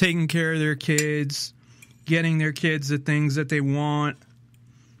 taking care of their kids, getting their kids the things that they want,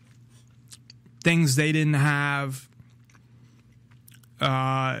 things they didn't have,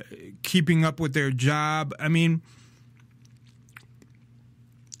 keeping up with their job. I mean,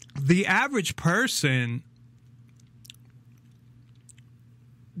 the average person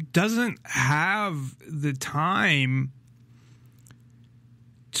doesn't have the time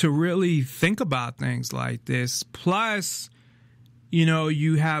to really think about things like this. Plus, you know,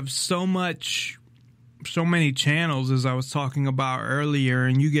 you have so many channels, as I was talking about earlier,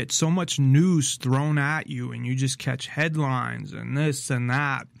 and you get so much news thrown at you, and you just catch headlines and this and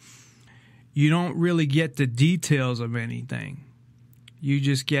that. You don't really get the details of anything. You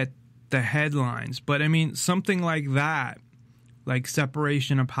just get the headlines. But I mean, something like that, like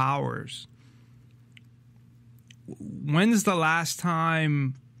separation of powers. When's the last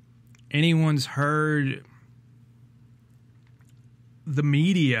time anyone's heard the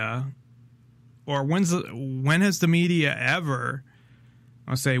media, or when has the media ever,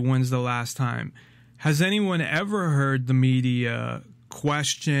 I'll say when's the last time, has anyone ever heard the media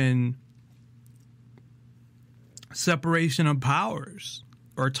question separation of powers,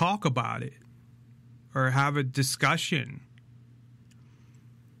 or talk about it, or have a discussion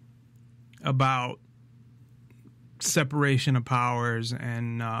about separation of powers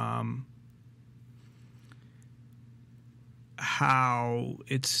and how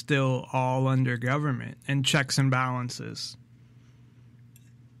it's still all under government and checks and balances?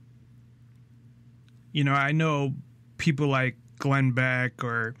 You know, I know people like Glenn Beck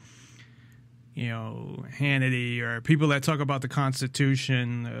or, you know, Hannity, or people that talk about the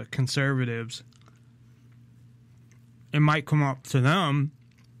Constitution, conservatives. It might come up to them,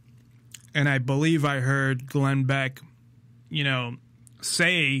 and I believe I heard Glenn Beck, you know,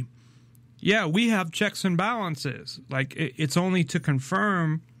 say, yeah, we have checks and balances. Like, it's only to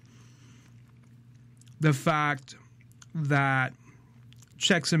confirm the fact that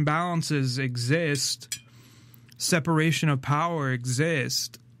checks and balances exist, separation of power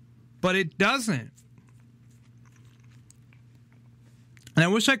exists, but it doesn't. And I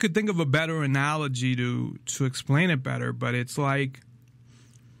wish I could think of a better analogy to explain it better, but it's like,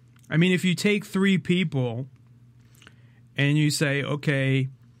 I mean, if you take three people and you say, okay,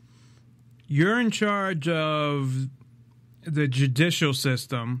 you're in charge of the judicial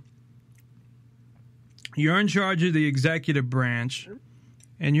system, you're in charge of the executive branch,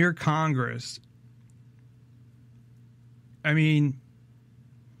 and you're Congress. I mean,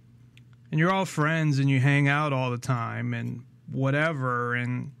 and you're all friends and you hang out all the time and whatever,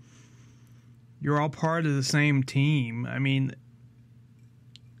 and you're all part of the same team. I mean,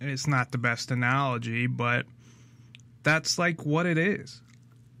 it's not the best analogy, but that's like what it is.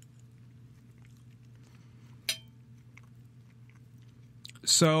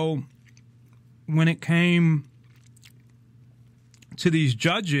 So when it came to these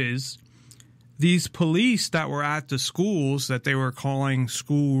judges, these police that were at the schools that they were calling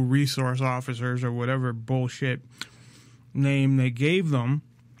school resource officers or whatever bullshit name they gave them,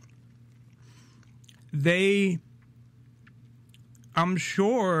 they, I'm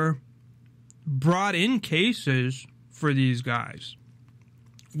sure, brought in cases for these guys.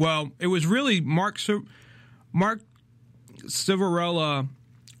 Well, it was really Mark Shiverello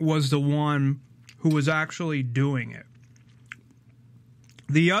was the one who was actually doing it.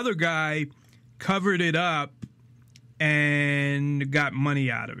 The other guy covered it up and got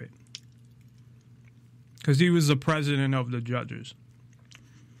money out of it because he was the president of the judges.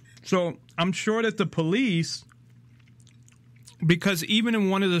 So I'm sure that the police because even in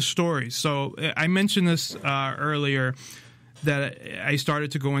one of the stories, so I mentioned this earlier, that I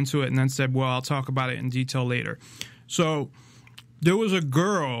started to go into it and then said, well, I'll talk about it in detail later. So there was a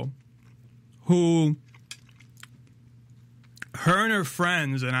girl who, her and her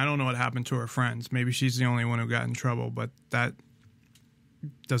friends, and I don't know what happened to her friends. Maybe she's the only one who got in trouble, but that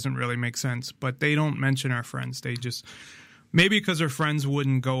doesn't really make sense. But they don't mention her friends. They just, maybe because her friends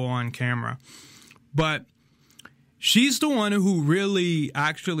wouldn't go on camera. But she's the one who really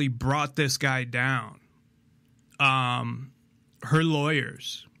actually brought this guy down. Her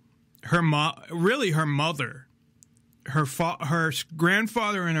lawyers, really her mother, her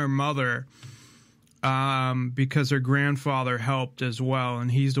grandfather and her mother, because her grandfather helped as well, and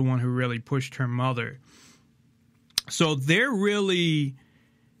he's the one who really pushed her mother. So they're really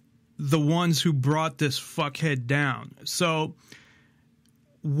the ones who brought this fuckhead down. So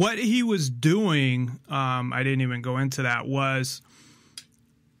what he was doing, I didn't even go into that, was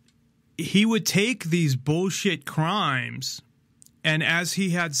he would take these bullshit crimes, and as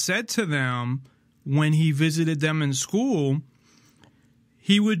he had said to them when he visited them in school,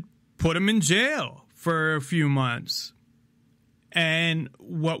 he would put them in jail for a few months. And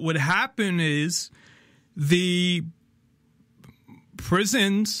what would happen is the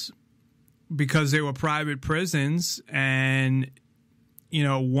prisons, because they were private prisons, and, you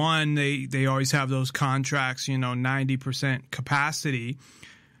know, one, they always have those contracts, you know, 90% capacity,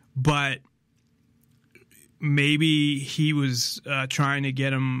 but maybe he was trying to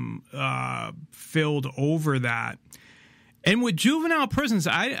get him filled over that. And with juvenile prisons,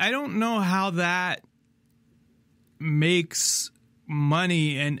 I don't know how that makes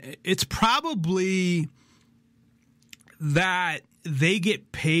money. And it's probably that they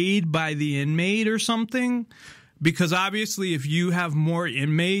get paid by the inmate or something. Because obviously if you have more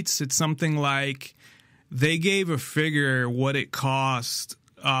inmates, it's something like, they gave a figure what it cost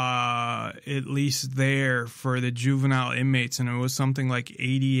at least there for the juvenile inmates, and it was something like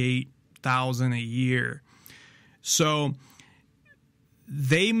 $88,000 a year. So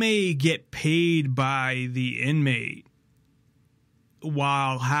they may get paid by the inmate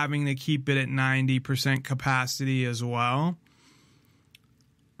while having to keep it at 90% capacity as well.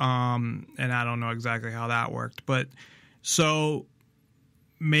 And I don't know exactly how that worked, but so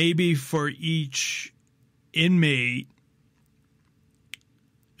maybe for each inmate,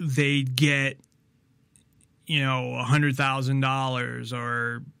 they'd get, you know, $100,000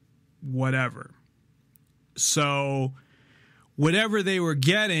 or whatever. So whatever they were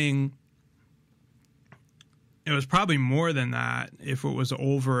getting, it was probably more than that if it was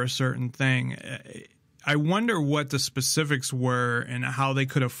over a certain thing. I wonder what the specifics were and how they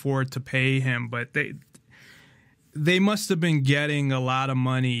could afford to pay him, but they must have been getting a lot of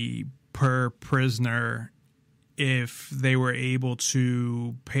money per prisoner if they were able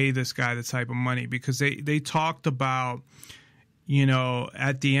to pay this guy the type of money, because they talked about, you know,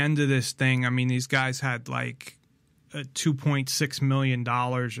 at the end of this thing, I mean, these guys had like $2.6 million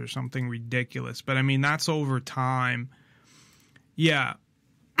or something ridiculous. But I mean, that's over time. Yeah.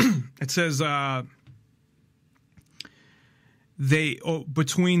 It says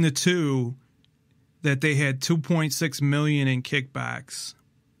between the two that they had $2.6 million in kickbacks.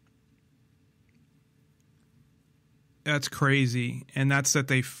 That's crazy, and that's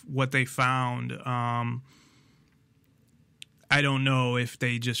what they found. I don't know if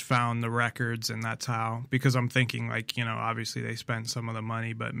they just found the records and that's how, because I'm thinking like, you know, obviously they spent some of the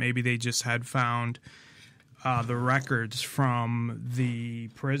money, but maybe they just had found the records from the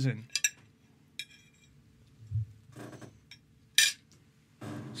prison.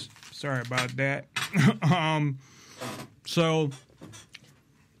 Sorry about that. So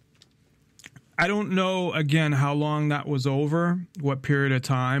I don't know, again, how long that was over, what period of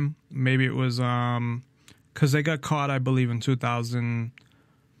time. Maybe it was, because they got caught, I believe, in 2000.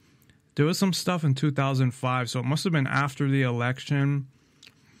 There was some stuff in 2005, so it must have been after the election.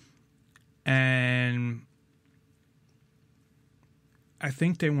 And I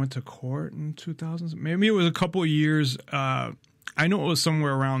think they went to court in 2000. Maybe it was a couple of years. I know it was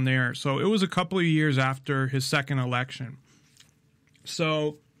somewhere around there. So it was a couple of years after his second election.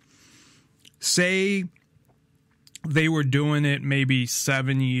 So say they were doing it maybe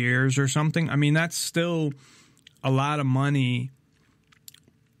 7 years or something. I mean, that's still a lot of money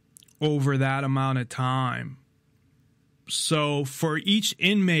over that amount of time. So for each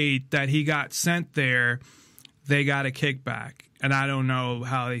inmate that he got sent there, they got a kickback. And I don't know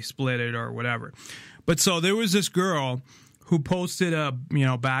how they split it or whatever. But so there was this girl who posted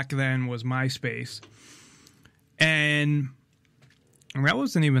back then was MySpace. And that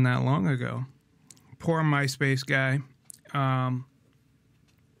wasn't even that long ago. Poor MySpace guy. But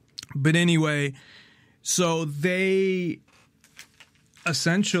anyway, so they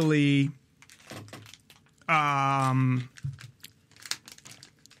essentially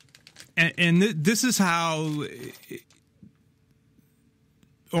this is how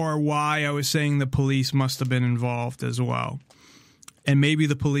or why I was saying the police must have been involved as well. And maybe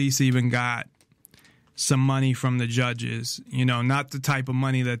the police even got some money from the judges, you know, not the type of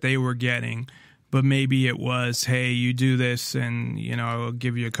money that they were getting, but maybe it was, hey, you do this and, you know, I'll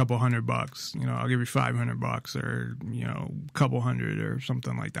give you a couple $100, you know, I'll give you $500 or, you know, a couple hundred or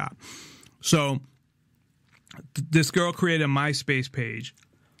something like that. So this girl created a MySpace page.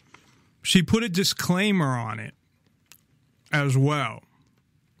 She put a disclaimer on it as well,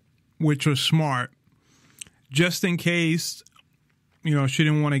 which was smart, just in case, you know, she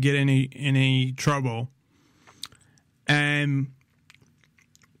didn't want to get any trouble. And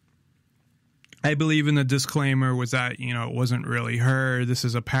I believe in the disclaimer was that, you know, it wasn't really her. This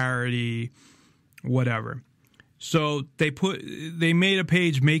is a parody, whatever. So they made a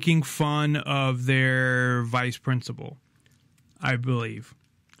page making fun of their vice principal, I believe.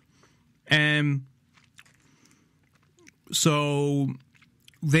 And so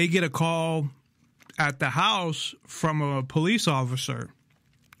they get a call at the house from a police officer,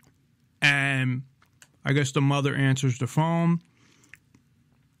 and I guess the mother answers the phone,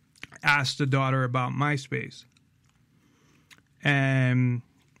 asks the daughter about MySpace, and,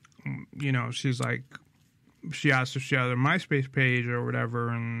 you know, she's like, she asked if she had a MySpace page or whatever,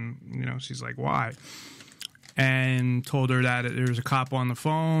 and, you know, she's like, why? And told her that there's a cop on the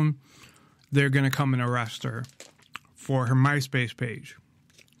phone, they're going to come and arrest her for her MySpace page.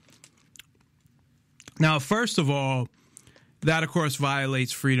 Now, first of all, that, of course,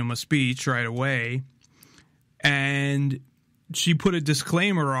 violates freedom of speech right away. And she put a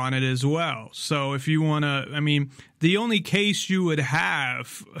disclaimer on it as well. So if you want to, I mean, the only case you would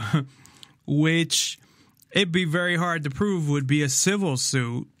have, which it'd be very hard to prove, would be a civil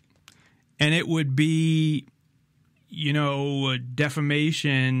suit. And it would be, you know,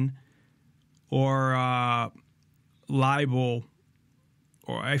 defamation or libel.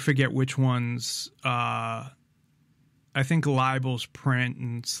 Or I forget which ones. I think libel's print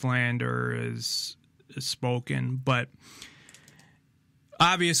and slander is spoken. But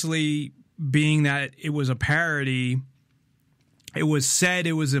obviously, being that it was a parody, it was said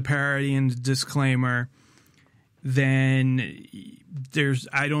it was a parody in the disclaimer, then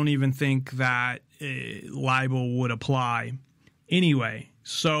I don't even think that libel would apply anyway.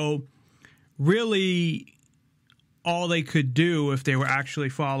 So really, all they could do if they were actually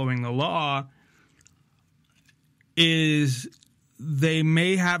following the law is they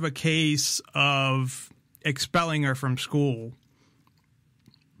may have a case of expelling her from school,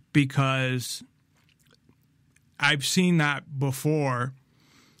 because I've seen that before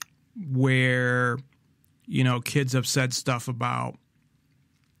where, you know, kids have said stuff about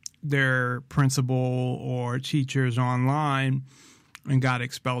their principal or teachers online and got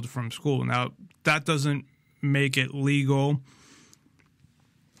expelled from school. Now, that doesn't make it legal,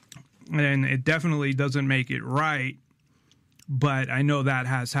 and it definitely doesn't make it right, but I know that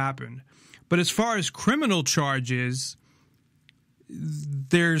has happened. But as far as criminal charges,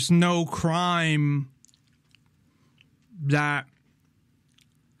 there's no crime that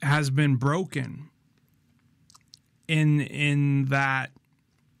has been broken in that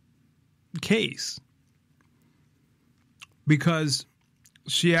case, because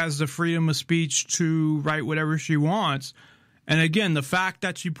she has the freedom of speech to write whatever she wants. And again, the fact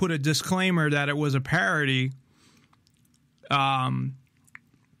that she put a disclaimer that it was a parody,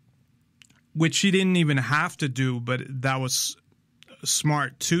 which she didn't even have to do, but that was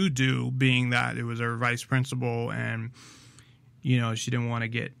smart to do, being that it was her vice principal and, you know, she didn't want to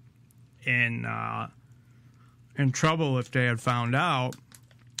get in trouble if they had found out.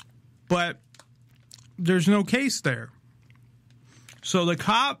 But there's no case there. So the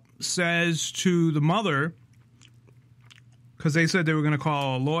cop says to the mother, because they said they were going to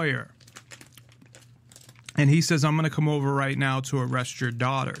call a lawyer, and he says, I'm going to come over right now to arrest your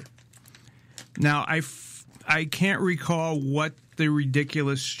daughter. Now, I can't recall what the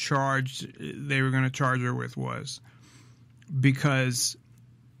ridiculous charge they were going to charge her with was, because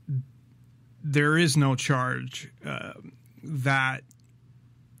there is no charge that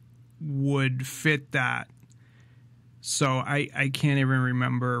would fit that. So I can't even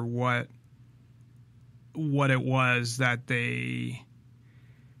remember what it was that they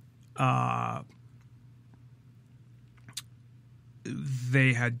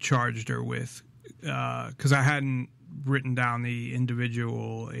had charged her with, because I hadn't written down the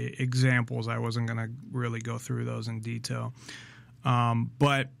individual examples. I wasn't going to really go through those in detail.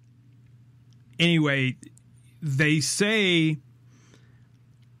 But anyway, they say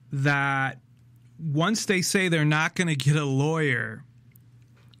that once they say they're not going to get a lawyer,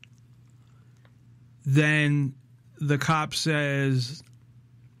 then the cop says,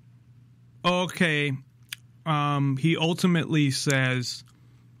 okay, he ultimately says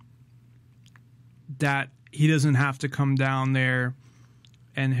that he doesn't have to come down there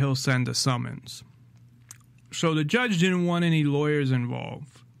and he'll send a summons. So the judge didn't want any lawyers involved.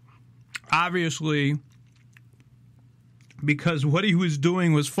 Obviously, because what he was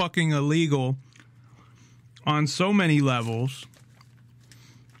doing was fucking illegal on so many levels.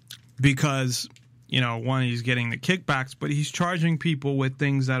 Because, you know, one, he's getting the kickbacks, but he's charging people with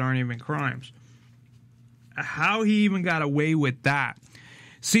things that aren't even crimes. How he even got away with that.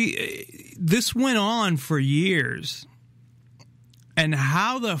 See, this went on for years. And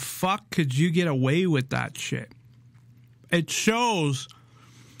how the fuck could you get away with that shit? It shows,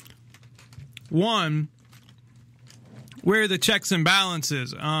 one, where the checks and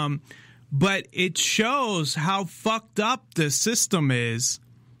balances. But it shows how fucked up the system is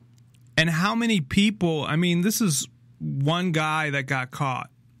and how many people, I mean, this is one guy that got caught.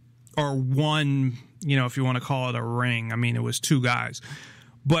 Or one, you know, if you want to call it a ring. I mean, it was two guys.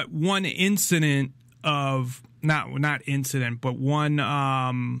 But one incident of, not incident, but one,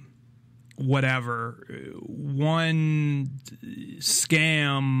 one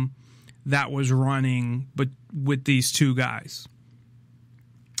scam that was running, but with these two guys.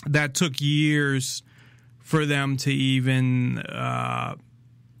 That took years for them to even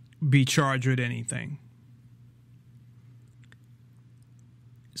be charged with anything.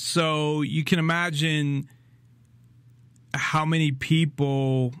 So you can imagine how many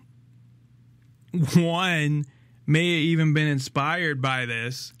people, one, may have even been inspired by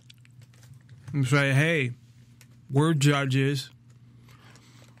this and say, hey, we're judges.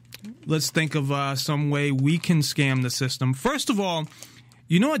 Let's think of some way we can scam the system. First of all,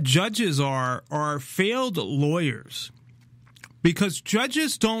 you know what judges are failed lawyers. Because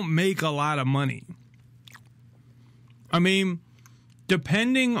judges don't make a lot of money. I mean,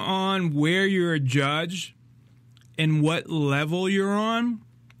 depending on where you're a judge and what level you're on.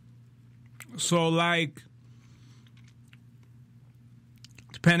 So, like,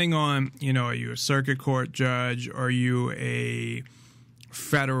 depending on, you know, are you a circuit court judge? Are you a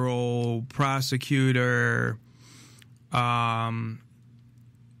federal prosecutor? Not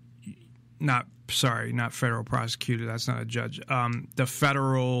federal prosecutor. That's not a judge. The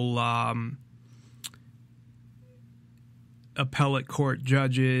federal appellate court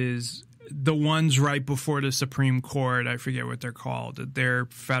judges, the ones right before the Supreme Court, I forget what they're called. They're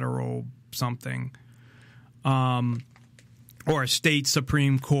federal something. Or a state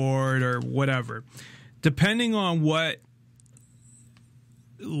Supreme Court or whatever. Depending on what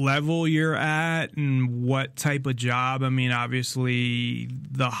level you're at and what type of job, I mean, obviously,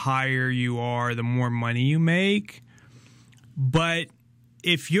 the higher you are, the more money you make. But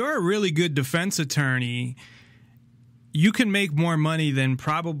if you're a really good defense attorney, you can make more money than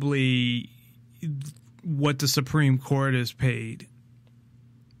probably what the Supreme Court is paid,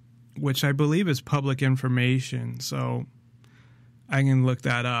 which I believe is public information, so I can look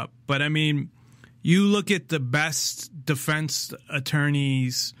that up. But I mean, you look at the best defense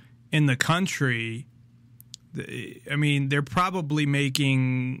attorneys in the country, I mean, they're probably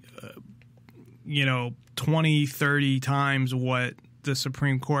making, 20, 30 times what the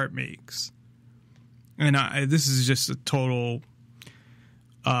Supreme Court makes. And this is just a total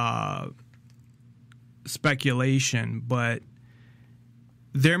speculation, but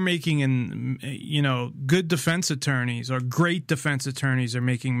they're making, good defense attorneys or great defense attorneys are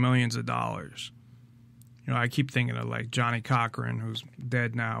making millions of dollars. I keep thinking of like Johnny Cochran, who's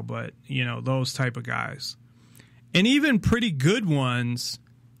dead now, but, those type of guys. And even pretty good ones,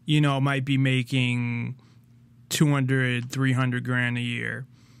 might be making $200,000, $300,000 a year.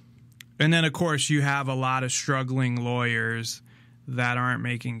 And then, of course, you have a lot of struggling lawyers that aren't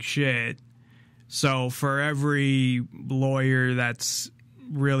making shit. So for every lawyer that's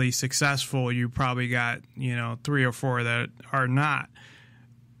really successful, you probably got, 3 or 4 that are not.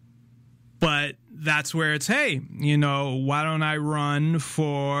 But that's where it's, hey, why don't I run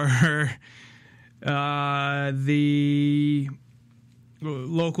for the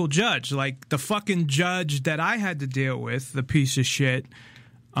local judge? Like the fucking judge that I had to deal with, the piece of shit,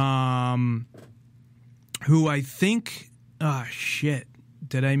 who I think,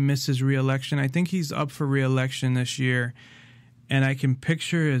 did I miss his reelection? I think he's up for reelection this year. and I can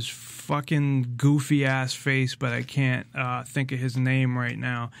picture his fucking goofy ass face, but I can't think of his name right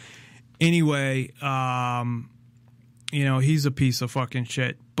now. Anyway, you know, he's a piece of fucking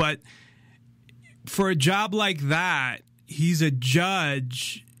shit. But for a job like that, he's a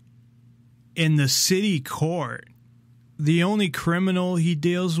judge in the city court. The only criminal he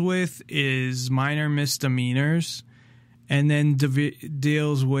deals with is minor misdemeanors, and then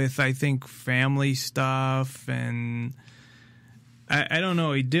deals with, I think, family stuff, and I don't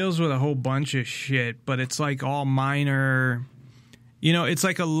know. He deals with a whole bunch of shit, but it's like all minor. You know, it's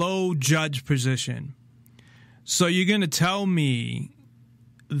like a low judge position. So you're going to tell me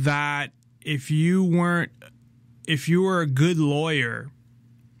that if you were a good lawyer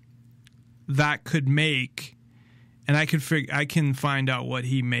that could make, and I can find out what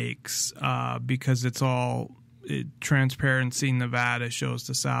he makes because it's all Transparency Nevada shows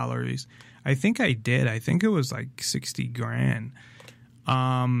the salaries. I think I did. I think it was like 60 grand.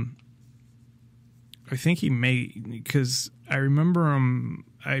 I think he made, because I remember him,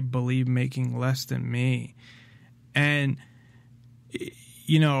 I believe, making less than me. And,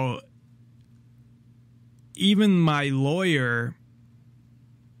 you know, even my lawyer,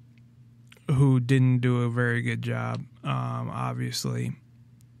 who didn't do a very good job, obviously,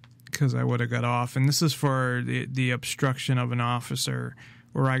 because I would have got off. And this is for the obstruction of an officer,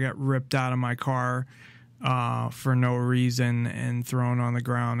 where I got ripped out of my car for no reason and thrown on the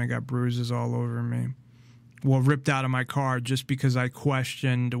ground. I got bruises all over me. Well, ripped out of my car just because I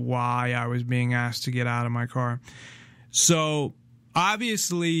questioned why I was being asked to get out of my car. So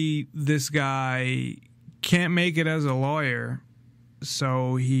obviously this guy can't make it as a lawyer,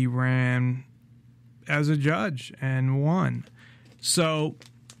 so he ran as a judge and won. So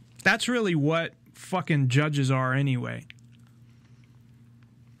that's really what fucking judges are anyway.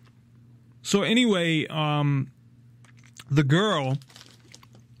 So anyway, the girl,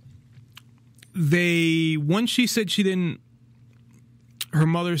 once she said she didn't, her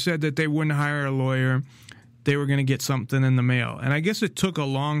mother said that they wouldn't hire a lawyer, they were going to get something in the mail. And I guess it took a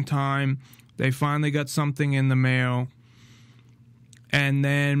long time. They finally got something in the mail. And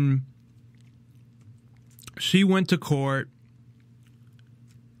then she went to court,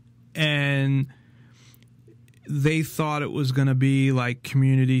 and they thought it was going to be like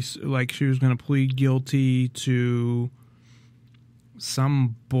community, like she was going to plead guilty to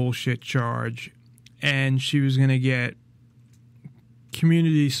some bullshit charge, and she was going to get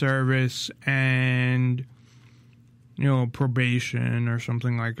community service and, you know, probation or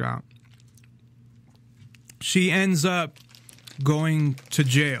something like that. She ends up going to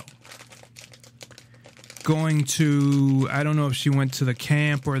jail. Going to, I don't know if she went to the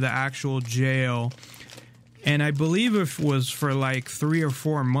camp or the actual jail, and I believe it was for like 3 or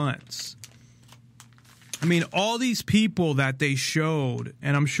 4 months. I mean, all these people that they showed,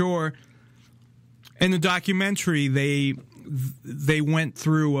 and I'm sure in the documentary they went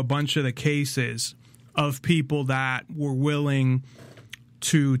through a bunch of the cases of people that were willing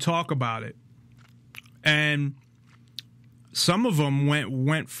to talk about it. And some of them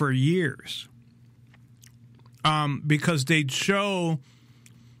went for years. Because they'd show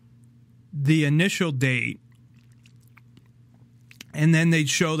the initial date, and then they'd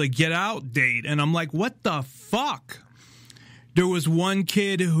show the get out date, and I'm like, what the fuck? There was one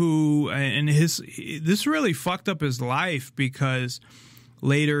kid who, and this really fucked up his life, because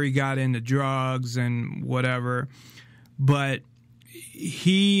later he got into drugs and whatever, but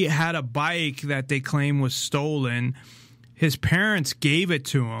he had a bike that they claim was stolen. His parents gave it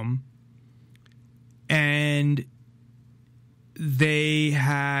to him, and they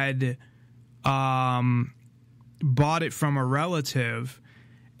had bought it from a relative,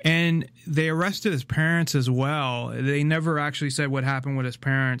 and they arrested his parents as well. They never actually said what happened with his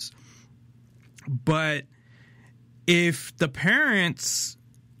parents. But if the parents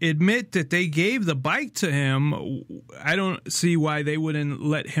admit that they gave the bike to him, I don't see why they wouldn't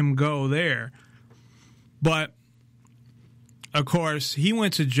let him go there. But, of course, he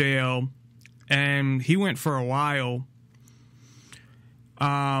went to jail, and he went for a while.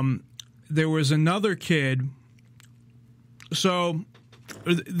 There was another kid. So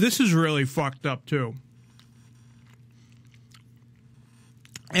this is really fucked up too.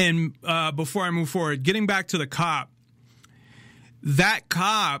 And before I move forward, getting back to the cop, that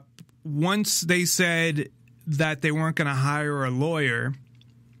cop, once they said that they weren't going to hire a lawyer,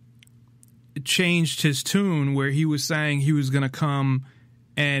 changed his tune, where he was saying he was going to come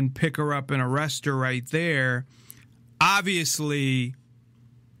and pick her up and arrest her right there. Obviously,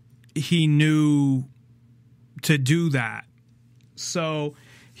 he knew to do that. So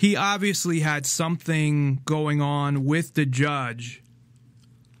he obviously had something going on with the judge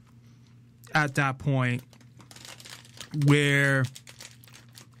at that point where,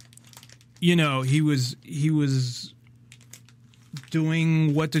 you know, he was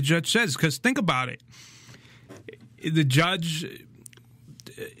doing what the judge says. Because think about it. The judge,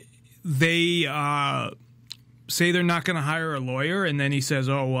 they say they're not going to hire a lawyer, and then he says,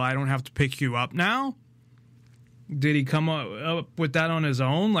 oh, well, I don't have to pick you up now? Did he come up with that on his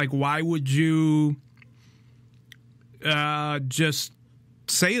own? Like, why would you just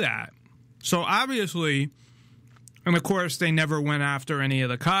say that? So obviously, and of course, they never went after any of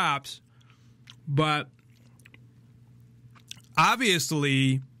the cops, but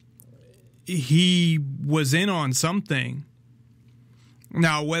obviously, he was in on something.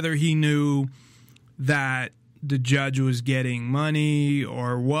 Now, whether he knew that the judge was getting money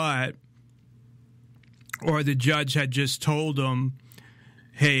or what, or the judge had just told him,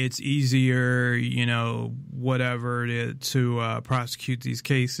 hey, it's easier, you know, whatever, to prosecute these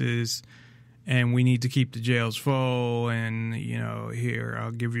cases, and we need to keep the jails full, and, you know, here,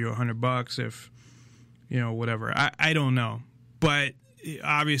 I'll give you $100 if, you know, whatever. I don't know. But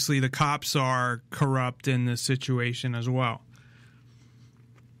obviously the cops are corrupt in this situation as well.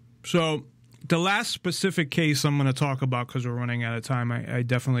 So the last specific case I'm going to talk about, because we're running out of time, I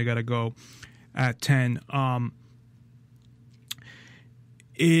definitely got to go at 10,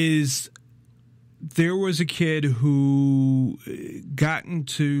 is there was a kid who got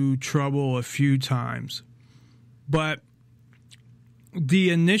into trouble a few times, but the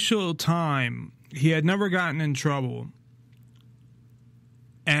initial time he had never gotten in trouble.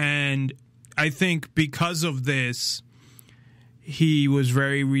 And I think because of this, he was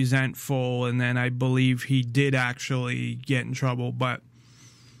very resentful, and then I believe he did actually get in trouble, but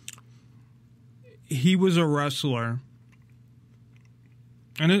he was a wrestler.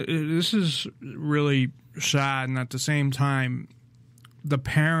 And this is really sad, and at the same time, the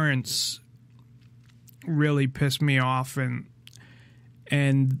parents really pissed me off,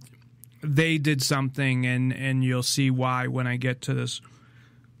 and they did something, and you'll see why when I get to this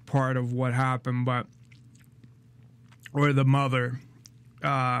part of what happened, or the mother,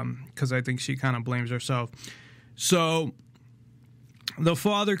 because I think she kind of blames herself. So the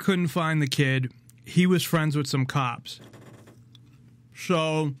father couldn't find the kid. He was friends with some cops.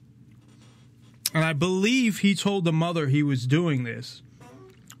 So, and I believe he told the mother he was doing this.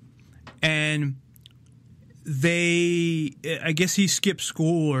 And I guess he skipped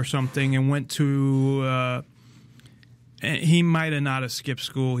school or something and went to, he might have not have skipped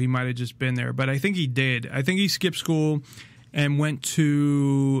school. He might have just been there. But I think he did. I think he skipped school and went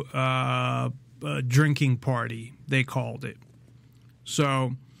to a drinking party, they called it.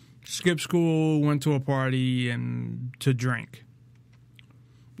 So, skipped school, went to a party, and to drink.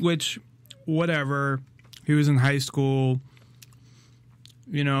 Which, whatever. He was in high school.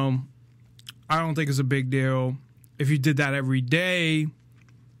 You know, I don't think it's a big deal. If you did that every day,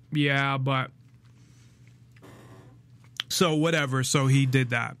 yeah, but... So, whatever. So, he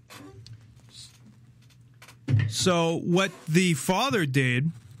did that. So, what the father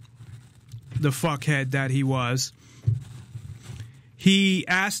did, the fuckhead that he was, he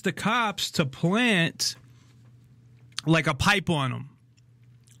asked the cops to plant, like, a pipe on him.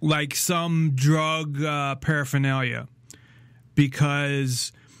 Like some drug paraphernalia.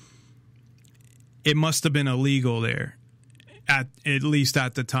 Because it must have been illegal there. At least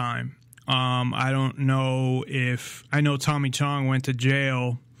at the time. I don't know if... I know Tommy Chong went to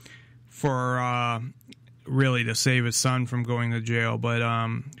jail for... really to save his son from going to jail. But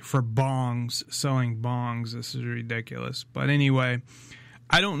for bongs, selling bongs, this is ridiculous. But anyway,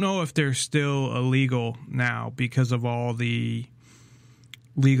 I don't know if they're still illegal now because of all the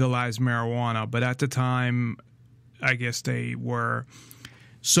legalized marijuana. But at the time, I guess they were.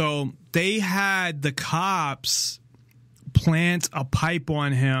 So they had the cops plant a pipe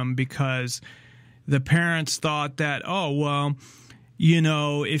on him because the parents thought that, oh, well, you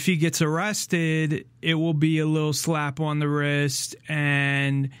know, if he gets arrested, it will be a little slap on the wrist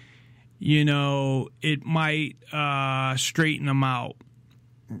and, you know, it might straighten him out.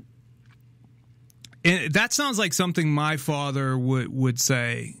 And that sounds like something my father would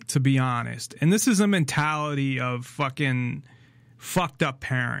say, to be honest. And this is a mentality of fucking fucked up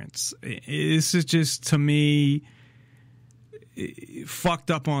parents. This is just, to me,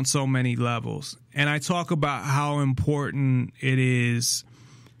 fucked up on so many levels. And I talk about how important it is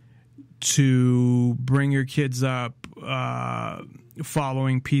to bring your kids up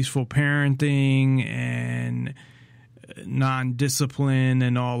following peaceful parenting and non-discipline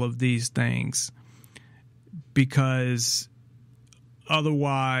and all of these things. Because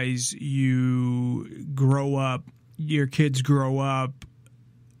otherwise your kids grow up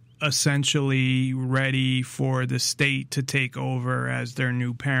essentially ready for the state to take over as their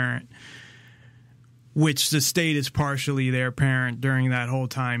new parent, which the state is partially their parent during that whole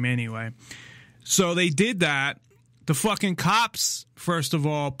time anyway. So they did that. The fucking cops, first of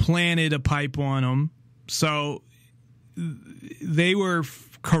all, planted a pipe on them. So they were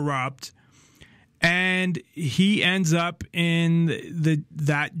corrupt. And he ends up in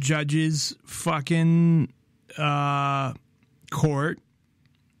that judge's fucking court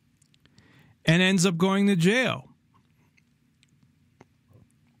and ends up going to jail.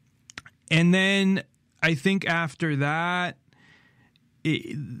 And then I think after that,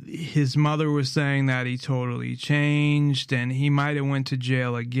 his mother was saying that he totally changed and he might have went to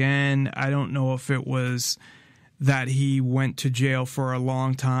jail again. I don't know if it was that he went to jail for a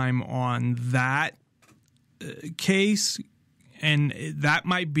long time on that case, and that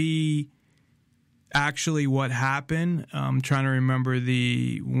might be actually what happened. I'm trying to remember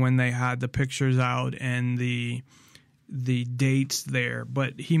when they had the pictures out and the dates there,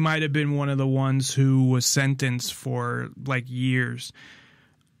 but he might have been one of the ones who was sentenced for like years,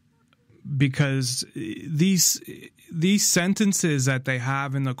 because these sentences that they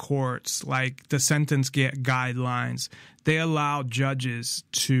have in the courts, like the sentence guidelines, they allow judges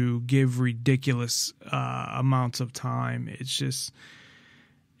to give ridiculous amounts of time. It's just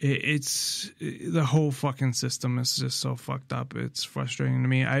the whole fucking system is just so fucked up. It's frustrating to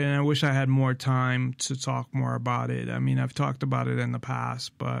me. I wish I had more time to talk more about it. I mean, I've talked about it in the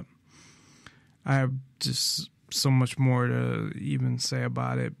past, but I have just so much more to even say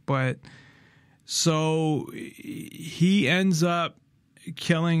about it. But so he ends up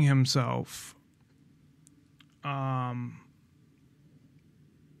killing himself,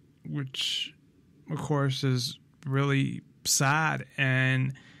 which of course is really sad.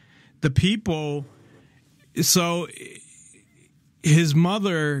 And the people, so his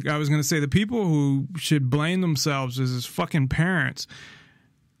mother, I was going to say, the people who should blame themselves is his fucking parents,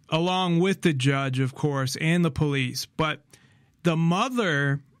 along with the judge, of course, and the police. But the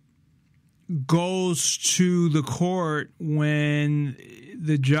mother goes to the court when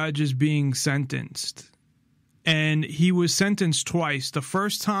the judge is being sentenced. And he was sentenced twice. The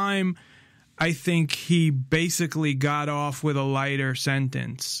first time, I think he basically got off with a lighter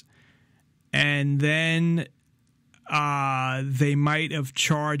sentence. And then they might have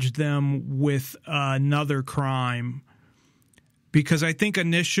charged them with another crime. Because I think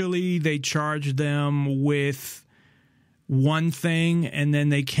initially they charged them with one thing, and then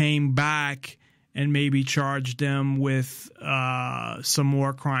they came back and maybe charged them with some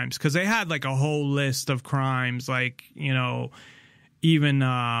more crimes. Because they had like a whole list of crimes, like, you know, even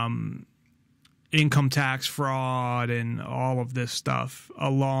income tax fraud and all of this stuff,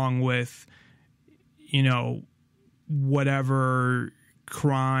 along with, you know, whatever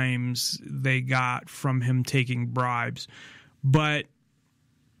crimes they got from him taking bribes. But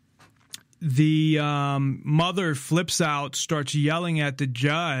the mother flips out, starts yelling at the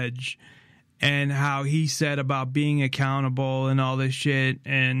judge and how he said about being accountable and all this shit.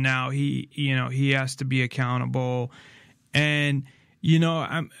 And now he has to be accountable. And, you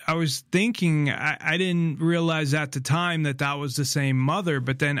know, I was thinking, I didn't realize at the time that was the same mother.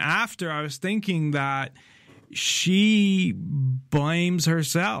 But then after, I was thinking that she blames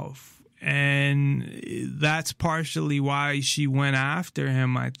herself. And that's partially why she went after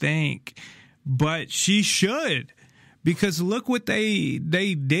him, I think. But she should, because look what they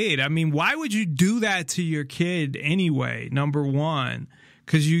did. I mean, why would you do that to your kid anyway, number one?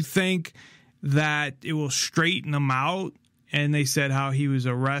 Because you think that it will straighten them out. And they said how he was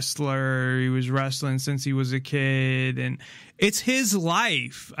a wrestler. He was wrestling since he was a kid. And it's his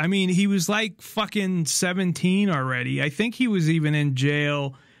life. I mean, he was like fucking 17 already. I think he was even in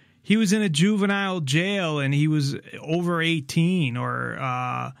jail. He was in a juvenile jail and he was over 18, or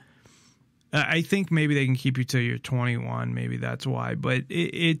I think maybe they can keep you till you're 21. Maybe that's why. But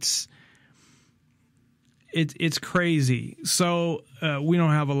it's crazy. So we don't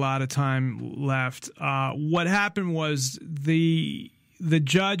have a lot of time left. What happened was the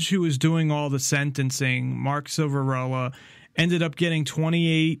judge who was doing all the sentencing, Mark Shiverello, ended up getting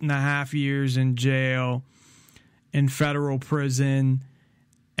 28 and a half years in jail, in federal prison.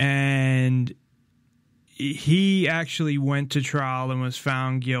 And he actually went to trial and was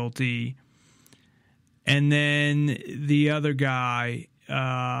found guilty. And then the other guy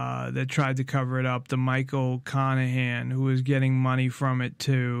that tried to cover it up, the Michael Conahan, who was getting money from it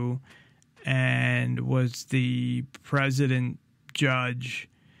too, and was the president judge,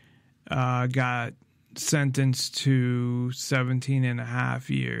 got sentenced to 17 and a half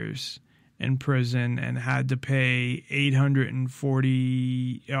years in prison and had to pay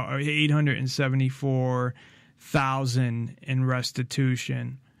 $874,000 in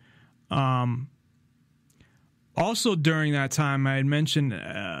restitution. Also during that time, I had mentioned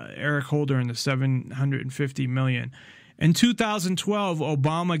Eric Holder and the $750 million. In 2012,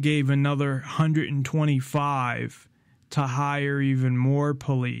 Obama gave another $125 to hire even more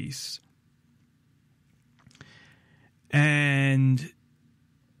police. And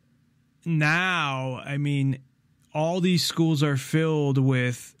now, I mean, all these schools are filled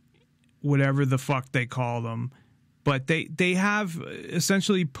with whatever the fuck they call them. But they have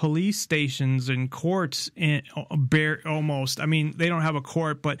essentially police stations and courts almost. I mean, they don't have a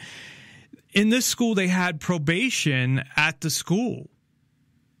court, but in this school, they had probation at the school.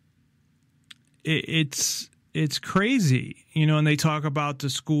 It's crazy, you know, and they talk about the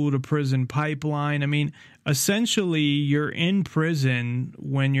school to prison pipeline. I mean, essentially, you're in prison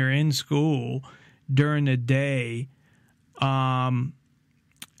when you're in school during the day.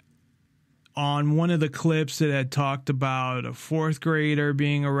 On one of the clips that had talked about a fourth grader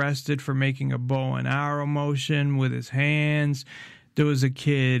being arrested for making a bow and arrow motion with his hands. There was a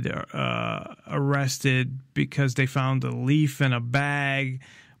kid arrested because they found a leaf in a bag,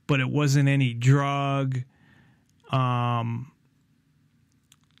 but it wasn't any drug.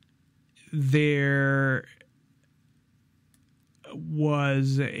 There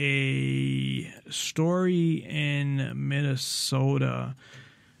was a story in Minnesota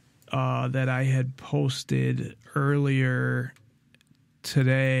that I had posted earlier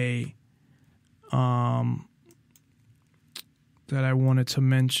today that I wanted to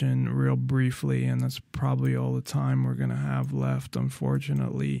mention real briefly, and that's probably all the time we're going to have left,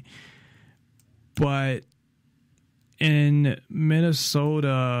 unfortunately. But in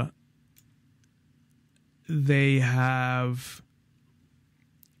Minnesota, they have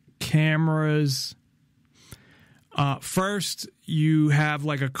cameras. First, you have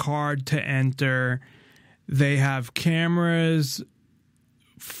like a card to enter. They have cameras,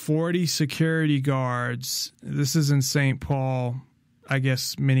 40 security guards. This is in St. Paul, I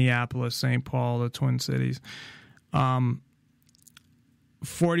guess Minneapolis, St. Paul, the Twin Cities.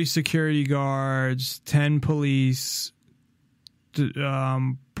 40 security guards, 10 police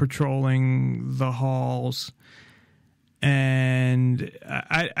patrolling the halls. And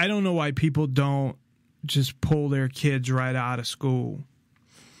I don't know why people don't just pull their kids right out of school.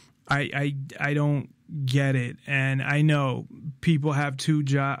 I don't get it. And I know people have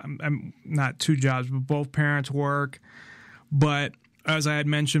not two jobs, but both parents work. But as I had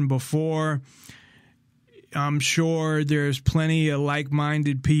mentioned before, I'm sure there's plenty of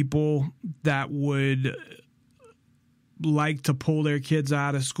like-minded people that would like to pull their kids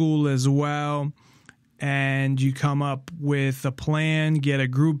out of school as well. And you come up with a plan, get a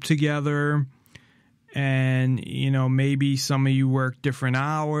group together, and, you know, maybe some of you work different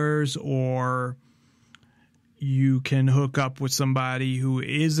hours, or you can hook up with somebody who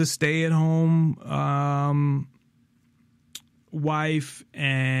is a stay-at-home wife,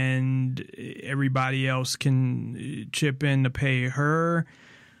 and everybody else can chip in to pay her.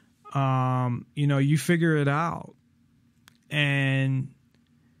 You know, you figure it out. And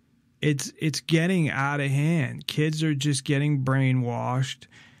it's getting out of hand. Kids are just getting brainwashed.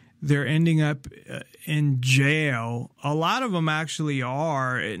 They're ending up in jail. A lot of them actually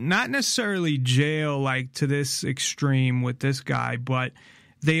are. Not necessarily jail like to this extreme with this guy, but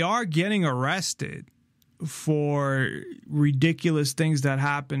they are getting arrested for ridiculous things that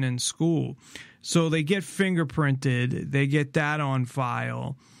happen in school. So they get fingerprinted. They get that on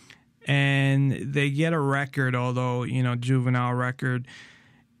file. And they get a record, although, you know, juvenile record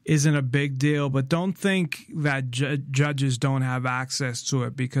isn't a big deal, but don't think that judges don't have access to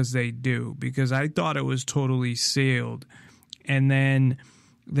it, because they do. Because I thought it was totally sealed, and then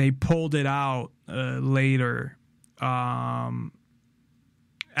they pulled it out later after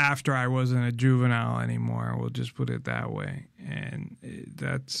I wasn't a juvenile anymore. We'll just put it that way, and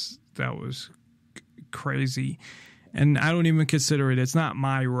that was crazy. And I don't even consider it. It's not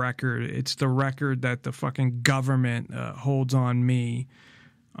my record. It's the record that the fucking government holds on me.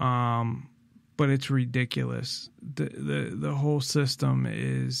 But it's ridiculous. The whole system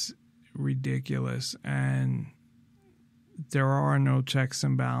is ridiculous, and there are no checks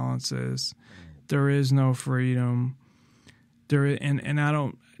and balances. There is no freedom. And I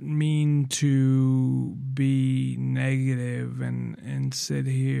don't mean to be negative and sit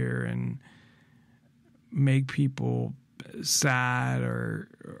here and make people sad or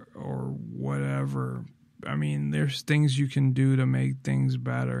whatever. I mean, there's things you can do to make things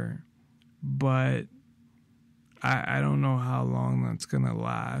better, but I don't know how long that's going to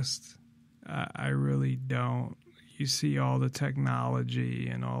last. I really don't. You see all the technology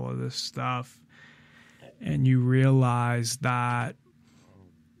and all of this stuff, and you realize that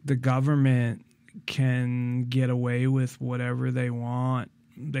the government can get away with whatever they want.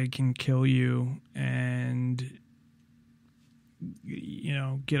 They can kill you and, you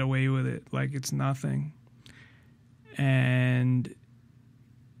know, get away with it like it's nothing. And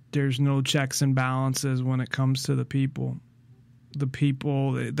there's no checks and balances when it comes to the people. The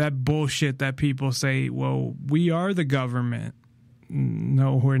people, that bullshit that people say, well, we are the government.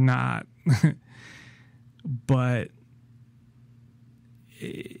 No, we're not. But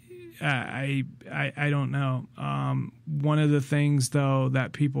I don't know. One of the things, though,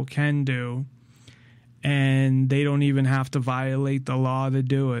 that people can do, and they don't even have to violate the law to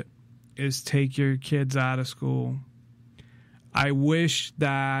do it, is take your kids out of school. I wish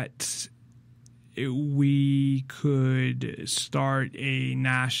that we could start a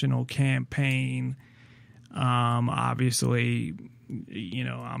national campaign. Obviously, you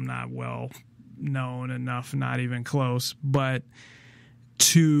know, I'm not well known enough, not even close, but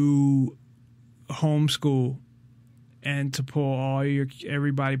to homeschool and to pull all your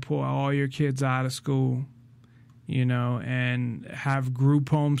kids out of school, you know, and have group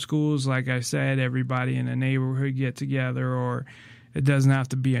homeschools. Like I said, everybody in a neighborhood get together, or it doesn't have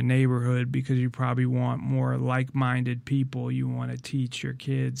to be a neighborhood because you probably want more like-minded people. You want to teach your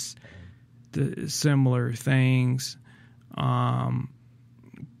kids the similar things.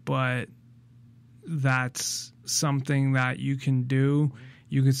 But that's something that you can do.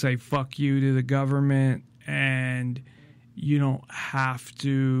 You can say fuck you to the government, and you don't have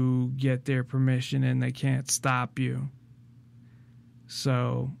to get their permission, and they can't stop you.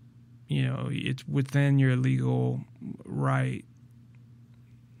 So, you know, it's within your legal right.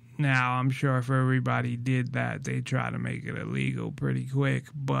 Now, I'm sure if everybody did that, they'd try to make it illegal pretty quick,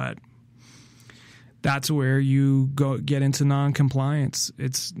 but that's where you get into non-compliance.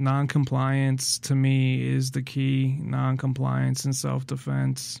 It's non-compliance, to me, is the key. Non-compliance and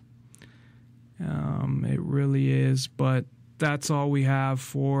self-defense. It really is, but that's all we have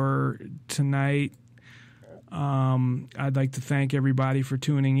for tonight. I'd like to thank everybody for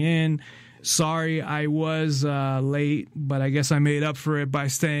tuning in. Sorry I was late, but I guess I made up for it by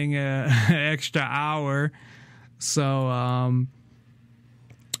staying an extra hour. So,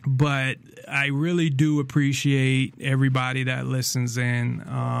 but I really do appreciate everybody that listens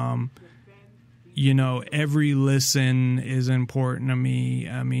in. You know, every listen is important to me.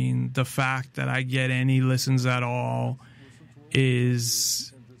 I mean, the fact that I get any listens at all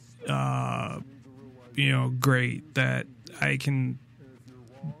is, you know, great. That I can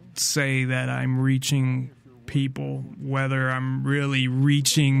say that I'm reaching people, whether I'm really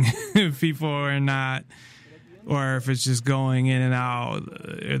reaching people or not, or if it's just going in and out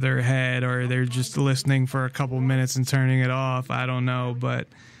of their head, or they're just listening for a couple minutes and turning it off. I don't know, but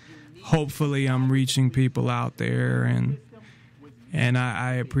hopefully I'm reaching people out there, and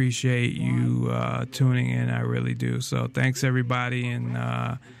I appreciate you tuning in. I really do. So thanks, everybody, and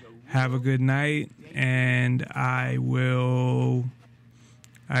have a good night. And I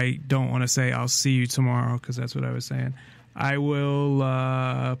don't want to say I'll see you tomorrow, because that's what I was saying.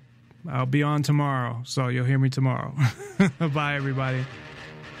 I'll be on tomorrow, so you'll hear me tomorrow. Bye, everybody.